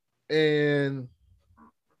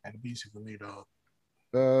Adebisi for me, dog.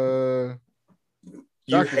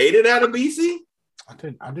 You hated Adebisi? I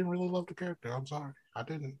didn't really love the character. I'm sorry. I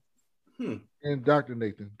didn't. And Dr.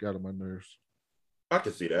 Nathan got on my nerves. I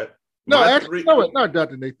can see that. No, actually, no, not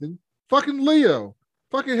Dr. Nathan. Fucking Leo.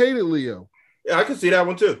 Fucking hated Leo. Yeah, I can see that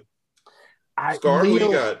one too. Scar, who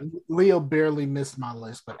you got? Leo barely missed my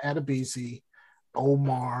list, but Adebisi,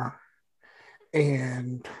 Omar,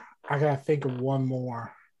 and I gotta think of one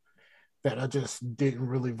more that I just didn't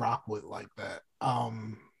really rock with like that.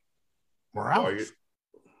 Morales.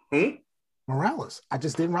 Morales. I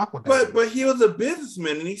just didn't rock with that. But he was a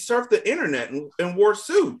businessman and he surfed the internet and wore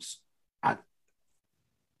suits.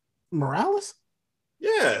 Morales?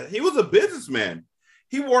 Yeah, he was a businessman.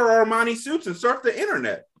 He wore Armani suits and surfed the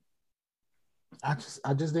internet. I just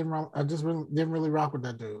didn't really rock with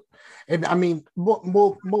that dude. And I mean,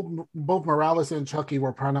 both Morales and Chucky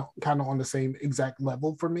were kind of on the same exact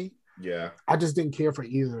level for me. Yeah. I just didn't care for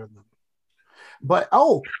either of them. But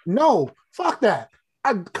oh no, fuck that.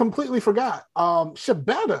 I completely forgot.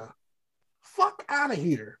 Shibetta. Fuck out of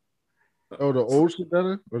here. Oh, the old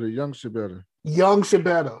Shibetta or the young Shibetta? Young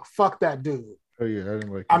Shibetta. Fuck that dude. Oh yeah, I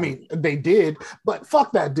didn't like I mean, they did, but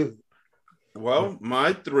fuck that dude. Well,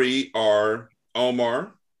 my three are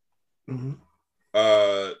Omar,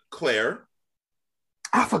 Claire.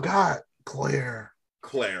 I forgot Claire.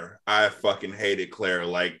 I fucking hated Claire,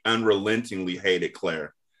 like unrelentingly hated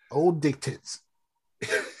Claire. Old dick tits.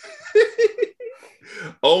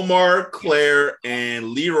 Omar, Claire, and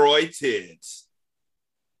Leroy Tits.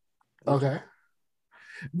 Okay.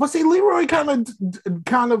 But see, Leroy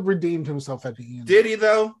kind of redeemed himself at the end. Did he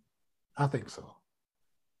though? I think so.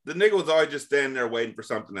 The nigga was always just standing there waiting for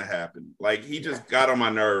something to happen. Like he just got on my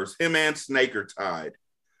nerves. Him and Snake are tied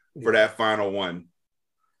for that final one.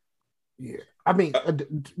 Yeah, I mean,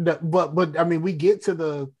 but I mean, we get to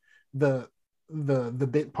the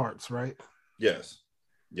bit parts, right? Yes.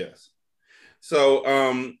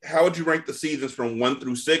 So, how would you rank the seasons from 1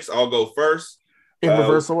 through 6? I'll go first in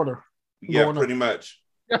reverse order. Yeah, pretty much.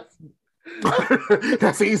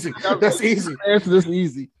 That's easy. That's easy. Answer this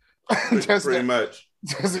easy. Pretty much.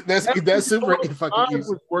 That's super fucking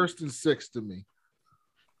easy. Was worse than 6 to me.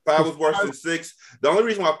 5 was worse than 6. The only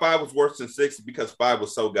reason why 5 was worse than 6 is because 5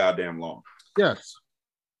 was so goddamn long. Yes.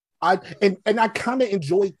 I kind of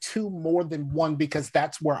enjoyed 2 more than 1 because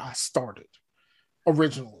that's where I started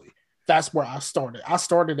originally. That's where I started. I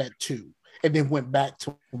started at 2 and then went back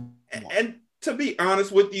to 1. And to be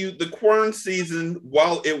honest with you, the Quern season,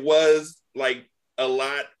 while it was like a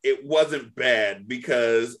lot, it wasn't bad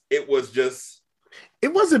because it was just.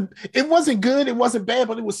 It wasn't good. It wasn't bad,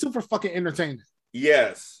 but it was super fucking entertaining.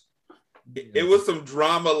 Yes. It was some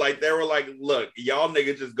drama. Like they were like, look, y'all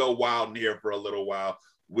niggas just go wild in here for a little while.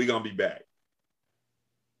 We're going to be back.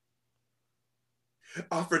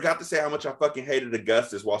 I forgot to say how much I fucking hated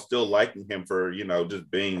Augustus while still liking him for, just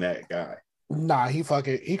being that guy. Nah, he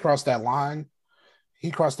crossed that line. He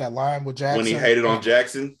crossed that line with Jackson. When he hated on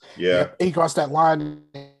Jackson? Yeah. He crossed that line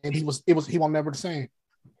and he won't never the same.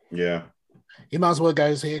 Yeah. He might as well got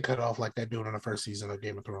his head cut off like that dude in the first season of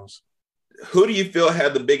Game of Thrones. Who do you feel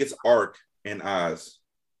had the biggest arc in Oz?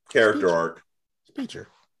 Character arc? Beecher.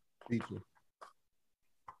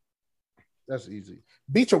 That's easy.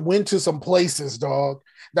 Beecher went to some places, dog.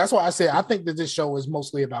 That's why I said I think that this show is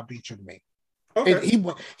mostly about Beecher to me. Okay.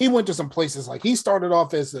 And he went to some places. Like he started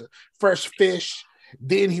off as a fresh fish.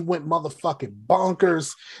 Then he went motherfucking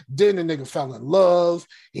bonkers. Then the nigga fell in love.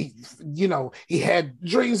 He had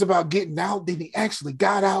dreams about getting out. Then he actually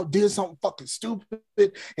got out, did something fucking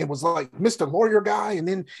stupid, and was like Mr. Lawyer guy, and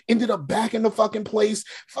then ended up back in the fucking place.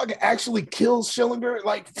 Fucking actually kills Schillinger.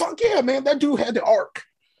 Like, fuck yeah, man. That dude had the arc.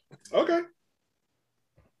 Okay.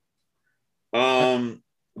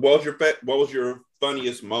 What was your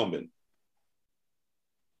funniest moment?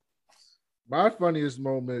 My funniest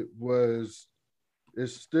moment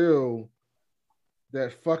is still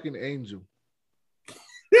that fucking angel.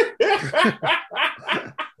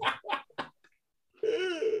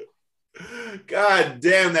 God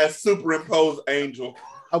damn, that superimposed angel.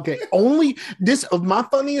 Okay, only this of my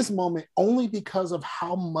funniest moment, only because of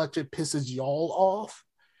how much it pisses y'all off.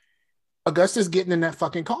 Augustus getting in that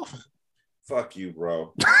fucking coffin. Fuck you,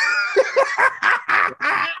 bro.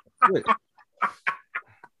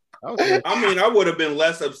 I mean, I would have been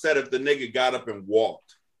less upset if the nigga got up and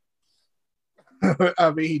walked.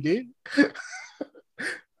 I mean, he did.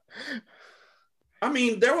 I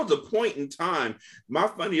mean, there was a point in time. My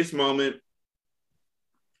funniest moment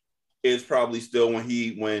is probably still when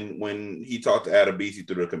he talked to Adebisi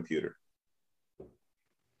through the computer.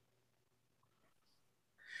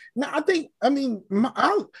 No,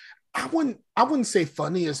 I wouldn't say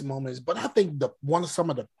funniest moments, but I think some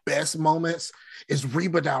of the best moments is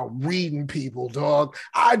Reba Dow reading people, dog.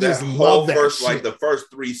 I just love that first shit. Like the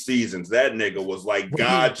first 3 seasons, that nigga was like,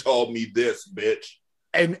 God told me this, bitch.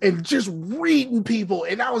 And just reading people,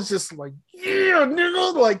 and I was just like, yeah,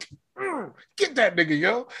 nigga, like, get that nigga,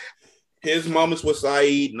 yo. His moments with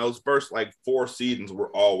Saeed in those first like 4 seasons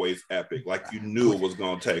were always epic. Like you knew it was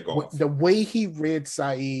gonna take off. The way he read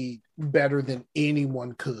Saeed better than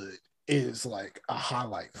anyone could is like a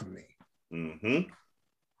highlight for me. Mm-hmm.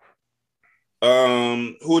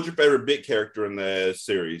 Who was your favorite big character in the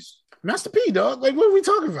series? Master P, dog. Like, what are we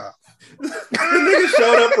talking about? The nigga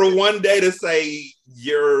showed up for one day to say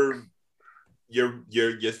your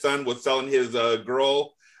son was selling his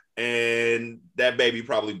girl, and that baby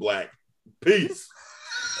probably black. Peace.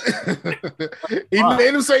 He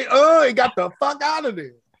made him say, he got the fuck out of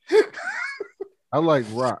there. I like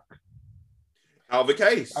Rock. Alva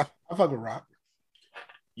Case. I fuck with Rock.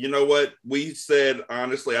 You know what? We said,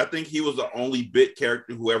 honestly, I think he was the only bit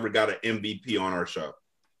character who ever got an MVP on our show.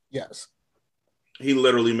 Yes. He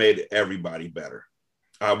literally made everybody better.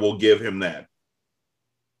 I will give him that.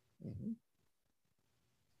 Mm-hmm.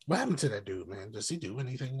 What happened to that dude, man? Does he do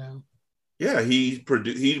anything now? Yeah, he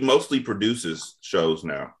mostly produces shows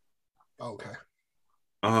now. Okay.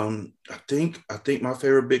 I think my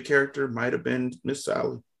favorite big character might have been Miss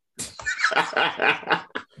Sally. Miss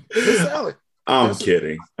Sally. I'm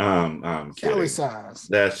kidding. I'm kidding. Sally size.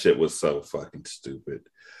 That shit was so fucking stupid.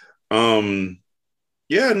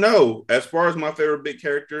 Yeah, no. As far as my favorite big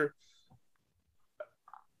character,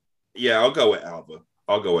 yeah, I'll go with Alva.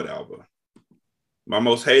 My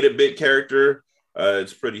most hated big character,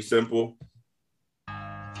 it's pretty simple.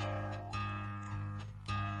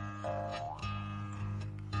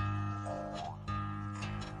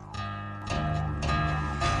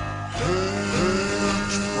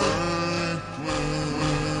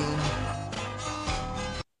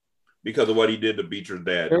 Because of what he did to Beecher's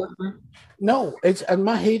dad. No, it's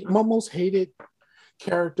my most hated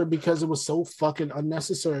character because it was so fucking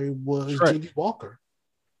unnecessary was Jiggy Walker.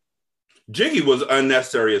 Jiggy was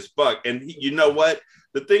unnecessary as fuck. And you know what?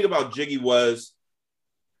 The thing about Jiggy was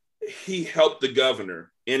he helped the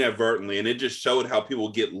governor inadvertently, and it just showed how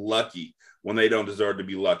people get lucky when they don't deserve to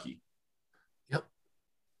be lucky. Yep.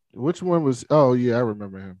 Which one was? Oh yeah, I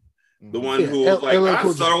remember him. The one who was like,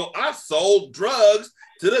 I sold drugs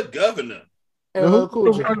to the governor. Who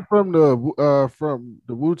from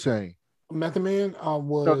the Wu-Tang? Method Man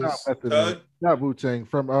was not Wu-Tang.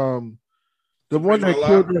 From the one that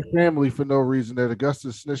killed their family for no reason that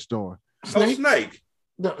Augustus snitched on. Snake.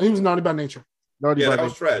 No, he was naughty by nature. That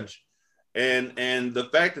was Stretch. And the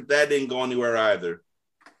fact that didn't go anywhere either.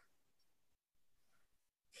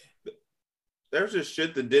 There's just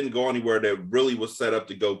shit that didn't go anywhere that really was set up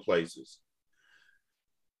to go places.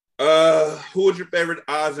 Who was your favorite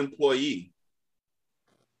Oz employee?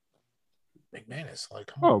 McManus. Like,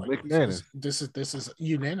 come on, McManus. This is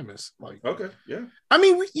unanimous. Like, okay, yeah. I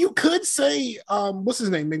mean, you could say, what's his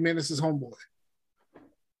name? McManus's homeboy.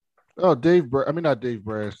 Oh, not Dave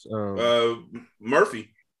Brass.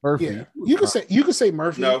 Murphy. Yeah, you could say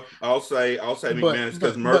Murphy. No, I'll say McManus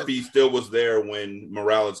because Murphy still was there when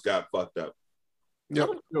Morales got fucked up. Yep.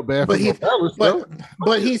 But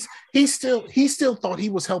he still thought he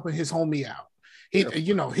was helping his homie out.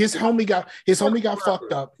 His homie got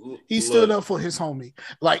fucked up. He stood up for his homie.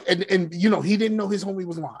 Like and he didn't know his homie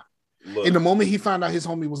was lying. In the moment he found out his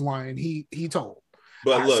homie was lying, he told.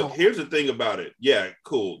 But look, here's the thing about it. Yeah,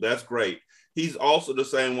 cool. That's great. He's also the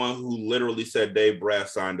same one who literally said Dave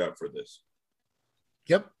Brass signed up for this.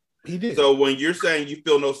 Yep. He did. So when you're saying you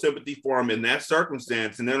feel no sympathy for him in that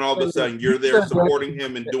circumstance, and then all of a sudden you're there supporting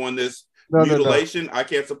him and doing this mutilation, I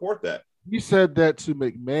can't support that. He said that to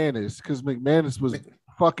McManus because McManus was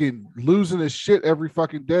fucking losing his shit every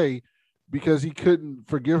fucking day because he couldn't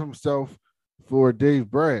forgive himself for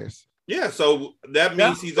Dave Brass. Yeah, so that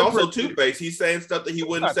means he's also two-faced. He's saying stuff that he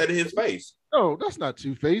wouldn't have said to his face. No, that's not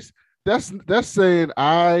two-faced. That's saying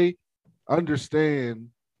I understand.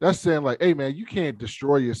 That's saying like, hey man, you can't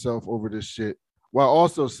destroy yourself over this shit, while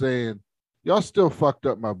also saying y'all still fucked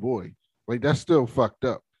up my boy. Like that's still fucked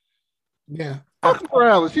up. Yeah. Fuck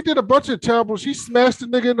Morales. He did a bunch of terrible. She smashed the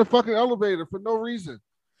nigga in the fucking elevator for no reason.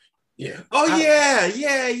 Yeah. Oh yeah. He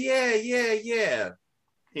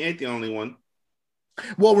ain't the only one.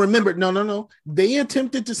 Well, remember, no. They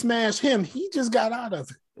attempted to smash him. He just got out of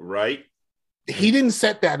it. Right. he didn't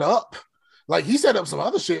set that up. Like he set up some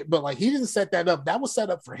other shit, but like he didn't set that up. That was set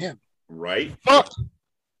up for him. Right. Fuck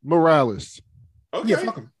Morales. Okay. Yeah,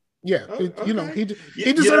 fuck him. Yeah, Okay. You know he deserved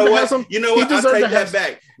you know to what? have some. You know what? I'll take that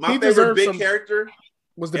back. My favorite big character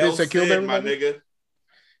was the bitch that killed everybody. My nigga.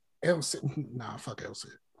 El Cid. Nah, fuck El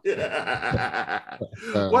Cid.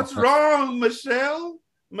 What's wrong, Michelle,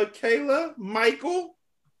 Michaela, Michael?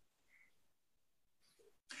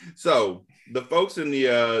 So the folks in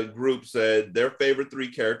the group said their favorite 3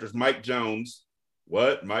 characters. Mike Jones.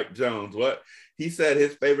 What? Mike Jones. What? He said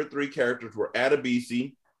his favorite 3 characters were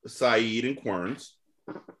Adebisi, Saeed, and Querns.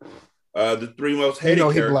 The 3 most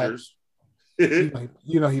hated characters.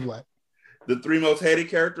 You know he black. The 3 most hated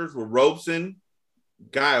characters were Robeson,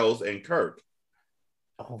 Giles, and Kirk.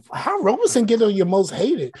 Oh, how Robeson get on your most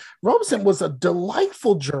hated? Robeson was a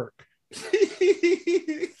delightful jerk.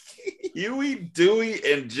 Huey, Dewey,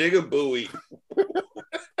 and Jigabooey.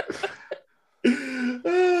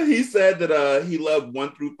 He said that he loved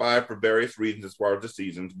 1 through 5 for various reasons as far as the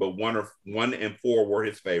seasons, but 1 and 4 were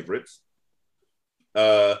his favorites.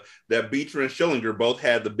 That Beecher and Schillinger both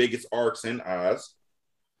had the biggest arcs in Oz.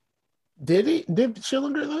 Did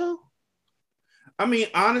Schillinger though? I mean,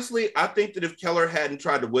 honestly, I think that if Keller hadn't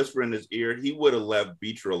tried to whisper in his ear, he would have left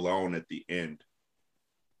Beecher alone at the end.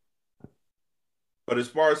 But as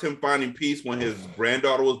far as him finding peace when his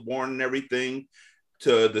granddaughter was born and everything,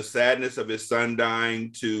 to the sadness of his son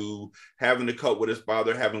dying, to having to cope with his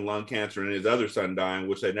father having lung cancer and his other son dying,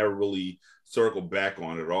 which they never really circled back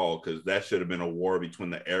on at all, because that should have been a war between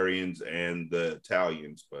the Aryans and the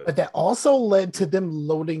Italians. But that also led to them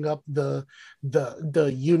loading up the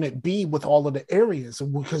Unit B with all of the areas,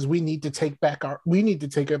 because we need to take back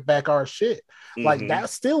our shit. Like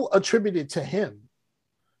that's still attributed to him.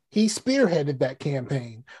 He spearheaded that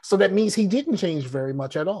campaign, so that means he didn't change very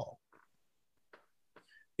much at all.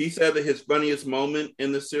 He said that his funniest moment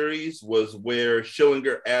in the series was where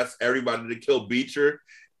Schillinger asked everybody to kill Beecher,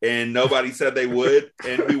 and nobody said they would.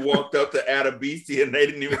 And he walked up to Adebisi, and they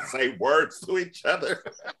didn't even say words to each other.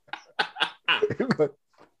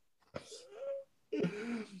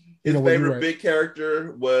 His favorite big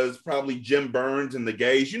character was probably Jim Burns in The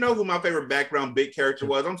Gays. You know who my favorite background big character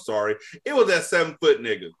was? I'm sorry. It was that 7-foot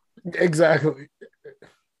nigga. Exactly.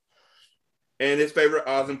 And his favorite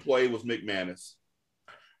Oz employee was McManus.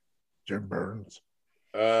 Jim Burns.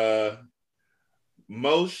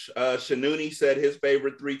 Moshe Shanuni said his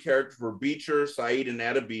favorite 3 characters were Beecher, Saeed, and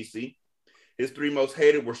Adebisi. His 3 most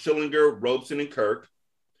hated were Schillinger, Robeson, and Kirk.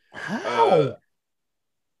 How?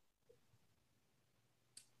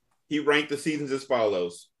 He ranked the seasons as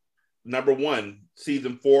follows. Number 1,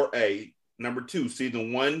 season 4A. Number 2,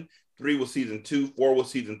 season 1. 3 was season 2. 4 was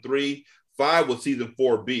season 3. 5 was season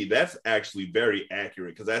 4B. That's actually very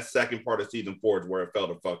accurate, because that second part of season 4 is where it fell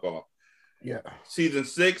the fuck off. Yeah. Season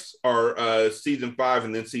 6 or season 5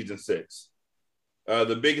 and then season 6.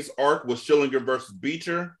 The biggest arc was Schillinger versus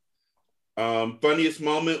Beecher. Funniest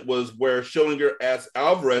moment was where Schillinger asked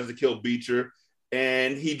Alvarez to kill Beecher,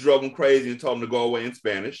 and he drove him crazy and told him to go away in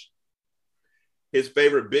Spanish. His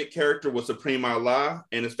favorite bit character was Supreme Allah,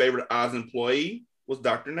 and his favorite Oz employee was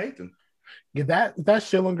Dr. Nathan. Yeah, that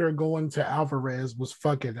Schillinger going to Alvarez was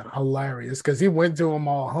fucking hilarious, because he went to him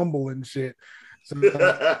all humble and shit. So like,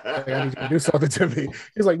 I need you to do something to me.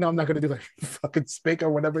 He's like, no, I'm not gonna do like fucking speak or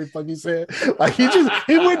whatever the fuck he said. Like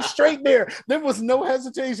he went straight there. There was no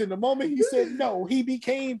hesitation. The moment he said no, he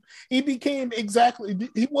became exactly,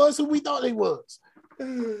 he was who we thought he was.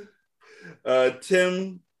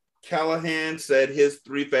 Tim Callahan said his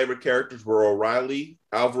 3 favorite characters were O'Reilly,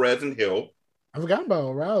 Alvarez, and Hill. I forgot about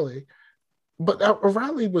O'Reilly, but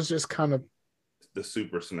O'Reilly was just kind of the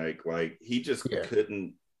super snake. Like he just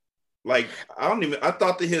couldn't. Like I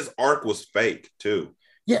thought that his arc was fake too.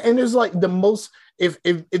 Yeah, and there's like the most, if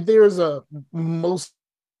there's a most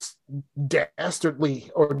dastardly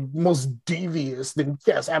or most devious, then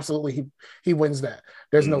yes, absolutely he wins that.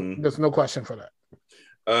 There's no question for that.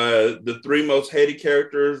 The 3 most hated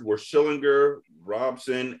characters were Schillinger,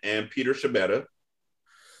 Robson, and Peter Shabeta.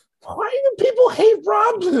 Why do people hate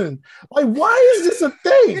Robson? Like, why is this a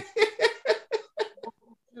thing?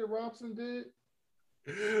 Robson did.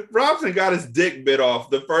 Robson got his dick bit off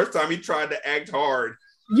the first time he tried to act hard.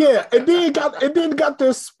 Yeah, and then got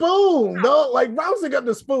the spoon. No, like Robson got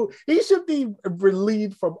the spoon. He should be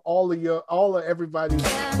relieved from all of everybody's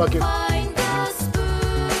fucking.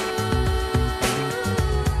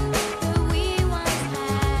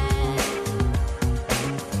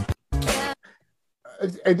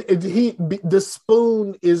 And the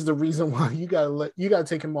spoon is the reason why you gotta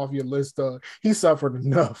take him off your list. He suffered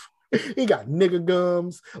enough. He got nigga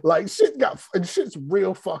gums. Like shit's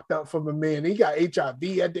real fucked up for my man. He got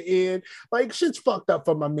HIV at the end. Like shit's fucked up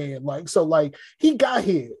for my man. Like so, like he got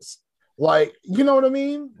his. Like you know what I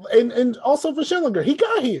mean. And also for Schillinger, he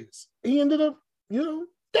got his. He ended up,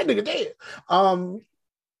 that nigga dead.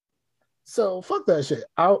 So fuck that shit.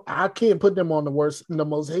 I can't put them on the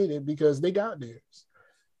most hated because they got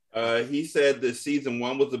theirs. He said that season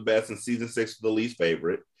 1 was the best and season 6 was the least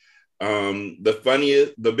favorite.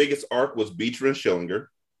 The biggest arc was Beecher and Schillinger.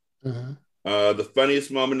 Mm-hmm. The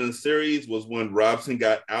funniest moment in the series was when Robson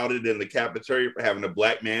got outed in the cafeteria for having a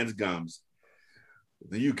black man's gums.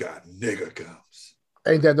 You got nigga gums.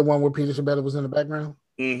 Ain't that the one where Peter Shabeta was in the background?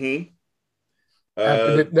 Mm-hmm.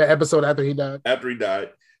 After the episode after he died. After he died.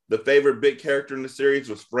 The favorite big character in the series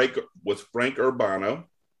was Frank Urbano.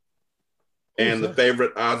 And the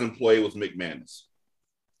favorite Oz employee was McManus.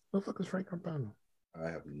 Who the fuck is Frank Urbano? I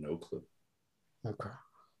have no clue. Okay.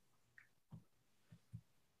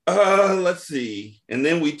 Let's see. And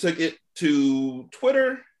then we took it to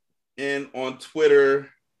Twitter. And on Twitter,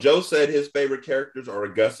 Joe said his favorite characters are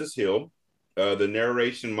Augustus Hill. The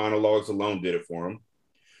narration monologues alone did it for him.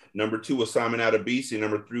 Number 2 was Simon Adebisi.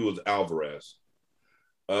 Number 3 was Alvarez.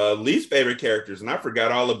 Least favorite characters, and I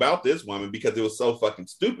forgot all about this woman because it was so fucking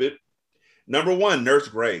stupid. Number 1, Nurse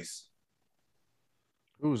Grace.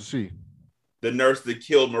 Who was she? The nurse that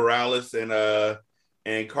killed Morales and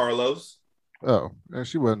Carlos. Oh, and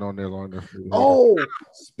she wasn't on there long enough. Oh,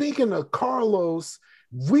 speaking of Carlos,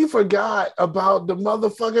 we forgot about the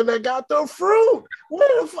motherfucker that got the fruit.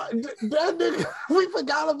 Where the fuck? That nigga, we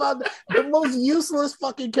forgot about the most useless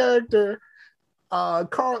fucking character.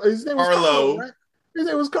 His name was Carlo, right? His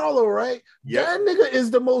name was Carlo, right? Yep. That nigga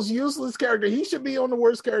is the most useless character. He should be on the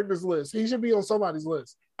worst characters list. He should be on somebody's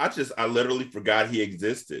list. I literally forgot he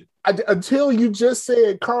existed. Until you just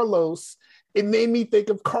said Carlos, it made me think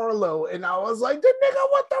of Carlo, and I was like, the nigga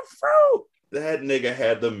with the fruit. That nigga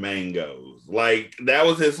had the mangoes. Like, that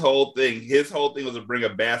was his whole thing. His whole thing was to bring a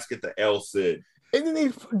basket to El Cid. And then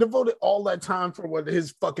he devoted all that time for what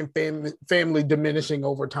his fucking family diminishing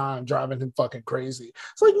over time, driving him fucking crazy.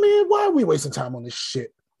 It's like, man, why are we wasting time on this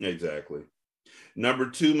shit? Exactly. Number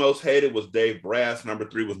 2 most hated was Dave Brass. Number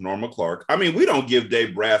 3 was Norma Clark. I mean, we don't give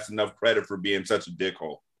Dave Brass enough credit for being such a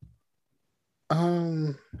dickhole.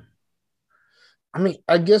 I mean,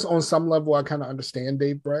 I guess on some level, I kind of understand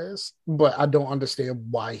Dave Brass, but I don't understand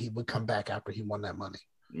why he would come back after he won that money.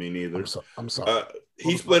 Me neither. I'm sorry.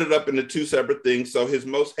 He split it up into 2 separate things. So his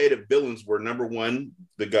most hated villains were number 1,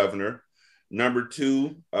 the governor. Number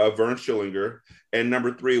 2, Vern Schillinger. And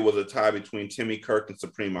number 3 was a tie between Timmy Kirk and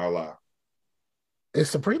Supreme Allah. Is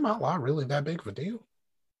Supreme Allah really that big of a deal?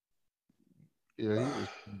 Yeah,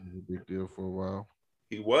 he was a big deal for a while.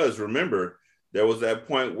 He was. Remember, there was that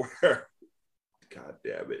point where, God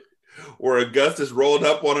damn it, where Augustus rolled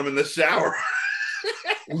up on him in the shower.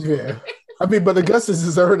 Yeah. I mean, but Augustus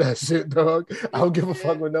deserved that shit, dog. I don't give a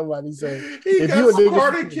fuck what nobody say. He got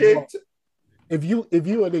Sparta kicked. If you a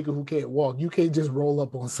nigga who can't walk, you can't just roll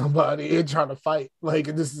up on somebody and try to fight.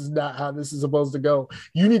 Like, this is not how this is supposed to go.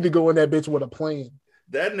 You need to go in that bitch with a plan.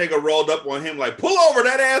 That nigga rolled up on him like, pull over,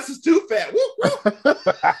 that ass is too fat. Whoop, whoop.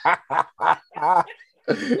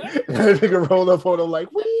 That nigga rolled up on him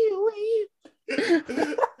like, wee. That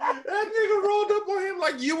nigga rolled up on him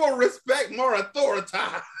like, you will respect more authority.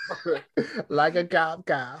 Like a cop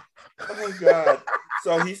cow. Oh, God.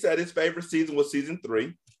 So he said his favorite season was season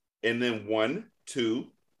 3. And then 1, 2,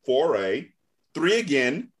 4A, 3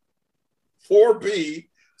 again, 4B,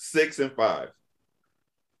 6, and 5.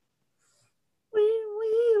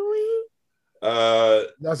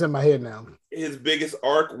 That's in my head now. His biggest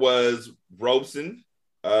arc was Robeson.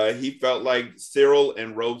 He felt like Cyril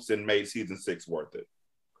and Robeson made season 6 worth it.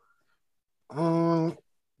 No,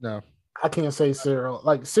 I can't say Cyril.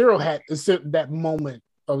 Like, Cyril had that moment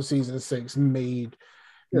of season 6 made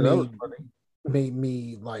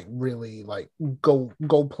me like really like go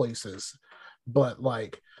places, but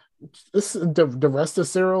like this the rest of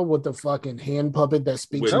Cyril with the fucking hand puppet that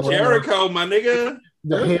speaks with normal, Jericho, my nigga,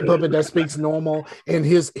 the hand puppet that speaks normal, and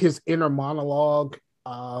his inner monologue,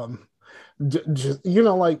 just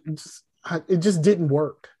it just didn't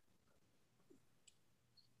work.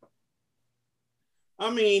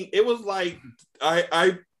 I mean, it was like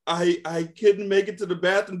I couldn't make it to the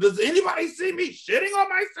bathroom. Does anybody see me shitting on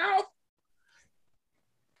myself?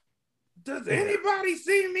 Does anybody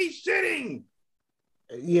see me shitting?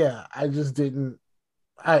 Yeah, I just didn't.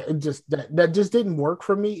 That just didn't work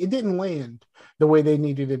for me. It didn't land the way they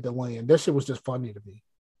needed it to land. That shit was just funny to me.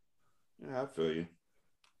 Yeah, I feel you.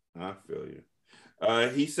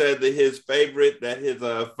 He said that his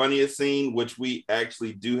funniest scene, which we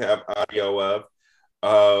actually do have audio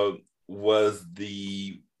of, was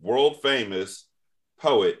the world famous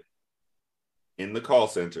poet in the call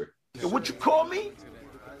center. Hey, what you call me?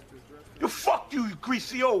 You fuck you, you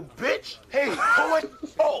greasy old bitch. Hey, poet.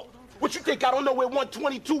 Oh, what you think I don't know where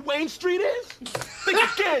 122 Wayne Street is? Think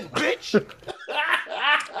again, bitch.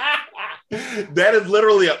 That is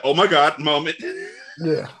literally a oh my god moment.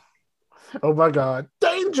 Yeah. Oh my god.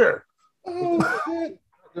 Danger. Oh,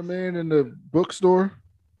 the man in the bookstore.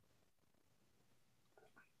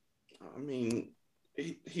 I mean,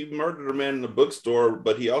 he murdered a man in the bookstore,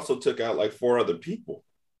 but he also took out like 4 other people.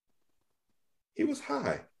 He was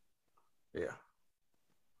high. Yeah.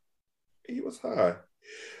 He was high.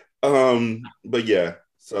 But yeah,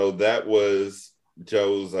 so that was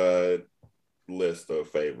Joe's list of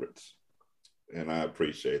favorites. And I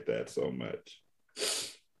appreciate that so much.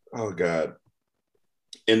 Oh God.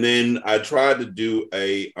 And then I tried to do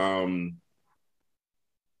a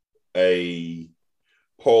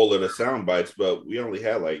poll of the sound bites, but we only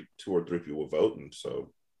had like 2 or 3 people voting,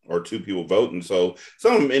 or 2 people voting. So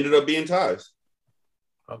some of them ended up being ties.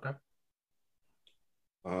 Okay.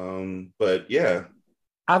 But yeah.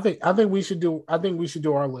 I think we should do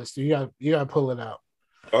our list. You gotta pull it out.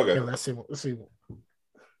 Okay. Yeah, let's see.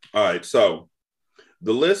 All right, so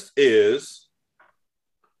the list is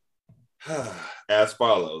as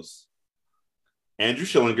follows. Andrew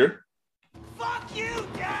Schillinger. Fuck you,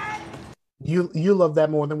 Dad! You love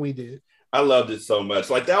that more than we did. I loved it so much.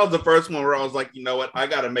 Like that was the first one where I was like, you know what? I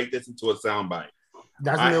got to make this into a soundbite.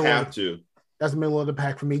 I have to. That's the middle of the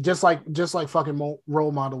pack for me. Just like fucking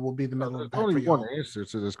role model will be the middle of the pack. Only one answer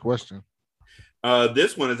to this question.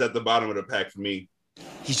 This one is at the bottom of the pack for me.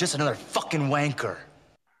 He's just another fucking wanker.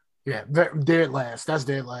 Yeah, dead last. That's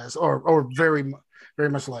dead last, or very, very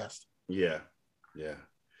much last. Yeah.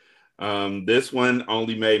 This one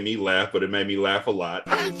only made me laugh, but it made me laugh a lot.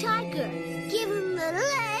 Hey, Tiger, give him the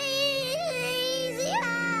lazy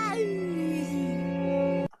eye.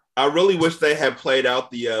 I really wish they had played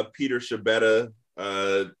out the Peter Shabeta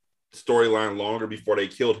storyline longer before they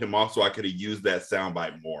killed him off, so I could have used that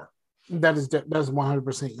soundbite more. That's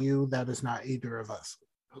 100% you. That is not either of us.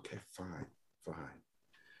 Okay, fine.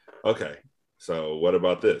 Okay, so what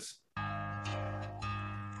about this?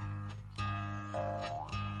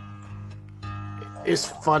 It's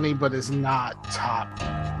funny, but it's not top.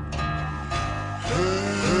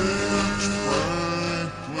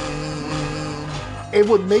 It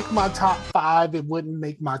would make my top 5. It wouldn't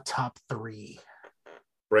make my top 3.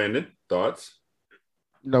 Brandon, thoughts?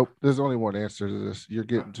 Nope. There's only one answer to this. You're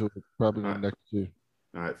getting to it probably in the next 2.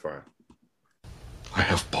 All right, fine. I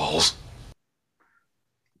have balls.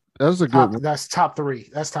 That was a good one. That's top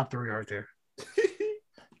 3. That's top 3 right there.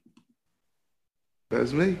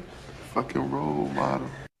 That's me. Fucking role model.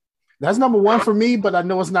 That's number 1 for me, but I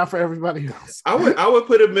know it's not for everybody else. I would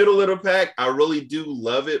put it middle of the pack. I really do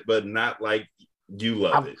love it, but not like you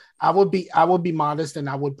love it. I would be modest and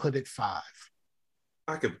I would put it 5.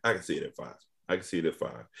 I could see it at 5. I can see it at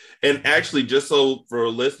 5. And actually, just so for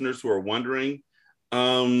listeners who are wondering,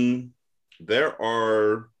 there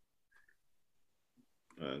are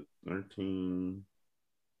 13,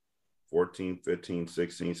 14, 15,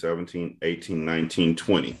 16, 17, 18, 19,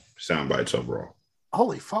 20 sound bites overall.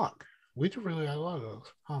 Holy fuck. We just really had a lot of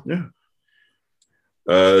those. Huh? Yeah.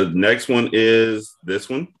 Next one is this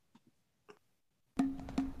one.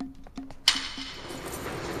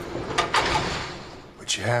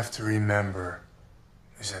 What you have to remember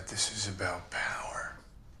is that this is about power.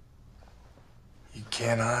 You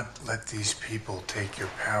cannot let these people take your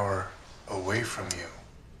power away from you.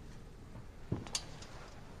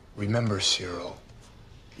 Remember, Cyril,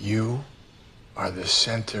 you are the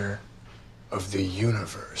center of the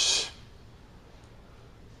universe.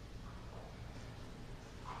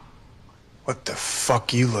 What the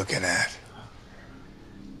fuck you looking at?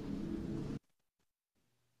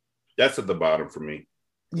 That's at the bottom for me.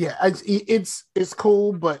 Yeah, it's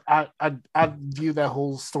cool, but I view that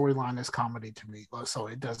whole storyline as comedy to me, so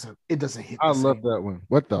it doesn't hit. I love that one.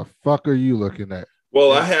 What the fuck are you looking at?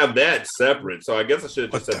 Well, I have that separate, so I guess I should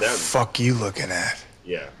have just said that. What the fuck you looking at?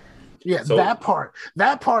 Yeah. Yeah, so, that part,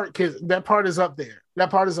 because that part is up there. That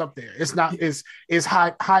part is up there. It's not. It's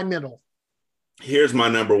high middle. Here's my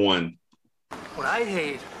number 1. What I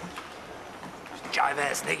hate is jive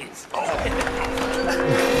ass niggas.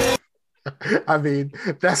 I mean,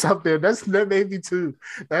 that's up there. That may be 2.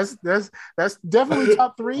 That's definitely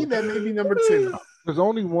top 3. That may be number 2. There's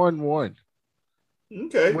only one.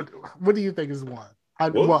 Okay. What do you think is 1?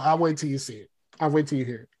 I'll wait till you see it. I'll wait till you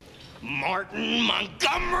hear it. Martin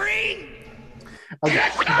Montgomery. Okay.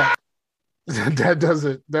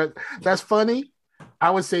 That's funny. I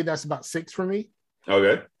would say that's about 6 for me.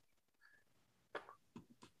 Okay.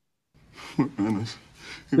 If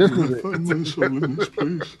I find my soul in this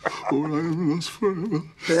place, or I am lost forever.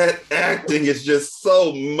 That acting is just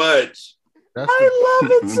so much. I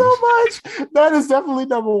love it so much. That is definitely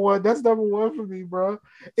number one. That's number one for me, bro.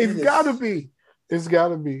 It's gotta be. It's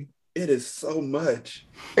gotta be. It is so much.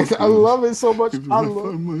 I love it so much. If I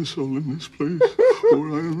find my soul in this place,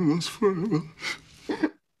 or I am lost forever.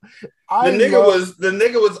 The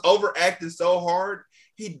nigga was overacting so hard,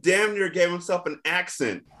 he damn near gave himself an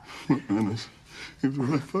accent. If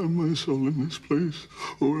I find my soul in this place,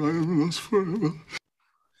 or I am lost forever.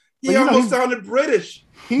 He almost sounded British.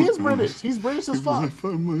 He is British. He's British as fuck. If I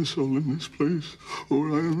find my soul in this place,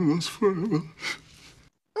 or I am lost forever.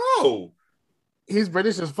 Oh. He's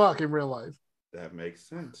British as fuck in real life. That makes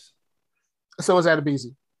sense. So is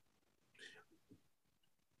Adebisi.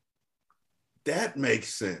 That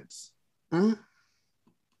makes sense. Mm-hmm.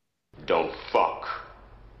 Don't fuck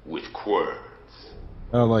with words.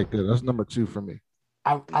 I like that. That's number 2 for me.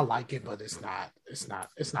 I like it, but it's not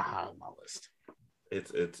high on my list.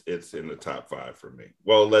 It's in the top 5 for me.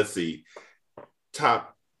 Well, let's see.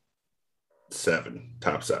 Top 7.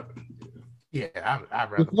 Yeah, I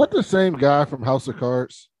Is that the same guy from House of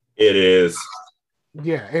Cards? It is.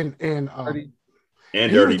 Yeah, and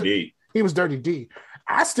Dirty D. He was Dirty D.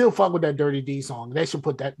 I still fuck with that Dirty D song. They should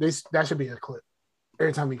put that. That should be a clip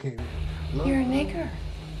every time he came in. You're a nigger.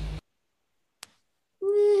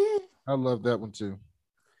 I love that one too.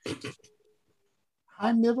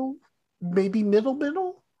 High middle, maybe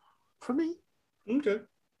middle for me. Okay.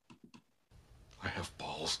 I have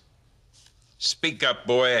balls. Speak up,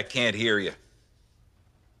 boy. I can't hear you.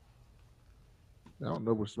 I don't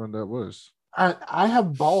know which one that was. I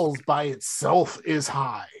have balls by itself is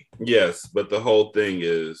high. Yes, but the whole thing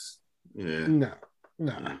is no.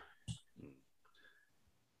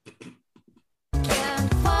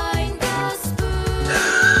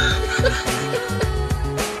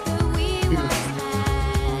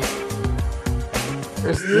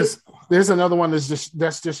 There's another one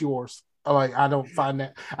that's just yours. Like I don't find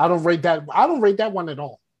that. I don't rate that one at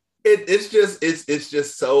all. It's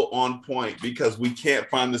just so on point because we can't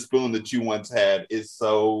find the spoon that you once had. It's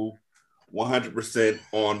so 100%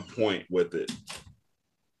 on point with it.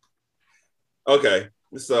 Okay,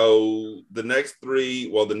 so the next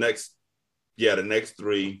 3. Well, the next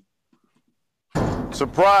 3.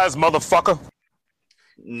 Surprise, motherfucker.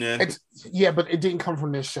 Nah. But it didn't come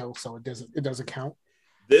from this show, so it doesn't count.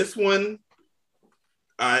 This one,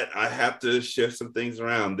 I have to shift some things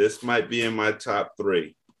around. This might be in my top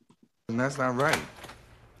 3. And that's not right.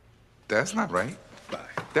 That's not right.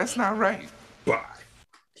 That's not right. Bye.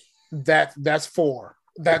 That's 4.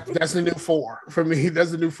 That's the new 4 for me.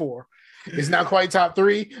 That's the new 4. It's not quite top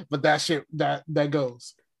 3, but that shit that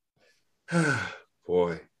goes.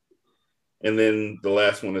 Boy. And then the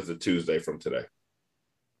last one is a Tuesday from today.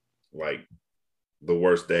 Like the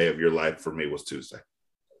worst day of your life for me was Tuesday.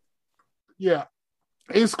 Yeah,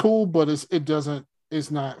 it's cool, but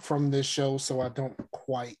it's not from this show, so I don't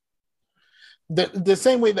quite. The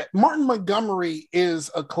same way that Martin Montgomery is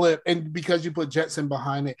a clip, and because you put Jetson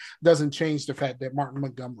behind it, doesn't change the fact that Martin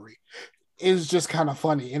Montgomery is just kind of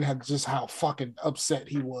funny and just how fucking upset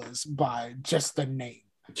he was by just the name.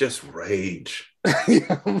 Just rage.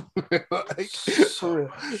 So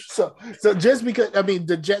just because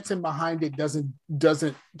the Jetson behind it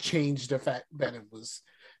doesn't change the fact that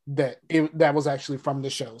that was actually from the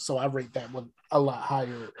show. So I rate that one a lot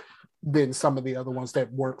higher than some of the other ones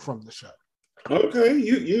that weren't from the show.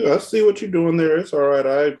 Okay, I see what you're doing there. It's all right.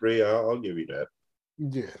 I agree. I'll give you that.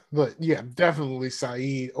 Yeah, but yeah, definitely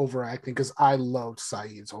Saeed overacting because I loved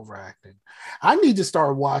Saeed's overacting. I need to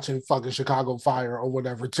start watching fucking Chicago Fire or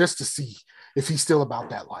whatever just to see if he's still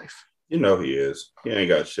about that life. You know he is. He ain't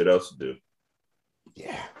got shit else to do.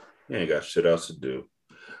 Yeah. He ain't got shit else to do.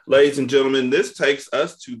 Ladies and gentlemen, this takes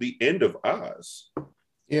us to the end of Oz.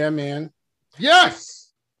 Yeah, man. Yes.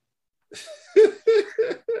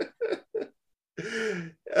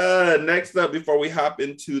 Next up, before we hop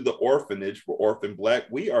into the orphanage for Orphan Black,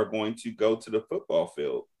 we are going to go to the football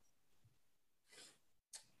field.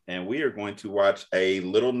 And we are going to watch a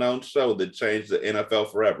little known show that changed the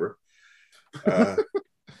NFL forever.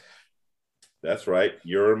 That's right.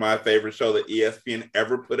 You're my favorite show that ESPN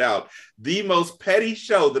ever put out. The most petty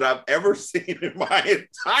show that I've ever seen in my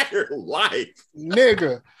entire life.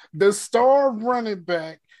 Nigga, the star running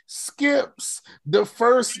back skips the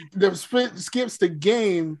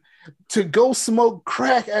game to go smoke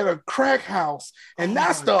crack at a crack house. And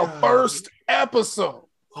that's the first episode.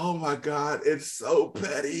 Oh my God, it's so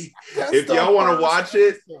petty. That's If the y'all want to first watch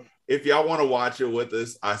it, episode. if y'all want to watch it with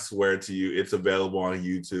us, I swear to you, it's available on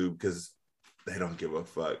YouTube because they don't give a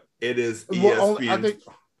fuck. It is Well, ESPN. I think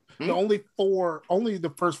only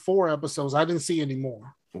the first 4 episodes. I didn't see any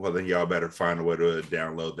more. Well, then y'all better find a way to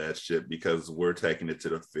download that shit because we're taking it to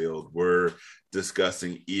the field. We're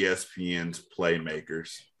discussing ESPN's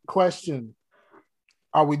playmakers. Question: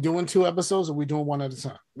 are we doing 2 episodes or are we doing one at a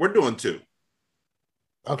time? We're doing 2.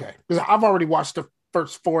 Okay. Because I've already watched the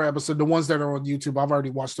first 4 episodes, the ones that are on YouTube. I've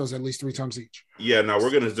already watched those at least 3 times each. Yeah, no,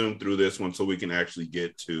 we're going to zoom through this one so we can actually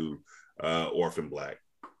get to Orphan Black.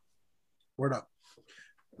 Word up.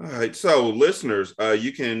 All right. So, listeners,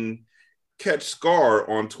 you can catch Scar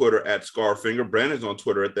on Twitter at Scarfinger. Brandon's on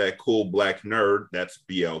Twitter at That Cool Black Nerd. That's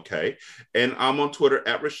BLK. And I'm on Twitter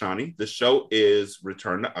at Rashani. The show is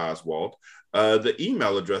Return to Oswald. The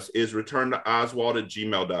email address is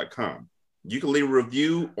returntooswald@gmail.com. You can leave a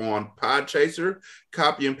review on Podchaser,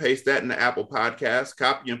 copy and paste that into Apple Podcasts,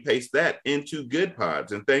 copy and paste that into Good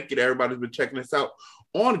Pods. And thank you to everybody who's been checking us out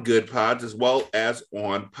on Good Pods as well as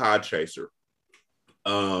on Podchaser.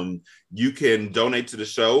 You can donate to the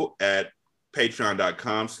show at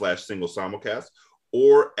patreon.com/single simulcast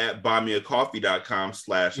or at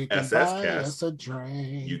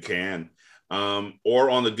buymeacoffee.com/SScast. You can. Or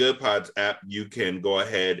on the Good Pods app, you can go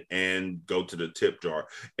ahead and go to the tip jar.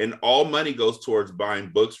 And all money goes towards buying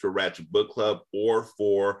books for Ratchet Book Club or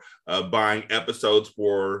for buying episodes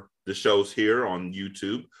for the shows here on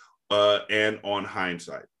YouTube and on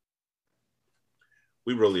Hindsight.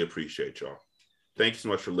 We really appreciate y'all. Thank you so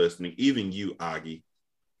much for listening. Even you, Augie.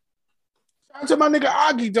 Shout out to my nigga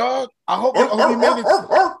Augie, dog. I hope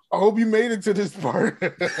you made it to this part.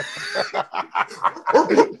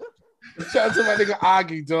 Shout out to my nigga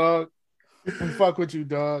Augie, dog. We fuck with you,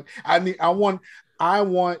 dog. I want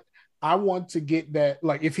to get that.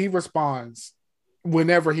 Like, if he responds,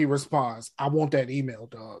 whenever he responds, I want that email,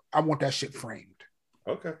 dog. I want that shit framed.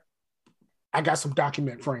 Okay. I got some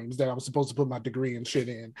document frames that I was supposed to put my degree and shit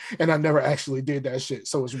in, and I never actually did that shit.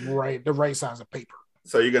 So it's the right size of paper.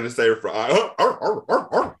 So you're gonna say for dog.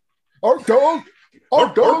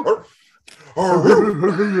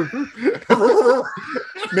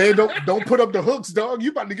 Man, don't put up the hooks, dog.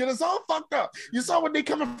 You about to get us all fucked up. You saw when they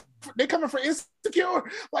coming for Insecure,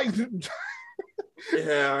 like.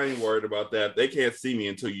 Yeah, I ain't worried about that. They can't see me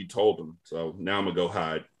until you told them. So now I'm gonna go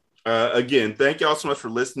hide. Again, thank y'all so much for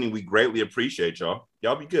listening. We greatly appreciate y'all.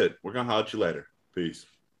 Y'all be good. We're gonna holler at you later. Peace.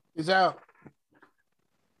 Peace out.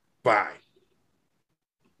 Bye.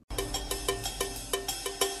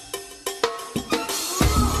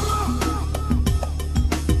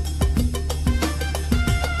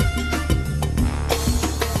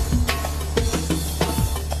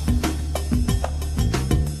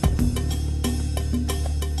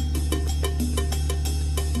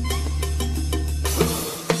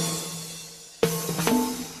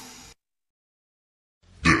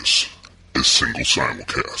 This is Single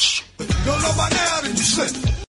Simulcast. Don't know by now that you slip.